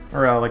strainer,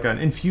 or like an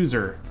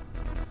infuser.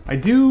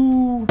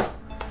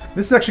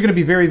 This is actually going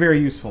to be very, very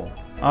useful.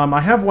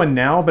 I have one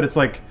now, but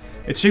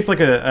it's shaped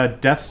like a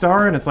Death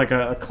Star, and it's like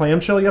a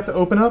clamshell you have to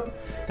open up,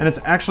 and it's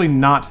actually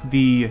not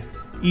the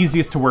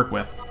easiest to work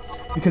with,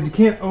 because you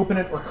can't open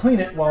it or clean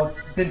it while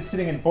it's been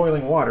sitting in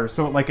boiling water,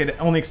 so it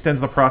only extends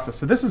the process.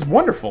 So this is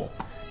wonderful.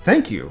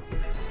 Thank you.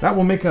 That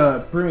will make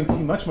brewing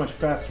tea much, much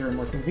faster and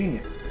more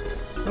convenient.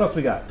 What else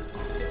we got?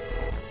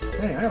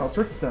 Dang, I got all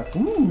sorts of stuff.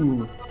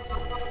 Ooh.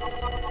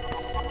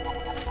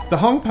 The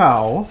Hong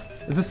Pao.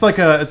 Is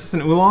this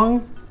an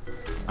oolong?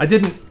 I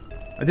didn't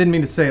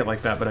mean to say it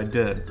like that, but I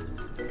did.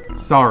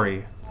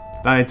 Sorry.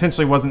 I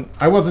intentionally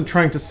wasn't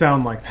trying to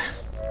sound like that.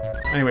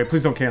 Anyway,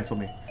 please don't cancel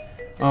me.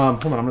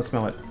 Hold on, I'm gonna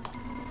smell it.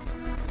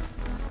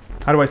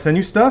 How do I send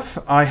you stuff?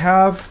 I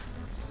have...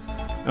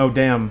 Oh,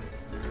 damn.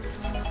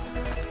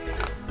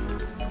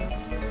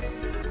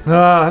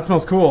 That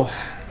smells cool.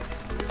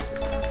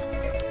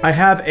 I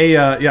have a,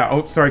 yeah,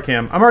 oh, sorry,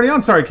 Cam. I'm already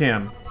on Sorry,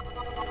 Cam.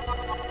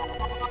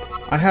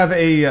 I have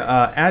a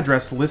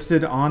address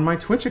listed on my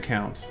Twitch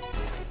account.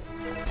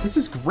 This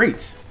is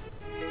great.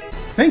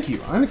 Thank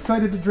you. I'm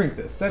excited to drink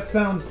this. That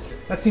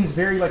seems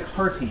very, like,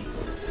 hearty.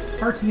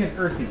 Hearty and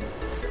earthy.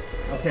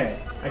 Okay,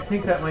 I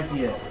think that might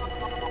be it.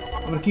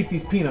 I'm gonna keep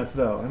these peanuts,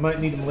 though. I might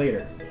need them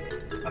later.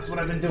 That's what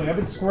I've been doing. I've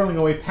been squirreling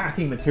away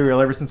packing material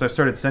ever since I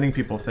started sending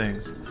people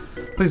things.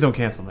 Please don't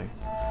cancel me.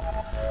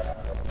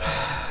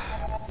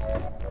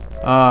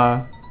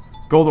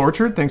 Gold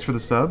Orchard, thanks for the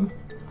sub.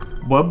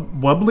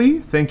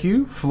 Wubbly, thank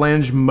you.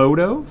 Flange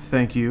Moto,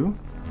 thank you.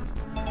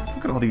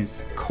 Look at all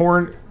these.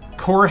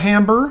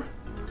 Corhamber,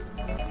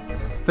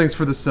 thanks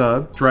for the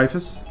sub.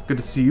 Dreyfus, good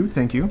to see you,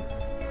 thank you.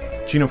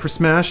 Gino for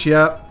Smash,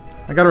 yeah.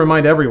 I gotta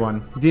remind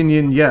everyone.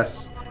 Dinyin,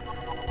 yes.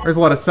 There's a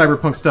lot of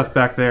cyberpunk stuff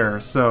back there,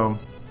 so...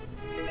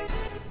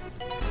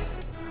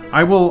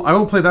 I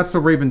will play That's So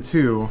Raven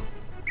 2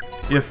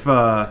 if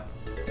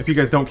you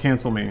guys don't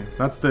cancel me.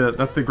 That's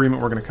the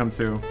agreement we're gonna come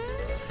to.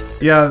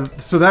 Yeah,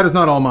 so that is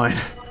not all mine,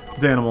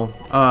 Danimal.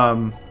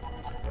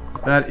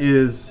 That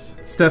is...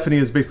 Stephanie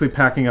is basically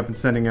packing up and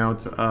sending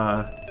out,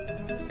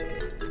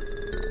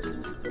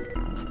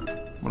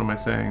 what am I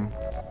saying?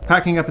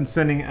 Packing up and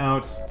sending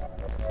out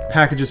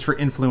packages for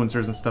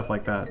influencers and stuff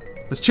like that.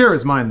 This chair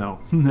is mine, though.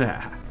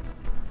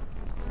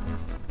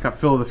 Got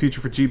Phil of the Future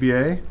for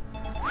GBA.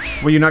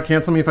 Will you not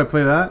cancel me if I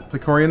play that? Play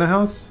Cory in the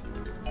House?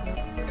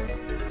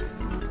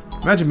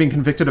 Imagine being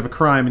convicted of a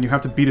crime and you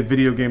have to beat a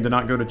video game to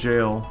not go to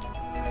jail.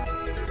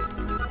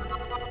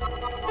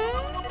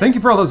 Thank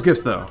you for all those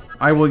gifts, though.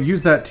 I will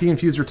use that tea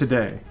infuser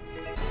today.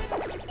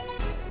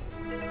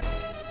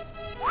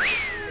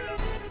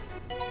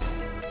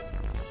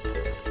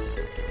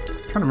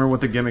 I'm trying to remember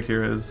what the gimmick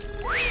here is.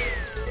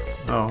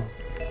 Oh.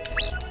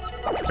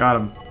 Got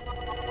him.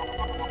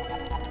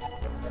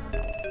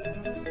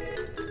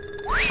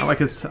 I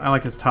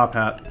like his top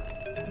hat.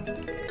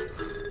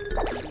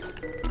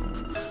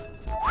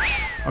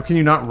 Oh, can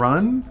you not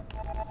run?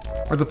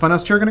 Where's the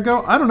funhouse chair gonna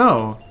go? I don't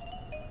know.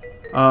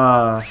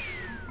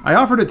 I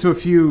offered it to a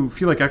few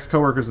like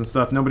ex-coworkers and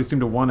stuff. Nobody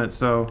seemed to want it,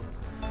 so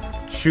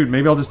shoot,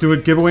 maybe I'll just do a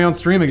giveaway on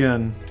stream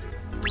again.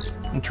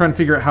 I'm trying to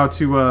figure out how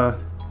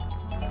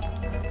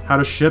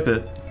to ship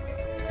it.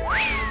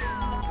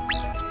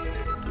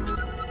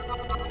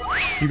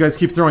 You guys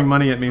keep throwing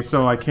money at me,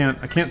 so I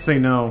can't say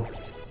no.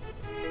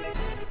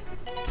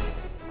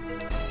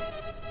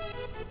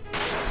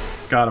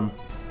 Got him.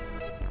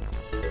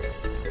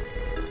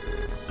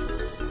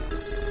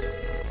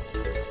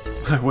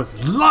 I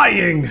was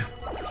lying!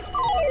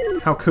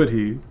 How could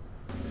he?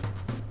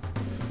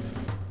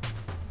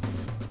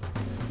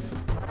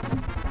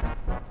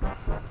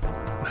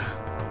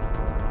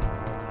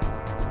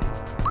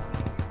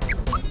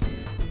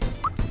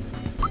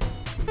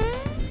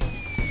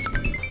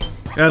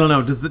 I don't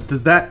know.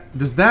 Does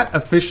that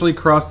officially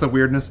cross the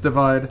weirdness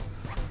divide?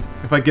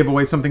 If I give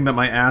away something that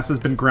my ass has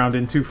been ground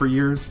into for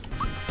years?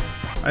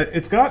 I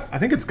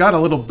think it's got a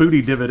little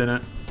booty divot in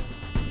it.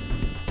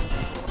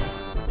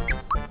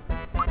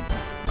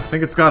 I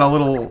think it's got a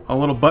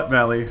little butt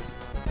valley.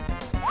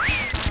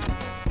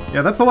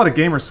 Yeah, that's a lot of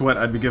gamer sweat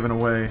I'd be giving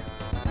away.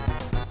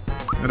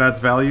 That adds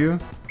value?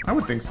 I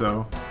would think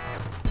so.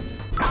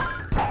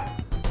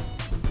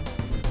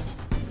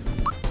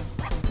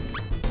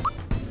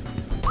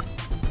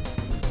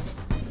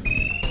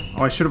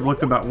 Oh, I should have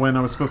looked about when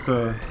I was supposed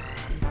to...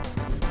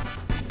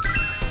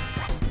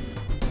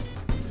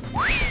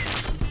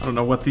 I don't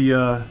know what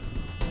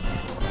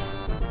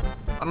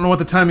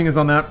the timing is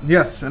on that.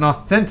 Yes, an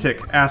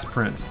authentic ass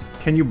print.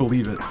 Can you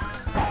believe it?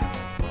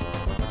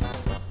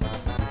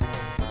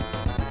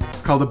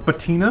 called a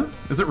patina?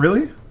 Is it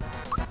really?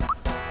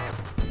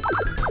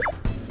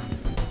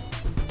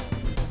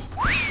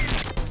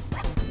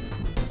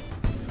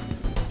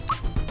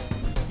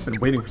 I've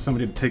been waiting for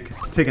somebody to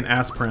take an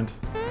aspirant.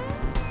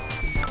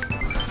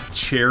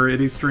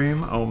 Charity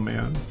stream? Oh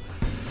man.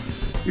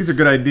 These are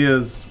good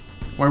ideas.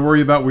 Why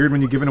worry about weird when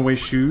you're giving away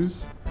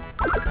shoes?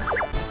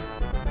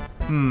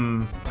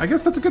 I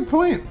guess that's a good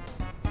point.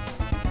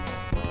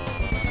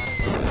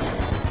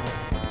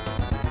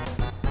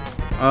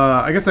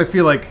 I guess I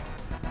feel like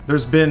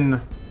there's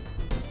been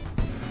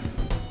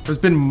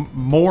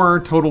more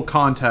total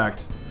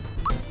contact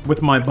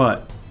with my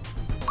butt.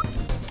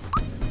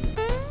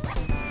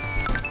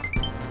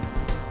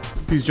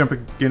 Please jump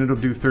again, it'll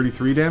do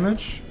 33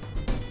 damage.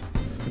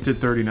 It did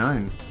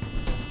 39.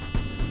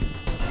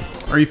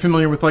 Are you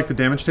familiar with like the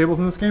damage tables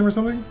in this game or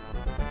something?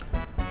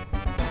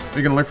 Are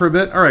you gonna look for a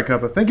bit? All right,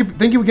 Kappa.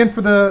 Thank you again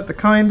for the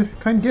kind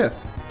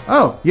gift.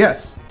 Oh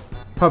yes,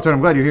 Pop Tart,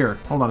 I'm glad you're here.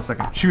 Hold on a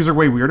second. Shoes are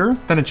way weirder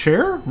than a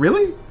chair.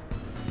 Really?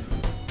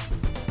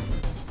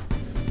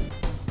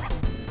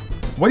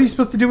 What are you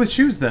supposed to do with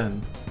shoes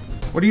then?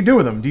 What do you do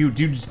with them? Do you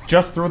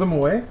just throw them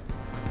away?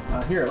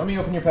 Here, let me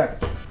open your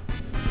package.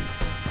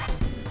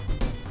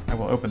 I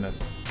will open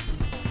this.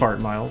 Fart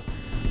Miles.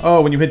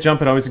 Oh, when you hit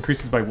jump, it always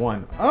increases by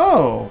 1.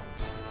 Oh.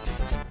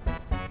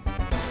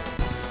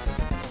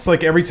 It's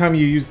like every time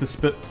you use the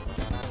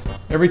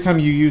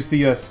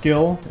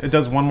skill, it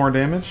does 1 more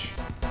damage.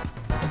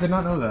 I did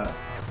not know that.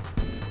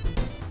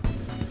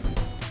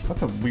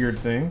 That's a weird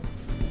thing.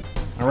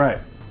 All right.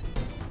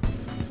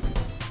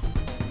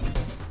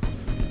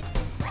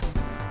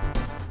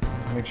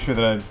 Make sure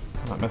that I'm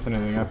not messing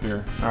anything up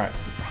here. All right.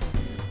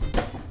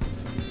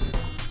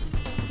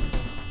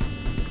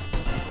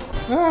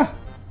 Ah.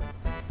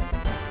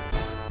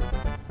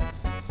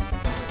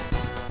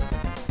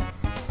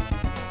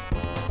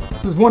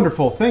 This is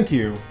wonderful, thank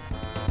you.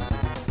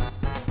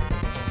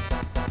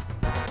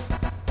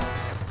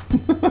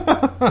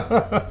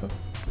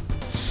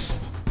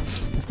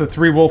 It's the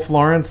 3 Wolf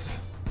Lawrence.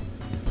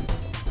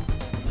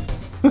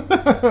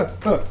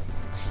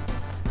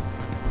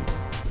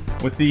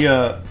 With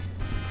the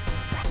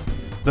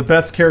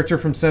best character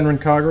from Senran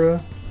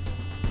Kagura.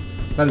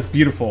 That is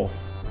beautiful.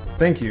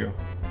 Thank you.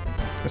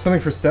 There's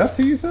something for Steph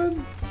too, you said?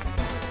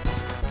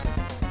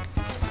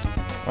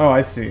 Oh,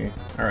 I see.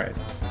 Alright.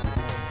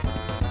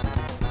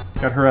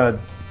 Got her a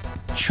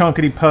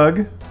chunkity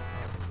pug.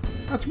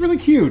 That's really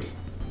cute.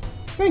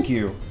 Thank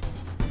you.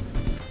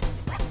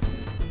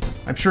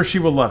 I'm sure she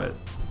will love it.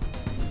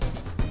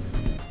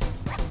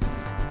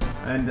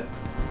 And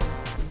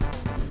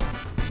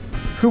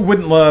who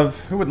wouldn't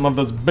love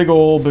those big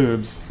old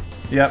boobs?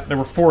 Yep, there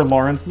were 4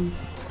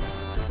 Lawrences.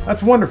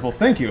 That's wonderful.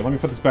 Thank you. Let me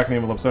put this back in the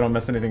envelope so I don't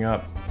mess anything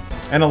up.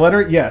 And a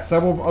letter? Yes, I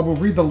will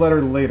read the letter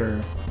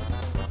later.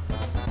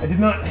 I did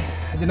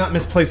not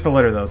misplace the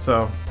letter though,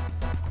 so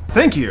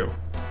thank you.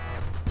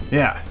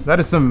 Yeah, that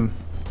is some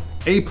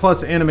A+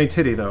 anime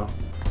titty though.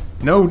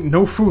 No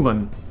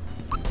foolin'.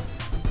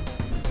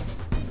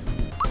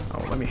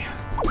 Oh, let me.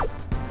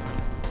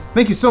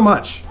 Thank you so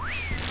much.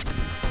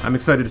 I'm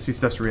excited to see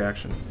Steph's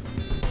reaction.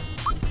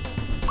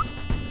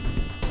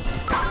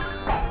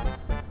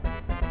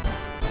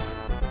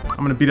 I'm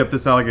gonna beat up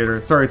this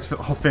alligator. Sorry, it's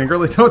all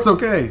fangirly. No, it's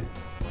okay.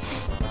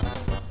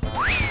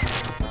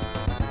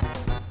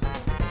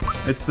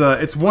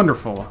 It's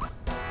wonderful.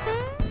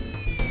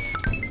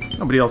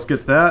 Nobody else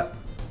gets that.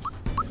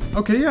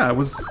 Okay, yeah, it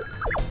was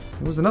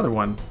another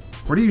one.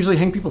 Where do you usually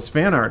hang people's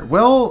fan art?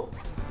 Well,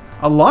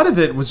 a lot of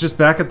it was just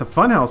back at the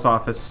Funhouse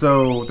office,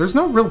 so there's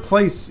no real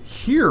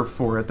place here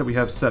for it that we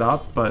have set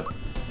up, but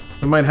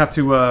we might have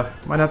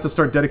to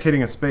start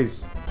dedicating a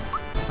space.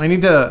 I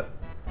need to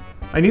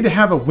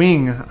have a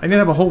wing. I need to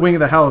have a whole wing of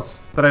the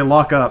house that I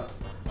lock up,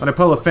 that I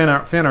put all the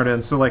fan art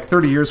in, so like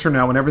 30 years from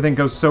now, when everything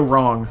goes so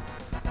wrong,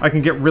 I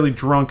can get really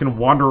drunk and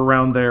wander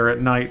around there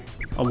at night,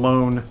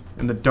 alone,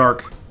 in the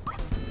dark.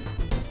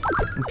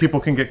 And people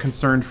can get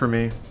concerned for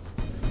me.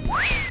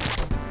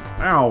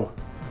 Ow.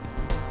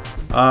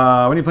 When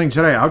are you playing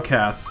Jedi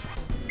Outcast?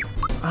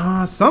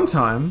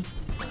 Sometime.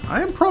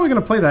 I am probably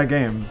gonna play that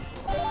game.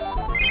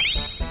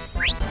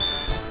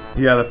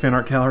 Yeah, the fan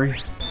art gallery.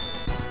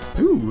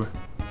 Ooh.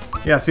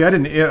 Yeah, see, I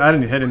didn't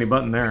hit any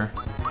button there.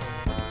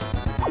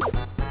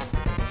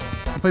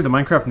 I played the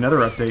Minecraft Nether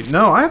update.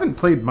 No, I haven't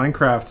played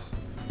Minecraft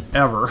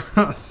ever,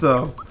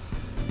 so...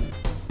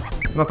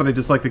 Not that I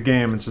dislike the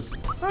game, it's just...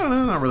 I don't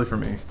know, not really for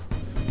me.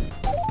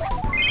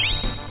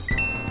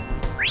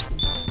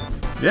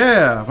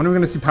 Yeah! When are we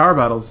gonna see power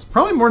battles?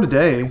 Probably more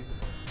today.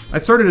 I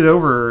started it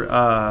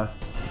over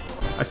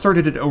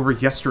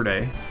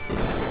yesterday.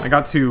 I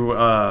got to,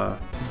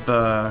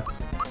 the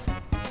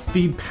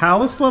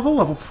Palace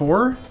level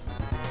 4.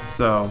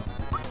 So,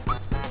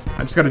 I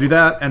just gotta do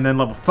that, and then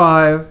level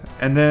 5,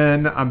 and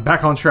then I'm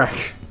back on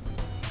track.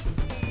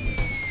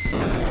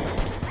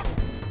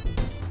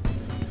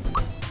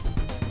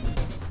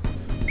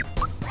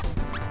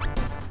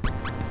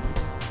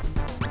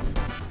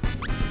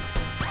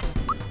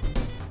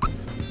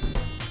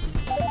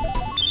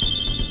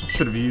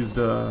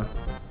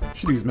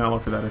 Should use Mallow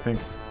for that, I think.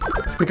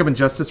 Should pick up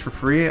Injustice for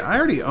free. I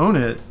already own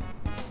it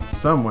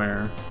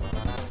somewhere.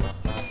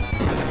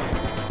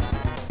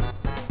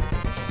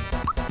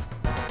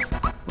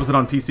 Was it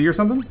on PC or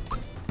something?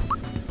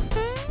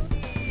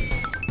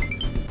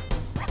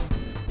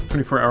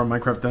 24-hour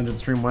Minecraft Dungeon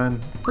stream when?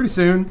 Pretty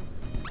soon.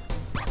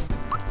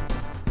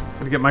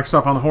 Gotta get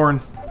Microsoft on the horn.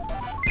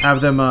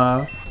 Have them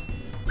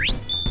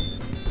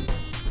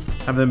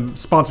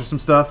sponsor some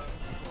stuff.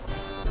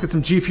 Let's get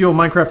some G Fuel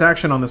Minecraft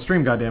action on the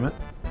stream, goddammit.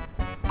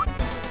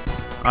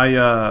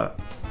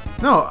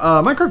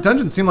 Minecraft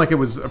Dungeons seemed like it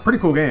was a pretty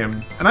cool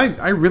game. And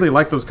I really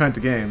like those kinds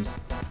of games.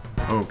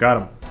 Oh,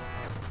 got him.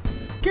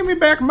 Give me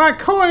back my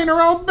coin or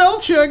I'll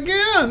belt you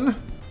again!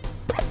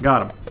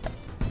 Got him.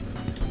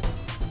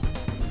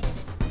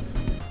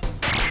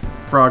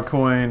 Frog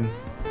coin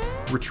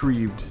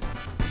retrieved.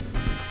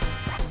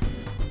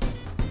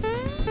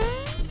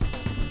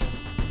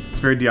 It's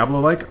very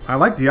Diablo-like. I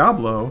like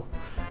Diablo.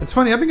 It's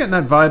funny, I've been getting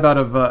that vibe out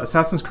of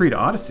Assassin's Creed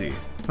Odyssey.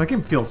 That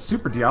game feels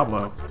super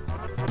Diablo.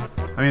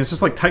 I mean, it's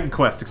just like Titan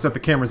Quest, except the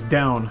camera's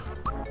down.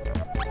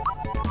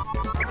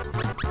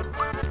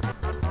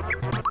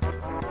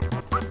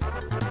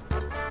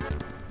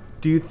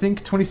 Do you think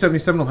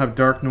 2077 will have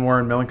dark, noir,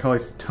 and melancholy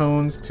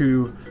tones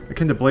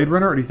akin to Blade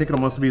Runner, or do you think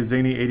it'll mostly be a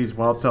zany 80s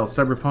wild-style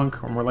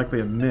cyberpunk, or more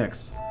likely a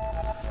mix?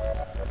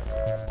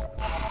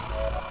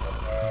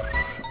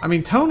 I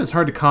mean, tone is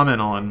hard to comment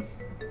on.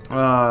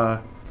 I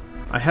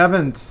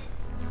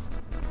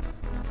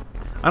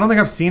don't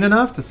think I've seen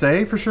enough to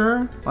say for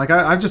sure. Like,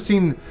 I've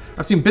seen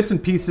bits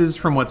and pieces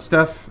from what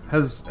Steph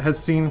has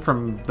seen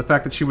from the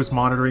fact that she was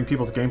monitoring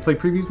people's gameplay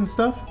previews and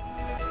stuff.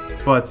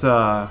 But,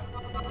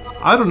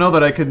 I don't know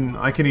that I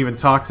can even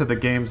talk to the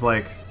game's,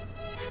 like,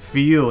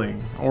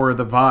 feeling or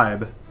the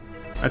vibe.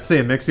 I'd say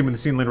a mix, even with the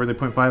scene later with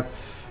 8.5.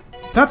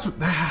 That's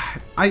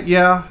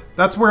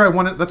where I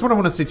want it. That's what I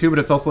want to say too, but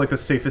it's also like the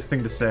safest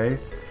thing to say.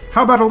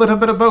 How about a little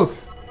bit of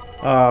both?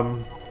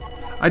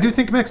 I do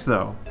think mix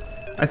though.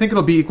 I think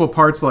it'll be equal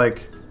parts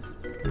like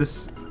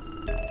this.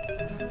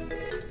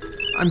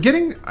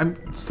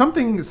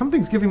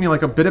 Something's giving me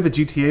like a bit of a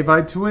GTA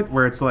vibe to it,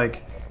 where it's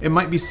like it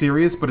might be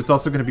serious, but it's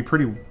also going to be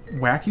pretty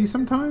wacky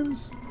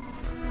sometimes.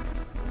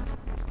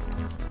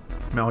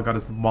 Mal got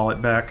his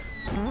wallet back.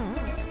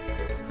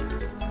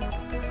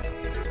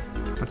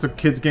 That's a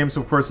kid's game,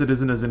 so of course it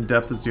isn't as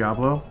in-depth as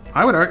Diablo.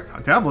 I would argue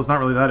Diablo's not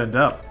really that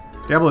in-depth.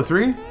 Diablo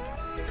 3?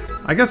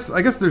 I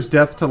guess there's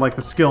depth to like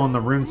the skill in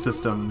the rune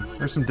system.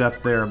 There's some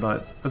depth there,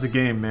 but as a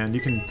game, man, you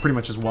can pretty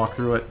much just walk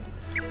through it.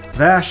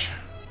 Vash,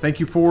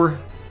 thank you for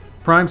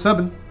Prime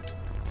subbing.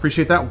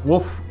 Appreciate that.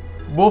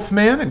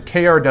 Wolfman and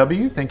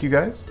KRW, thank you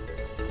guys.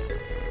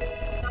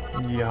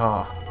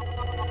 Yeah.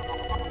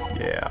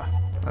 Yeah.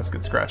 That's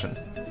good scratching.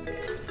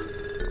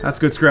 That's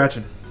good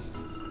scratching.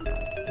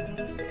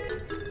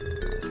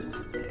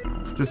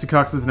 Jesse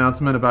Cox's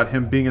announcement about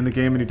him being in the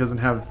game and he doesn't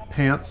have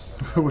pants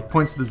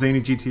points to the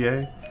zany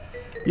GTA.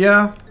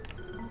 Yeah.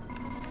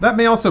 That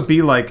may also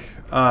be like,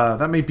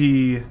 that may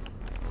be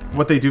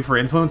what they do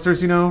for influencers,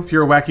 you know? If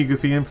you're a wacky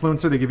goofy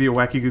influencer, they give you a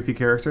wacky goofy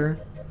character.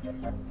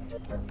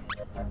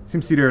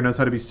 Seems CDR knows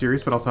how to be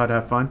serious, but also how to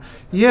have fun.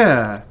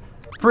 Yeah.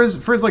 For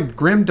as like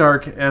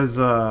grimdark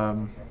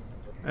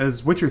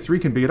as Witcher 3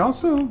 can be, it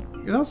also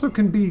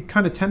can be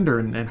kind of tender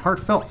and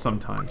heartfelt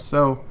sometimes.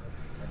 So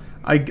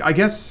I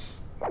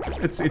guess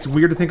it's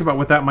weird to think about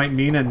what that might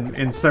mean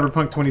in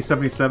Cyberpunk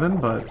 2077,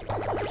 but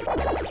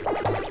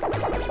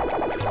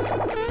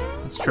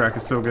this track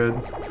is so good.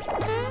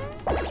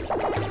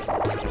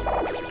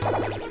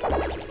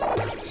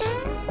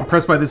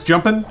 Impressed by this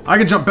jumping? I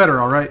can jump better,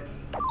 all right.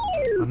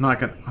 I'm not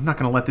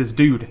gonna let this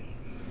dude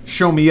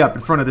show me up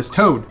in front of this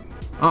toad.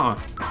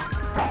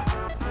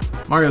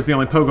 Mario's the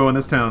only pogo in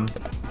this town.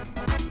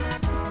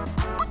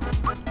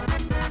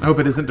 I hope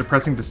it isn't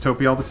depressing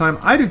dystopia all the time.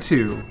 I do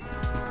too.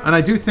 And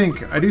I do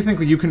think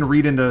you can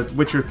read into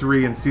Witcher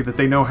 3 and see that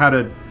they know how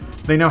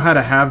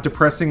to have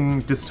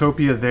depressing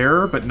dystopia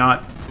there, but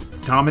not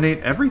dominate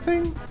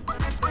everything.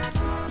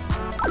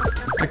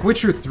 Like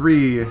Witcher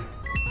 3.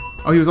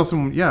 Oh, he was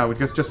also, yeah, I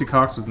guess Jesse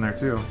Cox was in there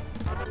too.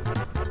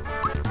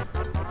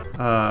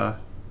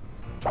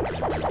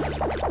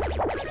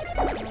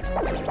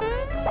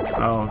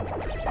 Oh,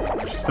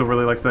 she still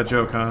really likes that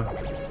joke, huh?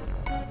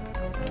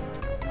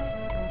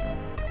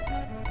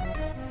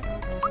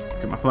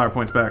 Get my flower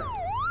points back.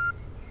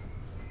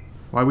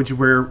 Why would you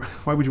wear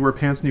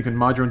pants when you can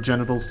mod your own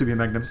genitals to be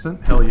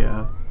magnificent? Hell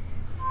yeah.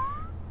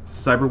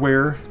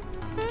 Cyberwear.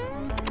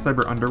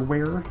 Cyber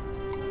underwear.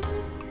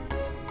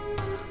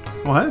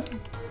 What?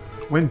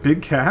 Win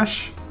big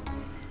cash?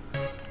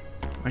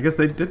 I guess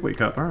they did wake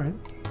up, alright.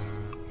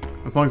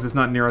 As long as it's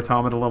not near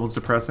automata levels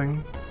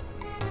depressing.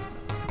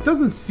 It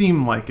doesn't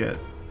seem like it.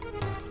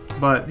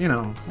 But, you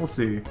know, we'll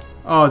see.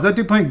 Oh, is that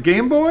dude playing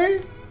Game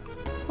Boy?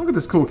 Look at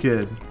this cool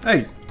kid.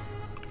 Hey.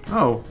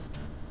 Oh.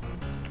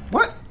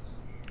 What?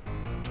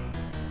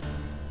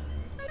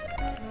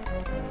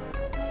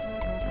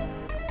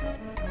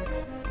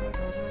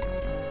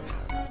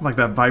 Like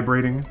that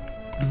vibrating.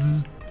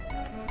 Bzzz.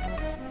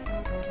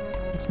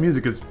 This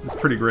music is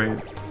pretty great.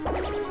 I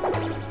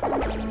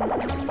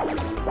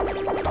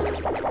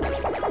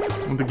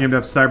want the game to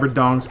have cyber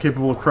dongs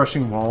capable of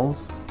crushing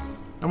walls.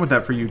 I want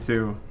that for you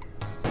too.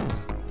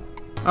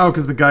 Oh,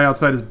 because the guy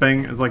outside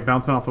is like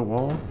bouncing off the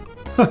wall.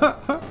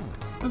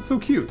 That's so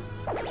cute.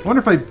 I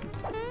wonder if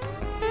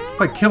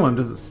I kill him,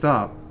 does it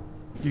stop?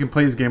 You can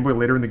play his Game Boy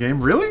later in the game.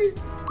 Really?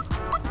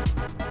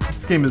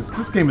 This game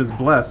is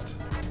blessed.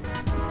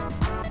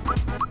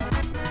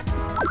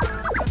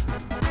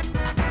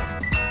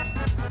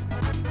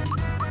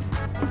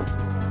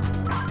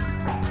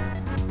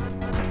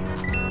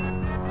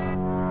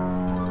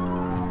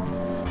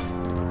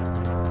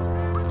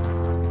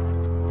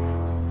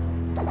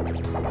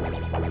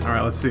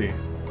 Alright, let's see.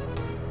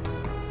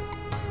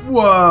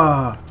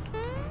 Whoa!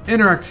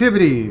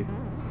 Interactivity!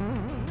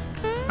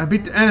 I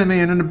beat the enemy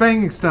and then the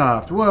banging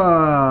stopped.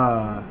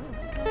 Whoa!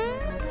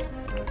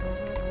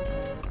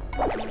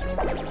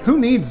 Who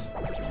needs...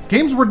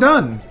 Games were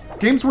done!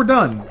 Games were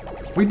done!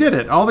 We did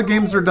it! All the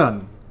games are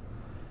done.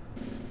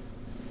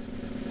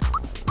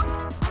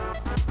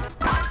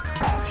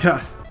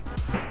 Yeah.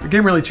 The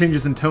game really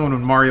changes in tone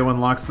when Mario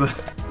unlocks the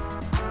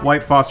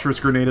white phosphorus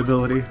grenade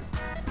ability.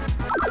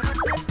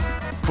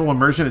 Full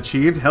immersion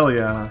achieved? Hell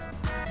yeah.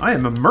 I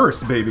am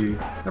immersed, baby.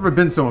 Never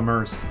been so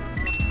immersed.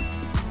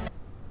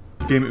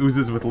 The game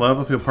oozes with love,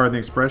 if you'll pardon the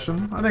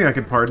expression. I think I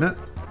could pardon it.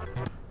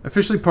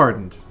 Officially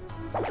pardoned.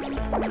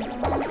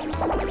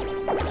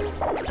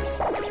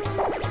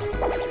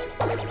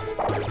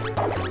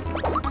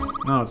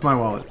 No, it's my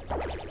wallet.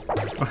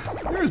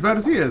 You're as bad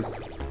as he is.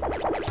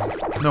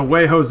 No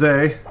way,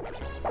 Jose.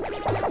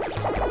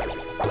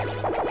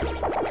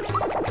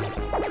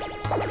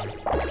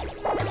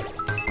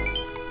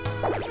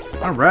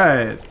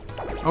 Alright.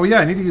 Oh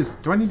yeah, I need to use...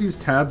 Do I need to use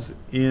tabs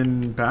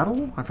in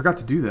battle? I forgot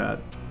to do that.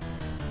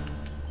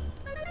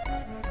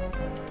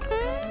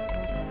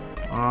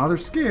 Aw, they're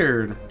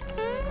scared. Is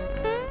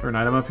there an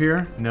item up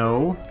here?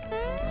 No.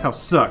 This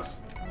house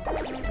sucks.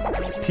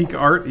 Peak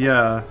art?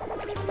 Yeah.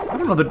 I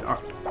don't know that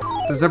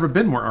there's ever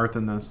been more art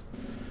than this.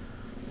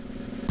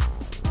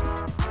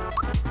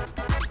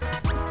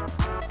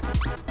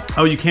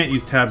 Oh, you can't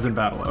use tabs in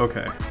battle.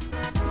 Okay.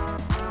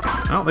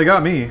 Oh, they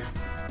got me.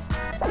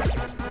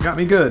 Got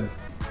me good.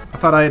 I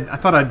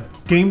thought I'd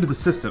gamed the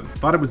system.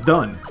 Thought it was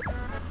done.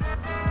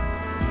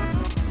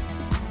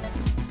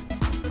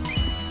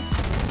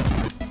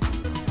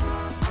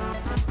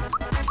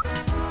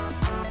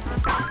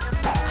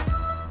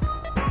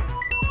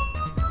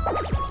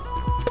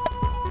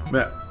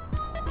 Yeah.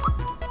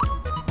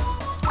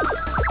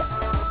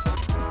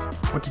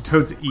 What do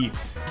toads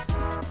eat?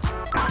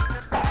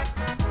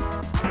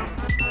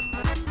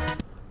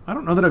 I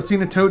don't know that I've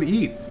seen a toad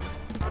eat.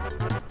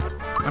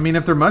 I mean,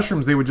 if they're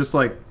mushrooms, they would just,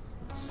 like,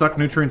 suck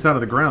nutrients out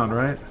of the ground,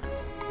 right?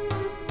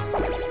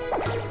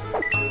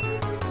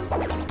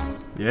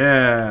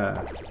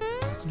 Yeah.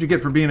 That's what you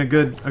get for being a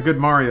good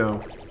Mario.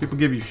 People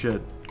give you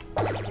shit.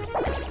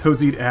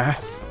 Toads eat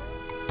ass.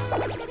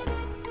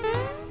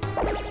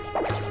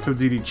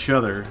 Toads eat each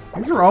other.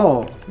 These are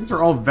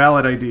all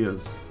valid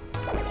ideas.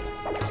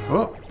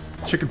 Oh,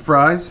 chicken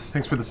fries.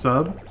 Thanks for the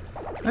sub.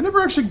 I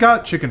never actually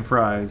got chicken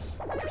fries.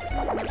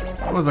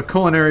 That was a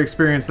culinary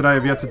experience that I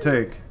have yet to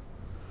take.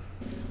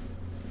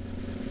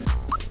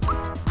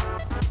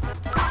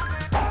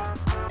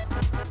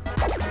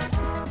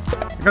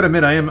 I gotta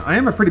admit, I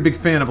am a pretty big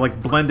fan of like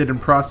blended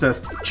and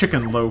processed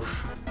chicken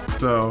loaf.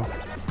 So,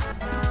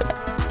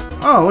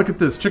 oh, look at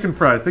this, chicken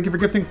fries. Thank you for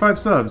gifting 5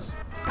 subs.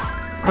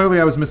 Clearly,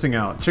 I was missing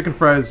out. Chicken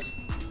fries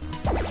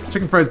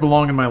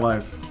belong in my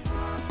life.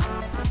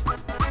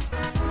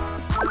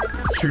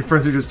 Chicken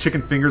fries are just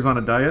chicken fingers on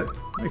a diet.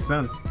 Makes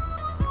sense.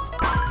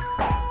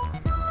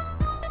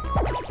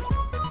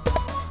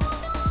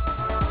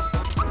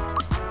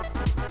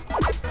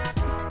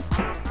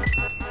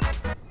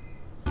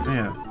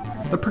 Man.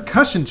 The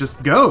percussion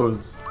just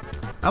goes.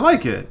 I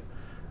like it.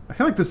 I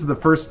feel like this is the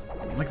first...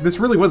 Like, this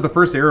really was the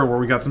first era where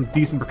we got some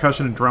decent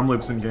percussion and drum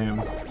loops in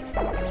games.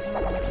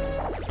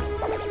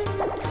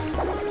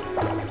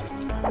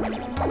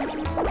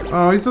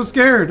 Oh, he's so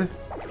scared.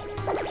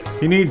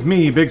 He needs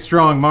me, big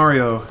strong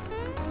Mario,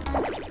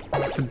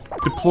 to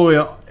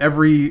deploy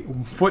every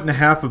 1.5 foot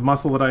of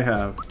muscle that I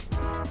have.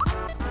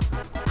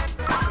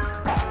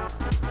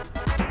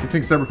 You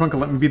think Cyberpunk will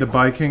let me be the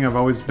bi king I've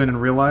always been in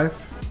real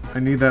life? I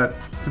need that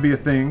to be a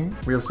thing.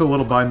 We have so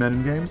little bi men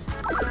in games.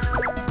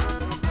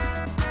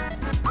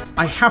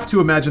 I have to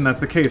imagine that's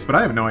the case, but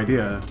I have no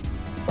idea.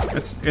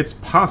 It's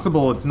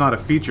possible it's not a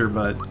feature,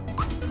 but...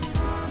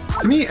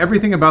 To me,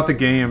 everything about the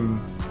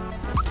game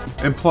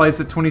implies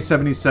that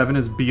 2077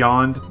 is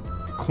beyond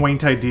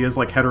quaint ideas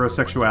like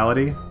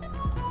heterosexuality.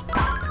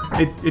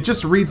 It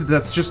just reads that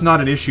that's just not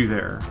an issue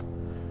there.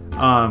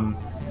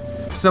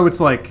 So it's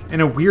like, in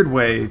a weird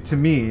way, to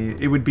me,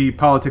 it would be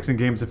politics in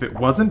games if it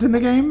wasn't in the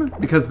game,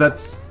 because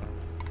that's,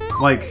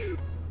 like...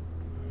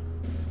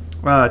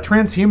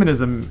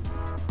 transhumanism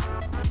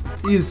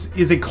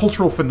is a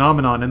cultural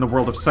phenomenon in the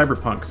world of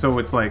cyberpunk, so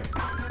it's like,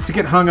 to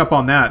get hung up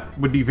on that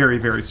would be very,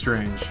 very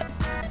strange.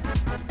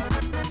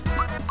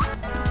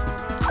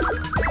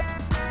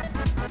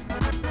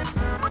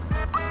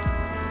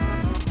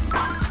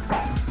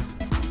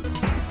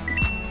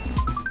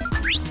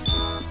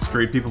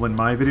 straight people in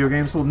my video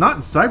games. Well, not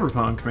in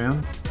Cyberpunk,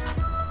 man.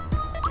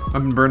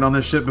 I've been burned on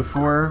this shit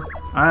before.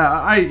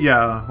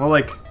 Yeah. Well,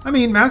 like, I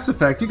mean, Mass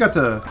Effect, you got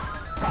to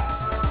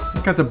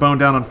bone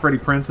down on Freddie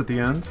Prinze at the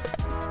end.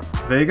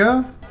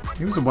 Vega,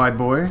 he was a wide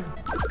boy.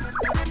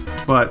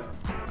 But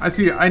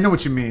I know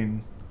what you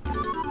mean.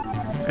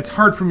 It's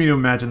hard for me to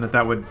imagine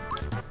that would.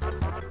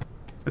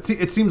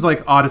 It seems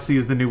like Odyssey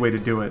is the new way to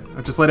do it.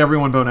 Just let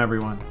everyone bone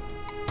everyone.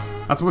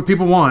 That's what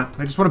people want.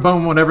 They just want to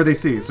bone whatever they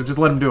see, so just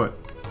let them do it.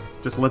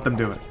 Just let them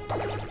do it.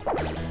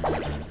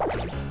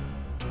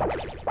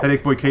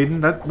 Headache Boy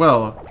Caden?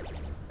 Well...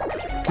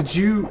 Could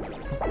you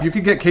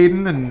could get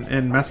Caden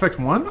in Mass Effect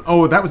 1?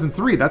 Oh, that was in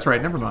 3, that's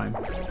right, never mind.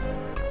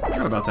 I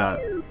forgot about that.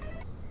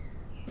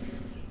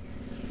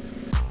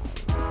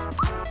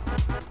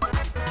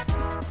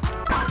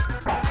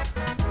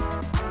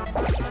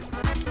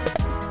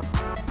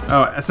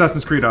 Oh,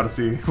 Assassin's Creed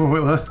Odyssey.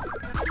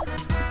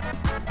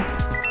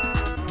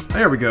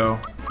 There we go.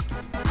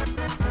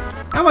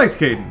 I liked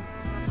Caden.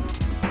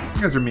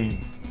 You guys are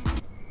mean.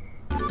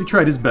 He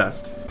tried his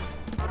best.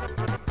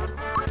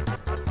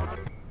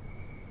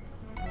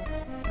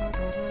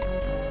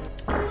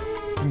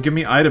 You can give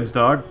me items,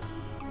 dog.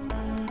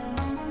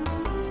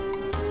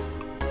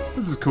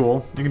 This is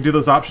cool. You can do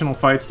those optional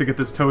fights to get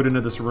this toad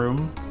into this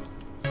room.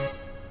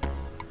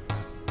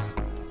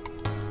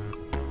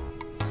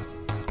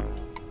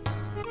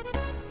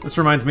 This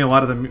reminds me a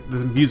lot of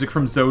the music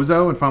from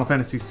Zozo in Final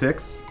Fantasy VI.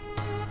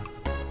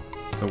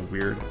 So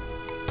weird.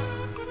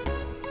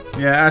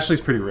 Yeah,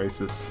 Ashley's pretty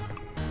racist.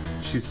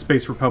 She's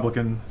Space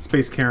Republican,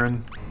 Space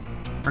Karen.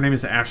 Her name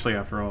is Ashley,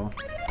 after all.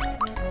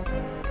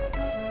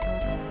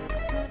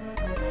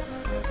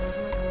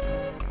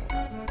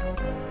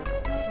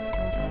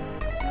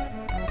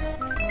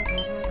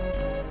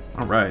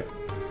 Alright.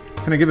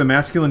 Can I give a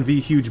masculine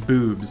V huge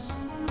boobs?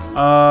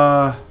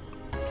 I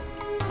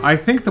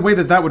think the way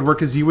that would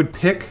work is you would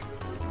pick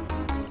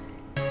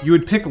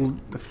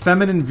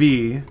feminine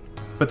V,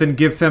 but then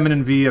give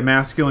feminine V a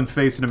masculine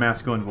face and a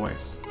masculine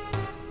voice,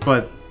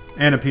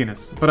 and a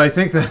penis. But I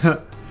think I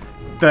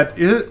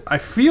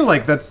feel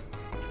like that's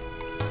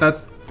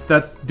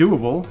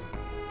doable.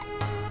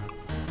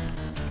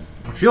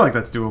 I feel like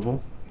that's doable.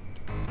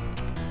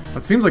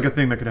 That seems like a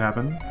thing that could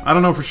happen. I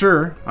don't know for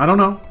sure. I don't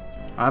know.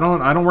 I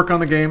don't work on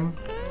the game.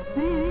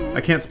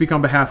 I can't speak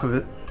on behalf of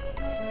it.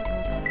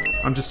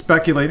 I'm just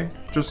speculating.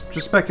 Just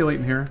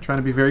speculating here, trying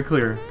to be very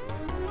clear.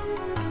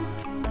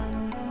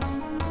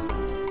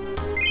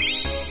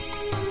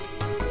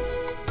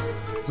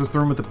 Is this the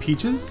room with the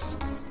peaches?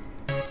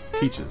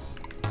 Peaches.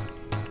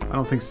 I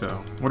don't think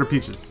so. What are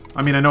peaches?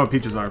 I mean, I know what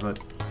peaches are, but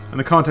in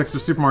the context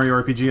of Super Mario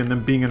RPG and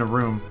them being in a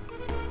room.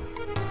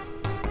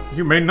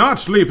 You may not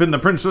sleep in the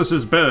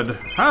princess's bed.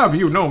 Have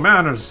you no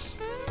manners?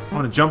 I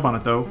want to jump on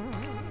it, though.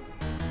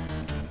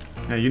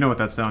 Yeah, you know what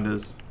that sound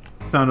is.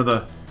 Sound of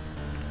the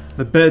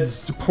bed's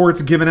supports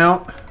giving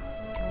out.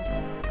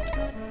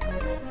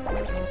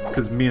 It's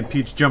because me and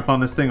Peach jump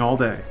on this thing all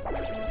day.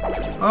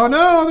 Oh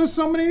no, there's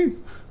so many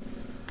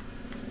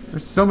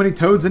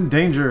toads in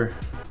danger.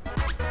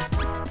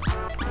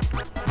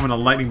 I'm gonna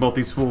lightning bolt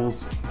these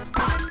fools.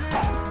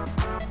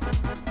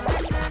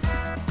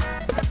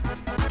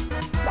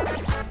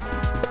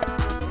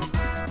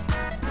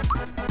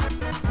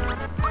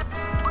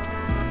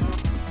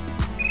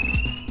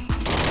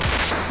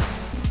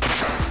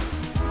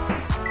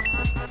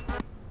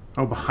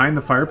 Oh, behind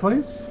the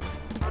fireplace?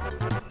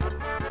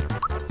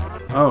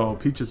 Oh,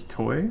 Peach's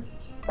toy?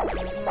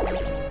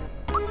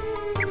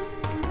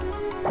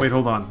 Wait,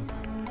 hold on.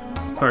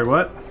 Sorry,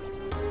 what?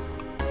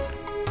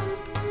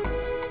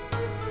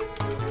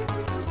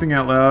 Just thinking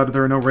out loud,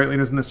 there are no right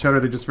leaners in this chat, are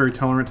they just very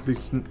tolerant to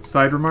these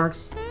side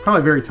remarks?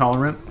 Probably very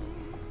tolerant,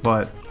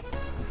 but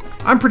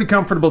I'm pretty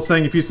comfortable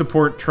saying if you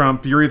support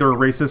Trump, you're either a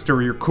racist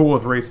or you're cool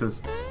with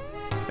racists.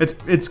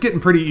 It's getting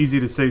pretty easy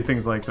to say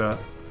things like that.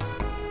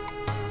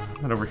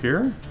 That over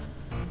here?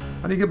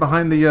 How do you get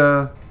behind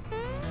the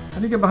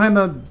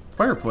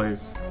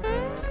fireplace?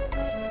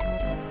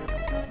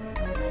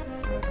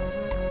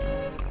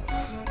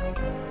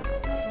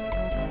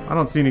 I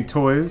don't see any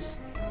toys.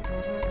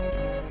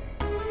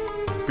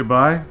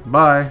 Goodbye.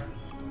 Bye.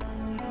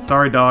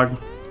 Sorry, dog.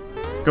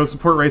 Go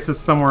support racists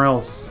somewhere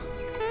else.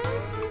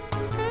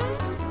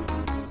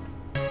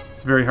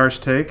 It's a very harsh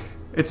take.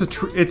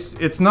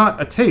 It's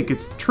not a take,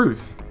 it's the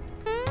truth.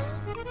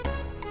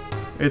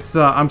 It's,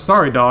 I'm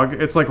sorry,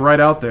 dog. It's, like, right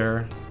out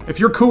there. If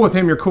you're cool with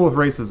him, you're cool with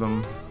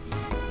racism.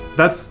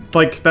 That's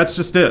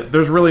just it.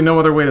 There's really no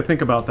other way to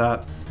think about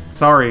that.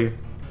 Sorry.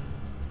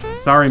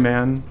 Sorry,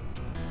 man.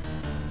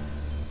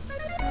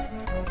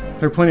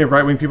 There are plenty of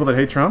right-wing people that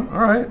hate Trump?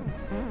 Alright.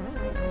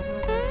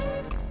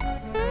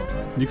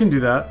 You can do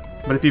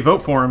that. But if you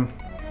vote for him...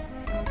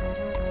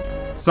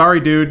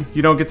 Sorry, dude.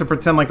 You don't get to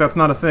pretend like that's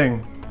not a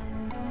thing.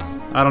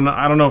 I don't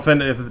know if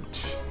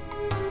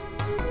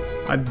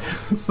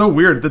it's so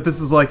weird that this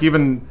is like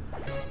even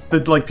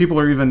that like people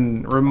are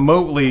even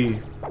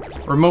remotely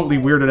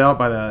weirded out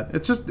by that.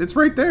 It's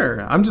right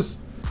there. I'm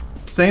just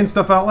saying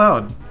stuff out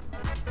loud.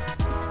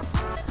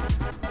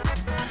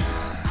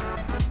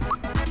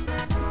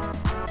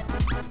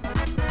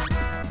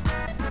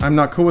 I'm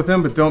not cool with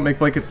him, but don't make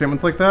blanket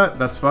statements like that.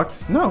 That's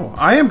fucked. No,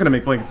 I am gonna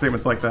make blanket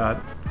statements like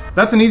that.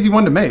 That's an easy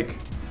one to make.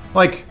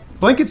 Like,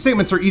 blanket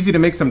statements are easy to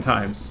make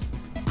sometimes.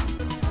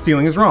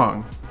 Stealing is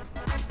wrong.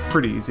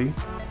 Pretty easy.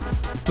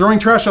 Throwing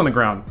trash on the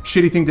ground.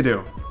 Shitty thing to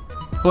do.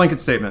 Blanket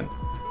statement.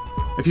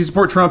 If you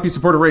support Trump, you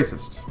support a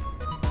racist.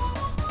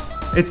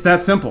 It's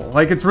that simple.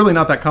 Like, it's really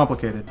not that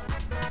complicated.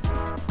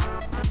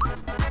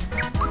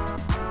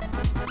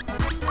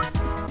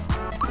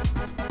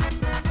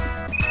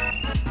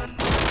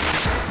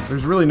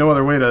 There's really no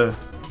other way to...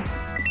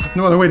 There's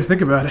no other way to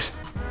think about it.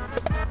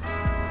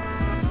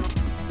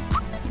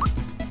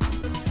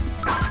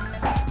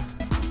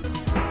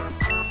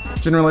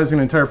 Generalizing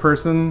an entire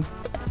person.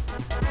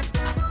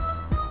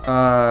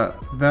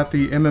 That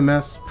the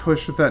MMS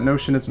push with that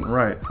notion isn't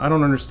right. I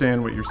don't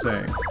understand what you're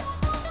saying.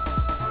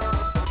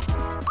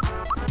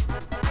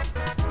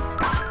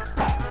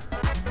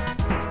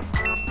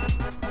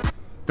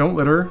 Don't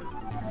litter.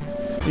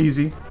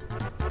 Easy.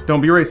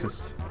 Don't be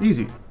racist.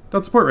 Easy.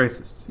 Don't support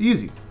racists.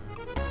 Easy.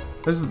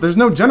 There's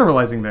no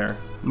generalizing there.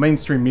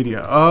 Mainstream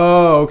media.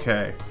 Oh,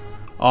 okay.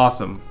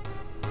 Awesome.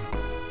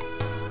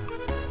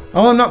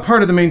 Well, I'm not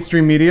part of the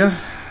mainstream media.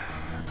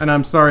 And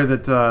I'm sorry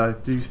that,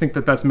 do you think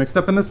that that's mixed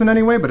up in this in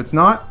any way? But it's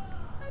not.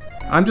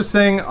 I'm just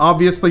saying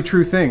obviously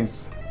true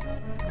things.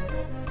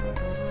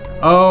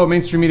 Oh,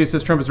 mainstream media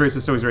says Trump is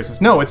racist, so he's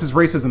racist. No, it's his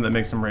racism that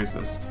makes him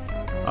racist.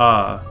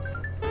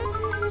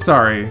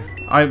 Sorry.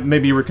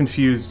 Maybe you were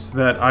confused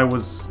that I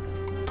was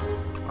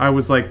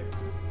like,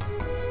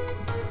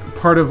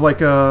 part of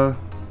like a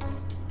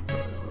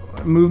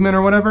movement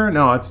or whatever?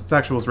 No, it's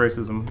actual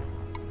racism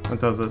that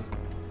does it.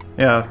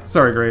 Yeah,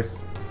 sorry,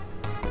 Grace.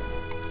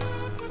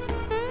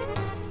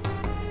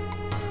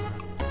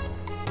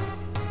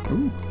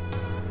 Ooh.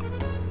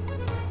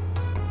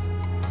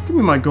 Give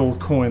me my gold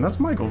coin. That's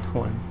my gold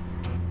coin.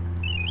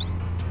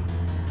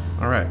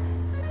 Alright.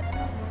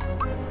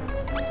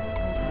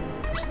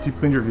 Just deep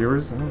clean your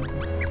viewers? Oh.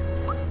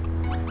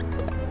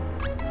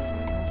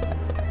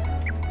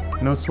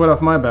 No sweat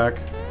off my back.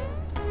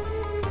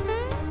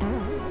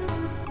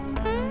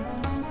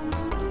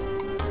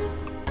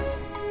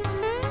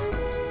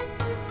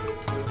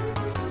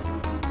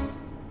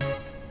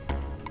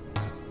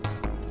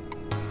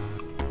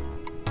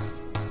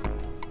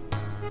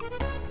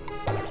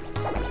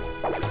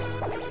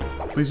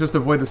 Please just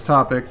avoid this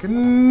topic.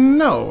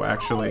 No,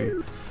 actually.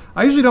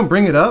 I usually don't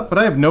bring it up, but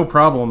I have no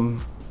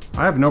problem.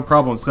 I have no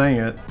problem saying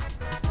it.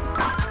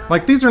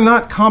 Like, these are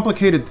not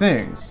complicated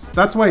things.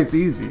 That's why it's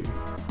easy.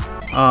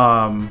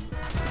 To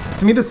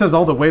me this has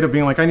all the weight of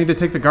being like, I need to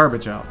take the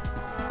garbage out.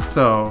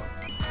 So,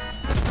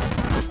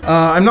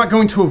 I'm not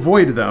going to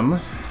avoid them,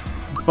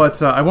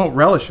 but I won't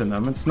relish in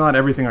them. It's not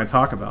everything I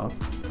talk about.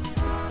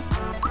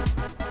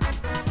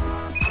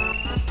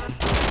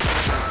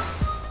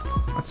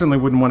 I certainly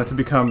wouldn't want it to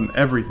become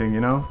everything, you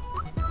know?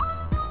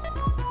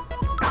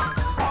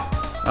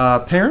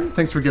 Parent,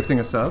 thanks for gifting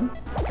a sub.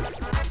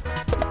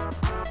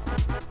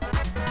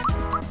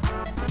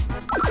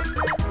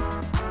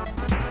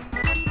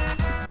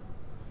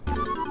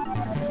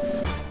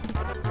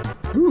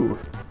 Ooh.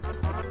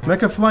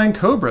 Mecha Flying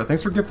Cobra,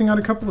 thanks for gifting out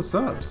a couple of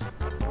subs.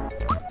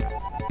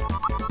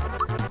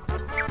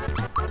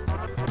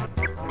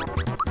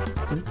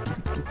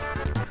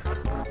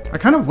 I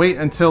kind of wait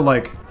until,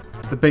 like,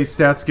 the base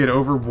stats get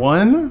over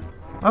 1?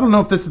 I don't know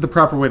if this is the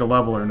proper way to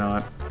level or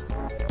not.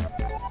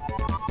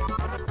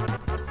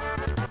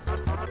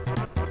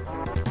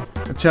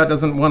 If chat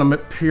doesn't want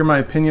to hear my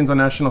opinions on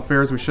national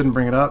affairs, we shouldn't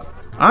bring it up.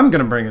 I'm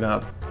gonna bring it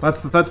up.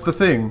 That's the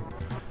thing.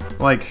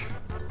 Like,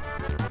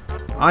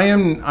 I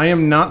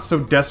am not so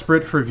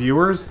desperate for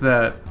viewers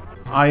that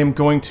I am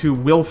going to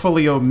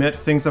willfully omit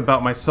things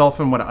about myself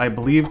and what I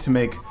believe to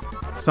make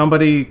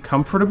somebody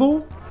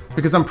comfortable,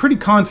 because I'm pretty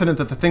confident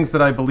that the things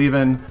that I believe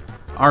in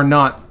are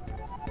not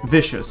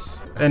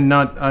vicious and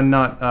not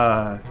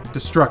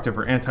destructive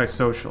or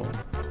antisocial.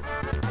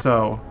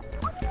 So,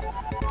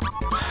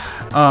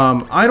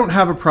 I don't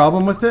have a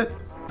problem with it.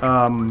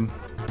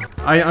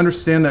 I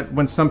understand that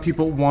when some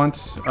people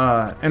want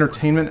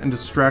entertainment and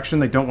distraction,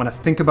 they don't want to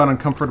think about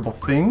uncomfortable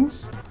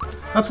things.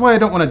 That's why I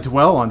don't want to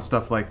dwell on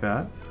stuff like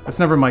that. That's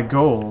never my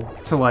goal,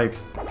 to, like,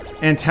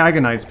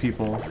 antagonize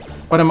people.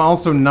 But I'm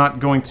also not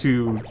going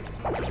to...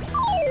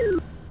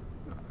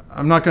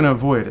 I'm not going to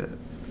avoid it,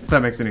 if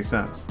that makes any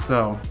sense.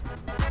 So,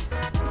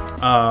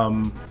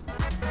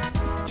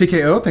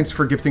 TKO, thanks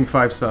for gifting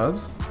 5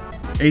 subs.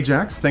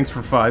 Ajax, thanks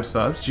for 5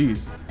 subs.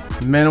 Jeez.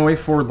 Manaway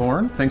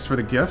Forlorn, thanks for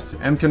the gift.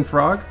 Emkin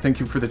Frog, thank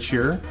you for the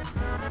cheer.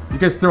 You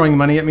guys throwing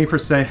money at me for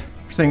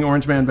saying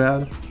Orange Man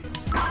bad?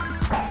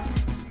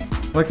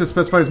 I'd like to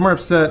specify I was more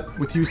upset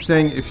with you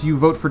saying if you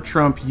vote for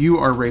Trump, you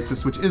are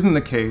racist, which isn't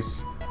the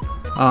case.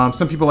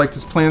 Some people liked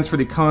his plans for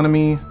the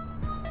economy,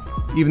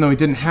 even though he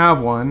didn't have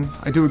one.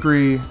 I do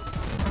agree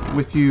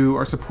with you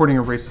are supporting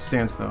a racist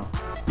stance, though.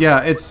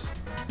 Yeah, it's...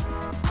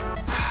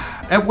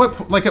 At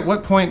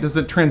what point does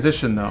it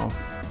transition, though?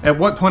 At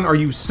what point are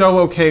you so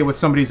okay with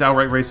somebody's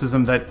outright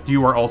racism that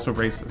you are also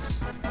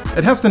racist?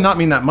 It has to not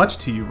mean that much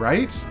to you,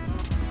 right?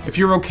 If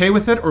you're okay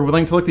with it or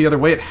willing to look the other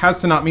way, it has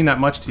to not mean that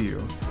much to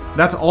you.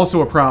 That's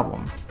also a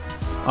problem.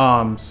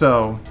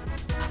 So...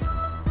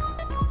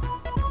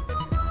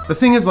 The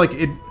thing is,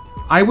 like,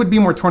 I would be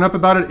more torn up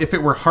about it if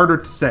it were harder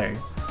to say.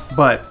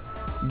 But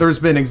there's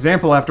been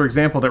example after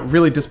example that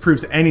really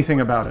disproves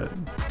anything about it.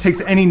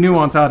 Takes any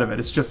nuance out of it.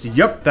 It's just,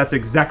 yep, that's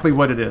exactly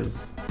what it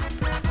is.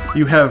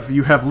 You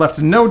have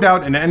left no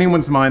doubt in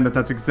anyone's mind that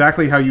that's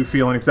exactly how you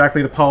feel and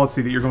exactly the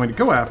policy that you're going to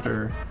go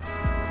after.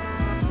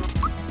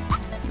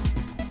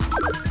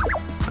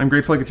 I'm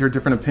grateful I get to hear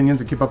different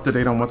opinions and keep up to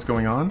date on what's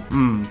going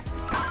on.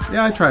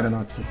 Yeah, I try to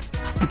not to.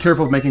 Be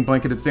careful of making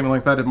blanketed statement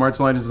like that. It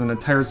marginalizes an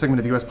entire segment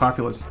of the US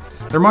populace.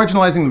 They're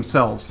marginalizing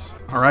themselves,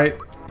 alright?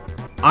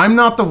 I'm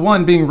not the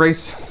one being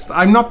racist.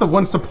 I'm not the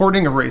one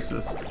supporting a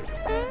racist.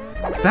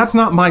 That's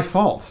not my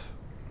fault.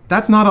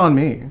 That's not on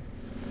me.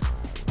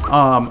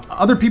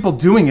 Other people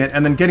doing it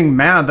and then getting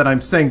mad that I'm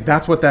saying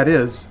that's what that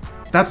is,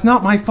 that's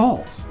not my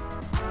fault.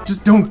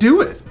 Just don't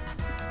do it.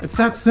 It's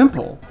that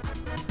simple.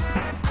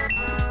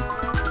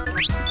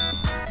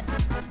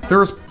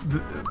 There's...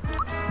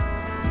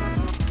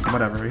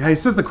 Whatever. Yeah, he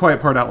says the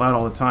quiet part out loud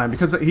all the time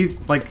because he,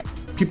 like,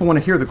 people want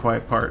to hear the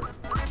quiet part.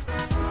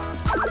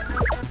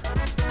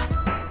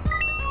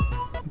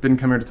 Didn't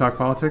come here to talk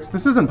politics.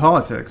 This isn't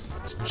politics.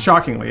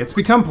 Shockingly. It's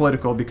become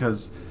political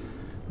because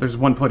there's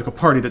one political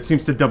party that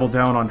seems to double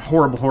down on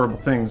horrible, horrible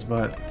things,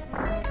 but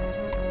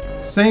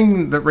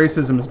saying that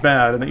racism is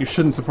bad and that you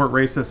shouldn't support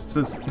racists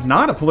is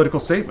not a political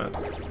statement.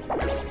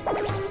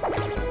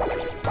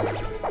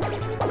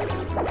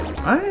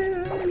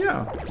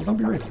 Yeah, just don't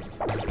be racist.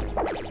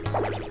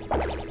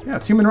 Yeah,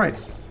 it's human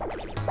rights.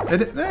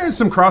 There's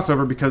some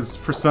crossover because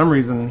for some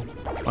reason,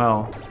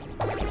 well,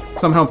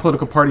 somehow a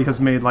political party has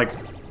made, like,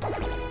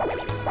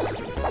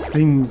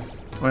 things...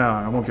 Well,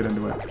 I won't get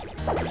into it.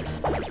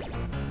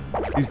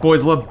 These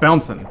boys love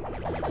bouncing.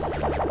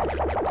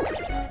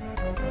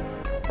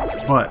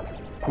 But,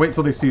 wait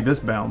till they see this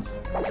bounce.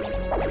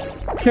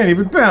 Can't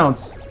even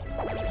bounce!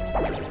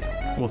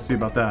 We'll see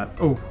about that.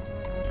 Oh.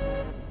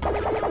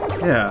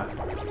 Yeah.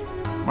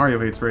 Mario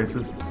hates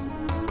racists.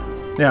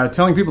 Yeah,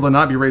 telling people to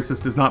not be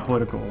racist is not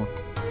political.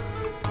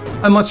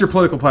 Unless your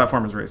political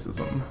platform is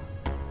racism.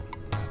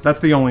 That's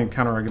the only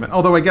counter-argument.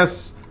 Although I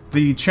guess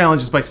the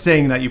challenge is by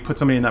saying that you put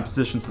somebody in that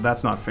position, so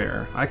that's not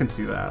fair. I can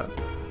see that.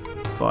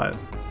 But...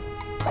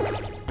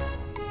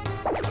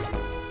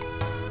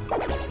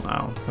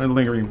 Wow, a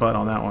lingering butt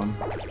on that one.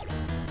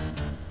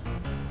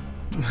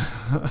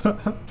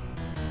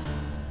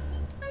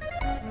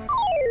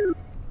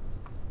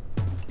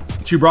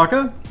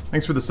 Chewbacca?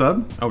 Thanks for the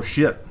sub. Oh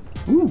shit.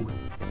 Ooh.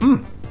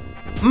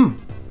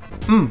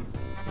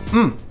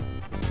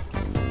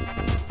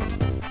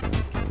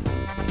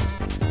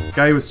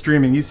 Guy who was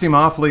streaming, you seem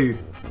awfully...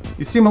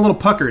 You seem a little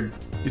puckered.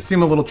 You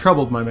seem a little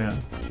troubled, my man.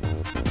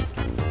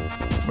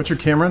 What's your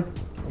camera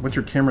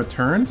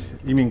turned?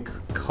 You mean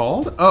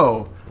called?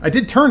 Oh, I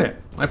did turn it.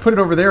 I put it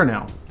over there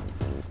now.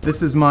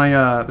 This is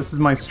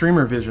my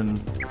streamer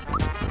vision.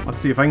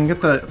 Let's see if I can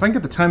get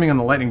the timing on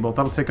the lightning bolt.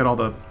 That'll take out all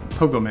the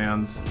pogo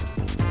mans.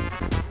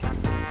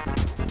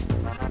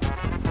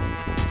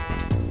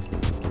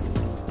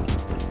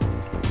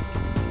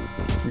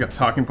 We got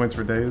talking points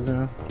for days,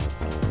 yeah.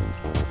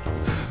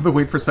 The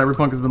wait for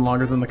Cyberpunk has been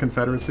longer than the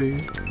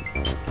Confederacy.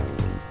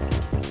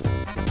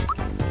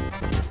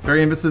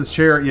 Very Invis's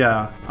chair,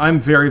 yeah. I'm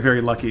very,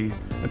 very lucky.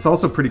 It's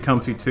also pretty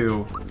comfy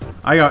too.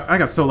 I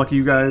got so lucky,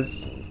 you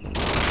guys.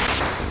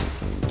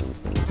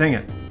 Dang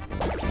it.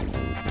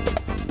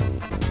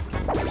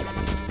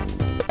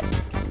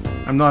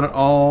 I'm not at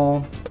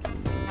all...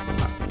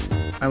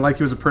 I like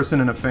you as a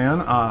person and a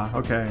fan? Ah,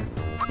 okay.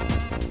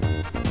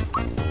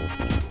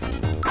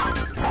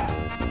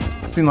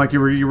 Seemed like you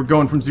were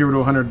going from 0 to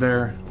 100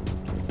 there.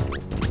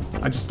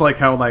 I just like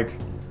how, like...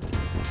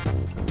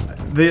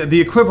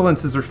 The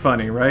equivalences are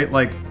funny, right?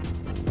 Like...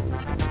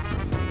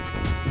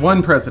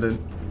 One president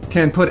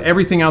can put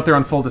everything out there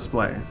on full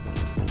display.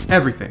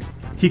 Everything.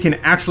 He can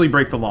actually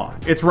break the law.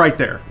 It's right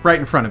there, right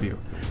in front of you.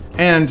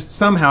 And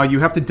somehow you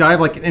have to dive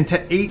like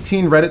into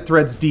 18 Reddit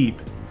threads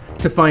deep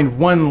to find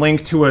one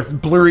link to a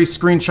blurry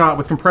screenshot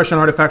with compression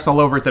artifacts all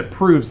over it that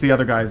proves the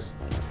other guy's...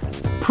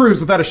 proves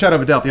without a shadow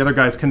of a doubt the other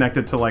guy's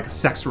connected to like a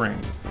sex ring.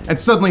 And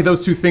suddenly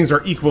those two things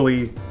are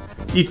equally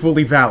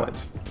valid.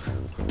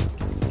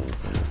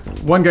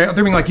 One guy out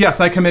there being like,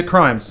 yes, I commit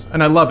crimes,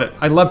 and I love it.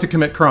 I love to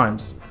commit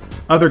crimes.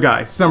 Other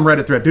guy, some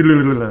Reddit thread,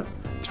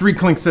 3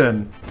 clinks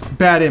in,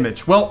 bad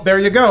image. Well, there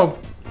you go.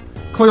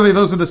 Clearly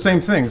those are the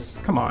same things.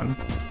 Come on.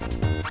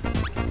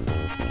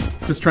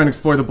 Just trying to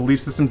explore the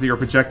belief systems that you're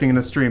projecting in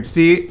the stream.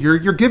 See, you're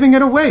giving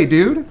it away,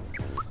 dude.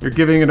 You're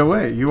giving it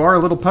away. You are a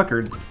little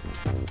puckered.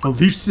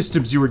 Belief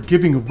systems you are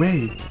giving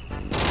away.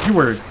 You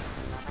were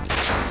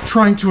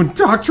trying to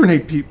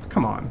indoctrinate people.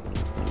 Come on.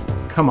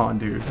 Come on,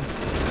 dude.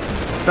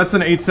 That's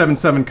an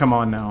 877, come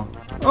on now.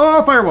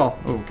 Oh, firewall!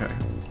 Oh, okay.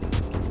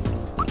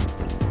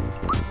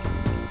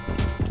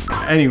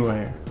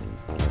 Anyway.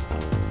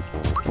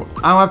 I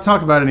don't have to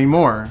talk about it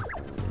anymore.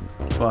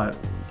 But...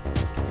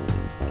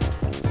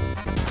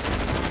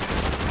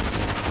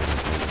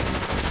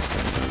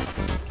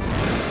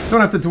 Don't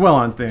have to dwell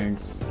on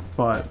things,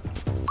 but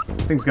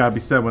things gotta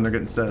be said when they're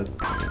getting said.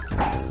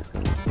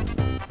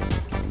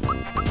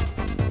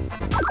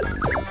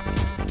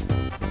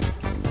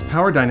 It's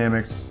power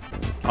dynamics,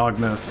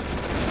 Ogmith.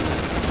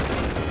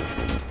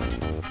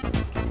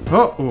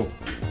 Oh!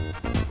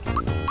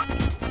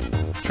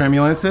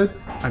 Tremulanted?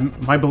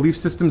 My belief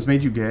systems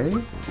made you gay?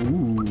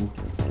 Ooh.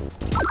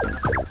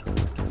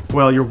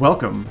 Well, you're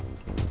welcome.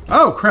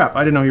 Oh, crap. I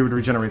didn't know he would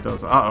regenerate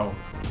those. Uh-oh.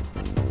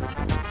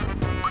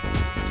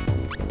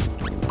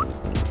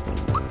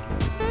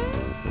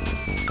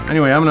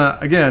 Anyway, I'm gonna,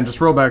 again,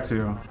 just roll back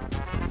to...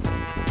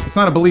 It's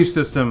not a belief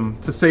system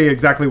to say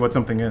exactly what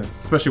something is,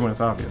 especially when it's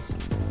obvious.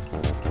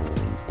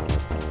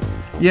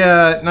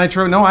 Yeah,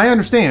 Nitro, no, I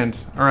understand.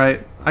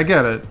 Alright, I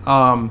get it.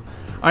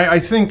 I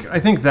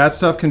think that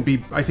stuff can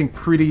be, I think,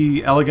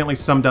 pretty elegantly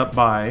summed up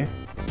by...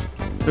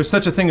 There's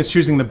such a thing as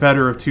choosing the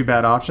better of two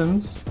bad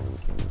options.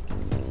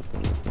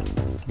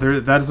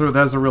 That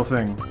is a real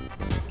thing.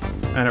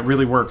 And it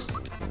really works.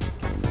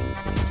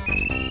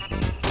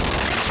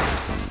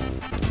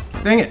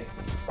 Dang it!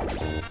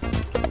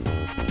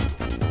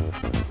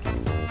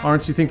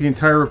 Lawrence, you think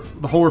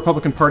the whole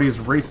Republican Party is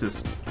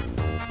racist?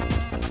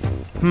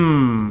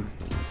 I'm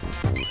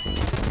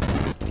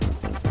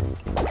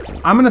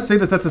gonna say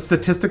that that's a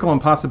statistical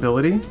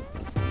impossibility.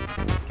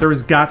 There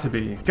has got to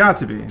be.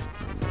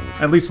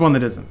 At least one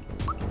that isn't.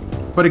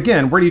 But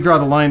again, where do you draw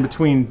the line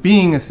between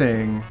being a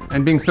thing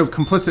and being so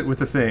complicit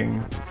with a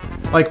thing?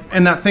 Like,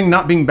 and that thing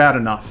not being bad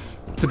enough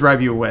to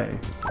drive you away.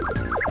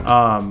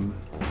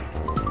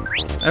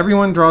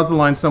 Everyone draws the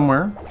line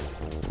somewhere.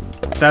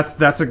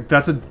 That's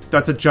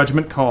a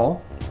judgment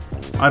call.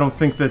 I don't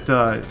think that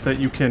that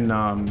you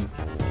can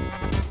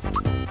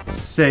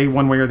say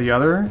one way or the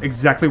other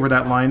exactly where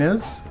that line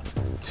is.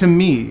 To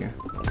me,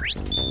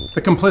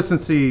 the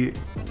complicity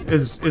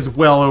is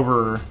well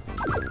over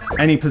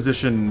any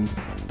position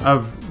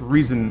of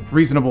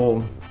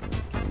reasonable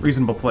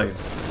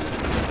plays.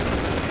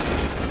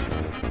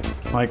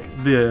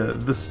 Like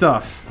the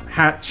stuff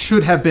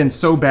should have been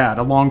so bad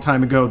a long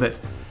time ago that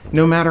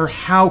no matter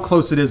how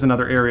close it is in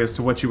other areas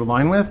to what you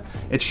align with,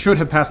 it should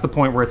have passed the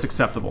point where it's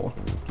acceptable.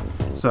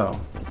 So,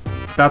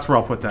 that's where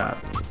I'll put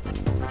that.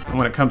 And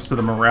when it comes to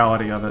the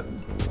morality of it.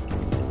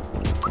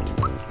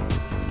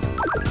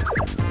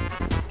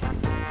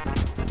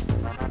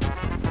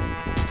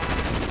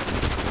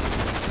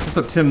 What's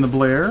up, Tim the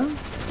Blair?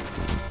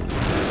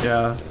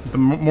 Yeah, the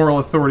moral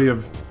authority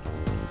of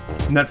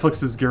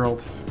Netflix's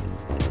Geralt.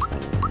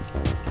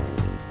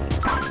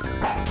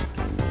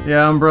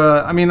 Yeah,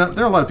 Umbra, I mean,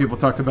 there are a lot of people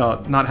talked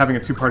about not having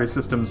a two-party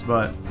systems,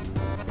 but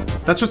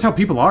that's just how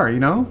people are, you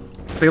know?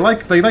 They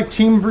like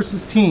team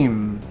versus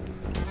team.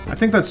 I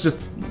think that's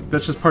just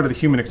part of the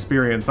human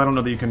experience. I don't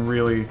know that you can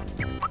really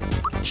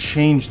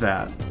change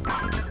that.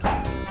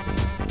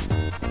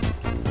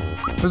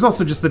 There's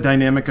also just the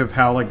dynamic of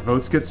how, like,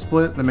 votes get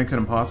split that makes it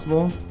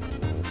impossible.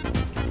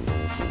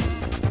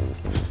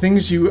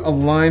 Things you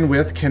align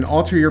with can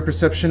alter your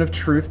perception of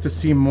truth to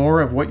see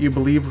more of what you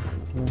believe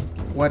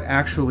what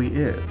actually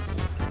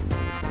is.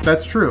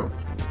 That's true.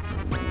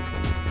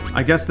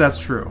 I guess that's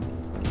true.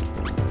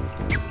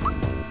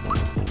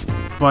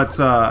 But,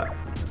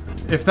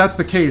 if that's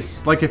the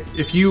case, like,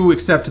 if you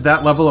accept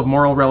that level of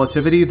moral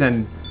relativity,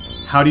 then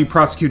how do you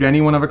prosecute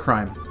anyone of a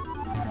crime?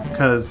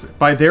 Because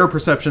by their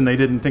perception, they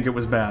didn't think it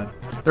was bad.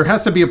 There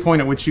has to be a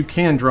point at which you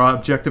can draw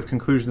objective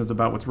conclusions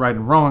about what's right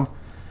and wrong,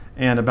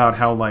 and about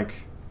how,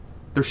 like,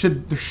 there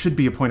should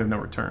be a point of no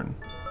return.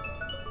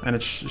 And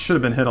it should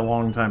have been hit a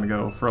long time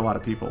ago for a lot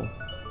of people.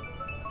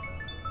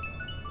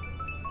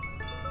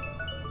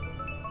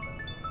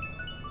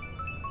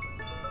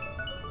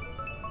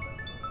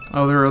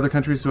 Oh, there are other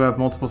countries who have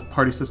multiple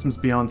party systems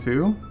beyond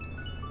two?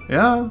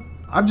 Yeah,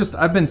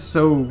 I've been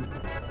so...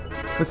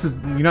 This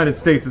is, the United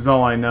States is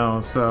all I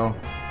know, so...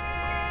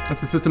 That's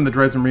the system that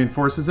drives and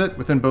reinforces it.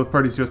 Within both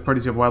parties, US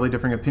parties, you have wildly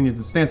differing opinions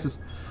and stances.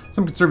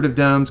 Some conservative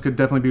Dems could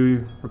definitely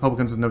be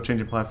Republicans with no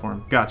change in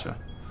platform. Gotcha.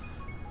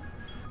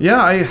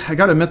 Yeah, I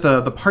gotta admit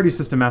the party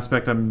system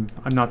aspect I'm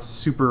not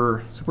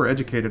super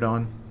educated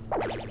on.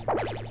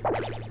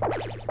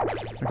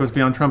 It goes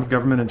beyond Trump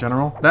government in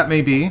general. That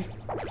may be,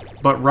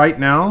 but right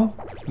now,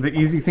 the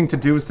easy thing to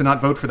do is to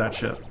not vote for that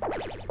shit.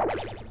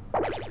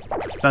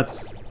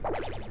 That's...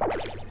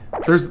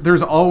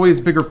 There's always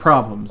bigger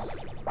problems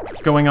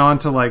going on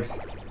to, like...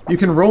 You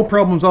can roll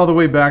problems all the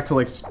way back to,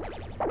 like,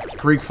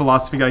 Greek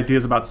philosophy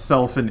ideas about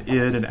self and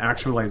id and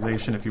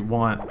actualization if you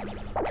want,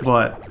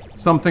 but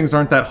some things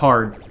aren't that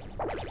hard.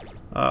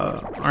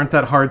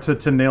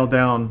 To nail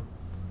down.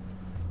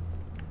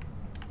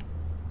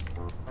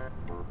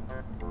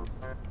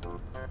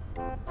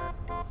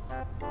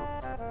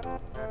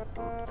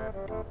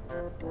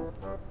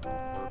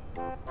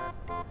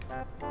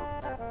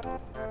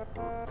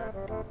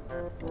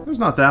 There's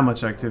not that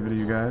much activity,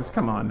 you guys.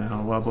 Come on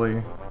now,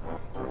 Wubbly.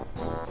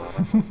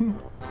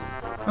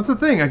 That's the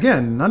thing.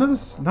 Again, none of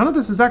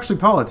this is actually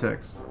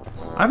politics.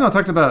 I've not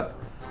talked about.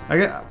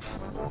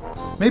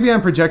 Maybe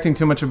I'm projecting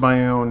too much of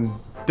my own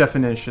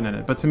definition in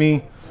it, but to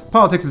me,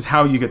 politics is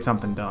how you get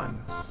something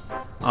done.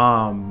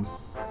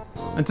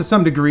 And to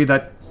some degree,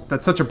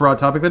 that's such a broad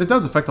topic that it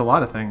does affect a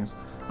lot of things.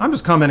 I'm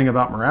just commenting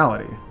about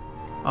morality.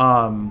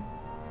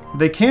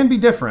 They can be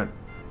different,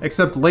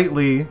 except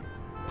lately,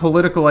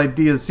 political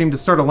ideas seem to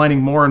start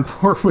aligning more and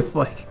more with,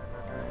 like,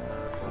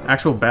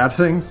 actual bad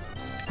things.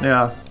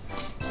 Yeah.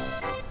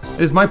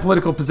 It is my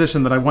political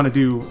position that I want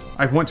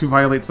to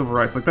violate civil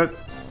rights. Like,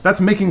 that's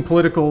making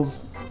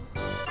politicals...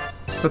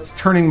 That's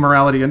turning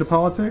morality into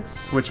politics,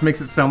 which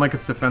makes it sound like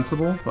it's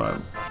defensible, but...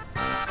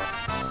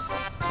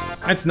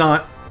 It's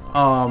not.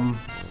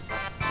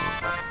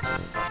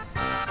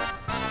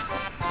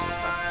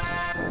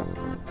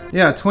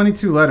 Yeah,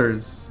 22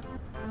 letters.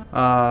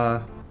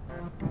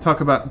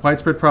 Talk about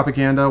widespread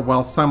propaganda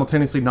while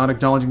simultaneously not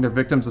acknowledging their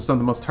victims of some of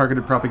the most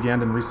targeted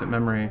propaganda in recent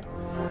memory.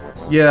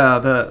 Yeah,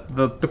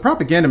 the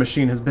propaganda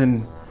machine has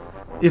been...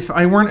 If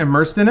I weren't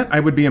immersed in it,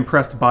 I would be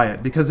impressed by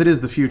it, because it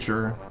is the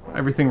future.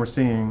 Everything we're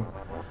seeing.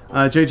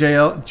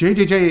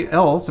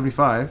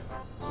 JJL75.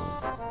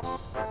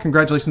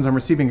 Congratulations on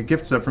receiving a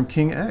gift sub from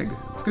King Egg.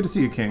 It's good to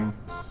see you, King.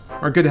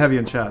 Or good to have you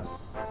in chat.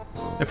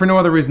 If for no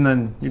other reason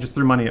than you just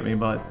threw money at me,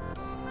 but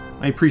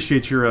I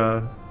appreciate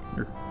your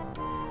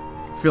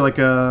feel like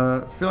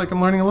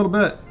I'm learning a little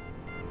bit.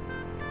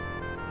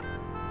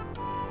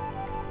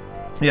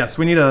 Yes,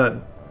 we need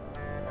a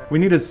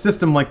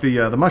system like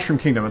the Mushroom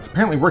Kingdom. It's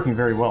apparently working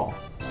very well.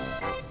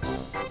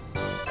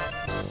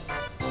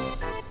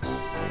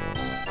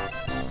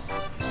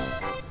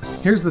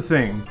 Here's the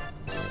thing.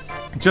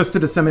 Just to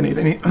disseminate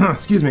any...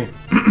 excuse me.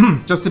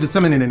 Just to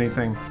disseminate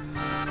anything.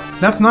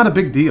 That's not a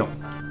big deal.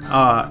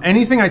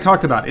 Anything I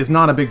talked about is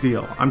not a big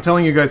deal. I'm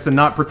telling you guys to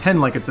not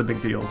pretend like it's a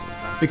big deal.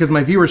 Because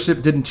my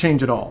viewership didn't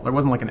change at all. There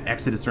wasn't like an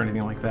exodus or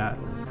anything like that.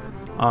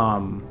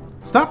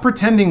 Stop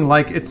pretending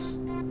like it's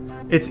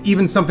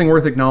even something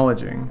worth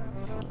acknowledging.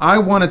 I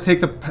want to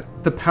take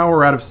the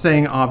power out of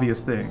saying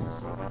obvious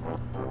things.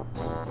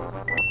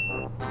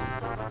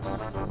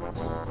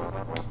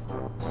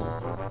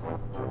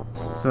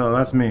 So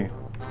that's me.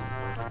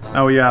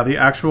 Oh yeah, the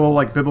actual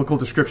like biblical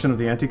description of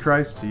the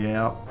Antichrist.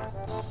 Yeah.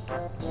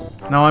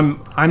 Now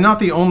I'm not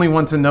the only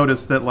one to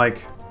notice that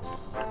like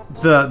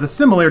the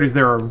similarities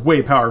there are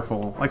way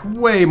powerful, like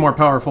way more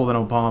powerful than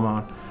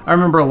Obama. I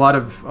remember a lot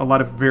of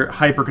very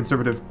hyper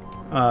conservative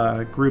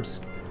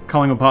groups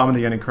calling Obama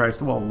the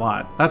Antichrist. Well, a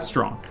lot. That's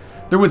strong.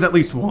 There was at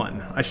least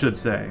one, I should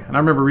say, and I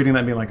remember reading that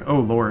and being like, oh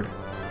lord.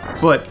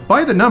 But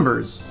by the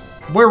numbers,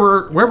 where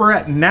we're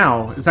at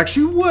now is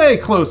actually way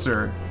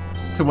closer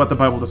to what the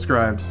Bible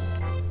described.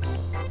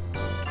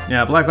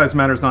 Yeah, Black Lives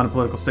Matter is not a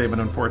political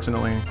statement,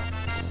 unfortunately.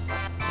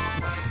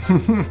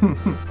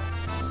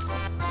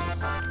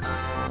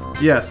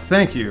 Yes,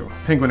 thank you,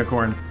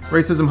 Penguinicorn.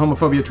 Racism,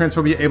 homophobia,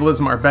 transphobia,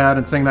 ableism are bad,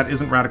 and saying that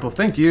isn't radical.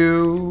 Thank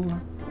you!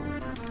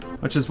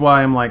 Which is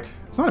why I'm like,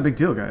 it's not a big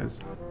deal, guys.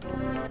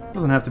 It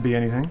doesn't have to be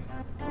anything.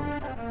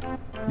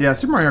 Yeah,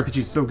 Super Mario RPG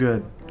is so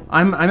good.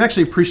 I'm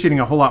actually appreciating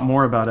a whole lot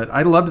more about it.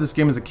 I loved this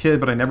game as a kid,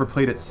 but I never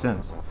played it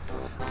since.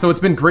 So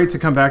it's been great to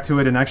come back to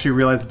it and actually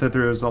realize that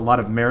there's a lot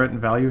of merit and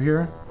value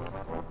here.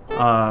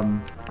 Yeah,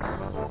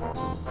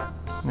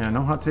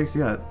 no hot takes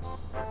yet.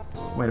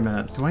 Wait a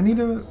minute, do I need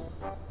to...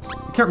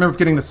 I can't remember if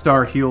getting the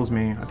star heals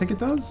me. I think it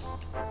does?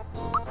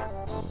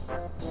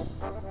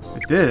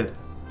 It did.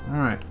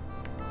 Alright.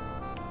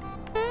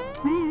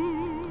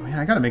 Oh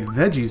yeah, I gotta make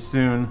veggies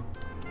soon.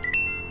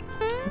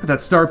 Look at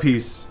that star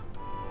piece.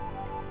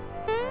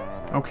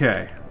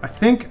 Okay, I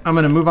think I'm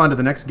gonna move on to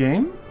the next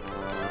game.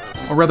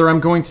 Or rather, I'm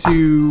gonna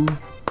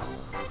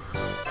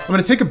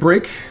take a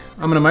break.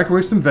 I'm gonna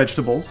microwave some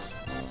vegetables.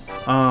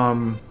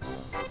 I'm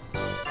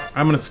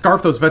gonna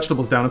scarf those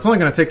vegetables down. It's only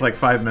gonna take like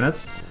 5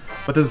 minutes,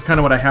 but this is kind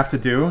of what I have to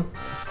do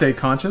to stay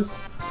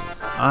conscious.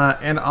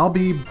 And I'll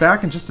be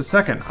back in just a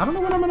second. I don't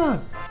know what I'm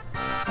gonna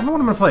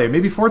play.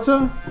 Maybe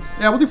Forza?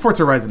 Yeah, we'll do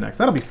Forza Horizon next.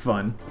 That'll be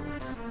fun.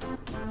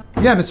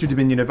 Yeah, Mr.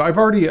 Diminutive, I've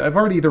already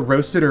either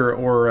roasted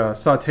or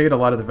sauteed a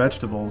lot of the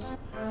vegetables.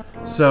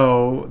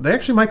 So, they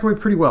actually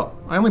microwave pretty well.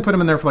 I only put them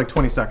in there for like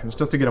 20 seconds,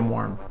 just to get them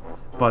warm.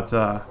 But,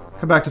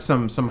 come back to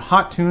some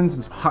hot tunes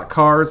and some hot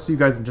cars. See you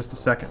guys in just a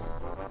second.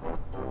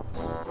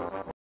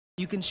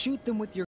 You can shoot them with your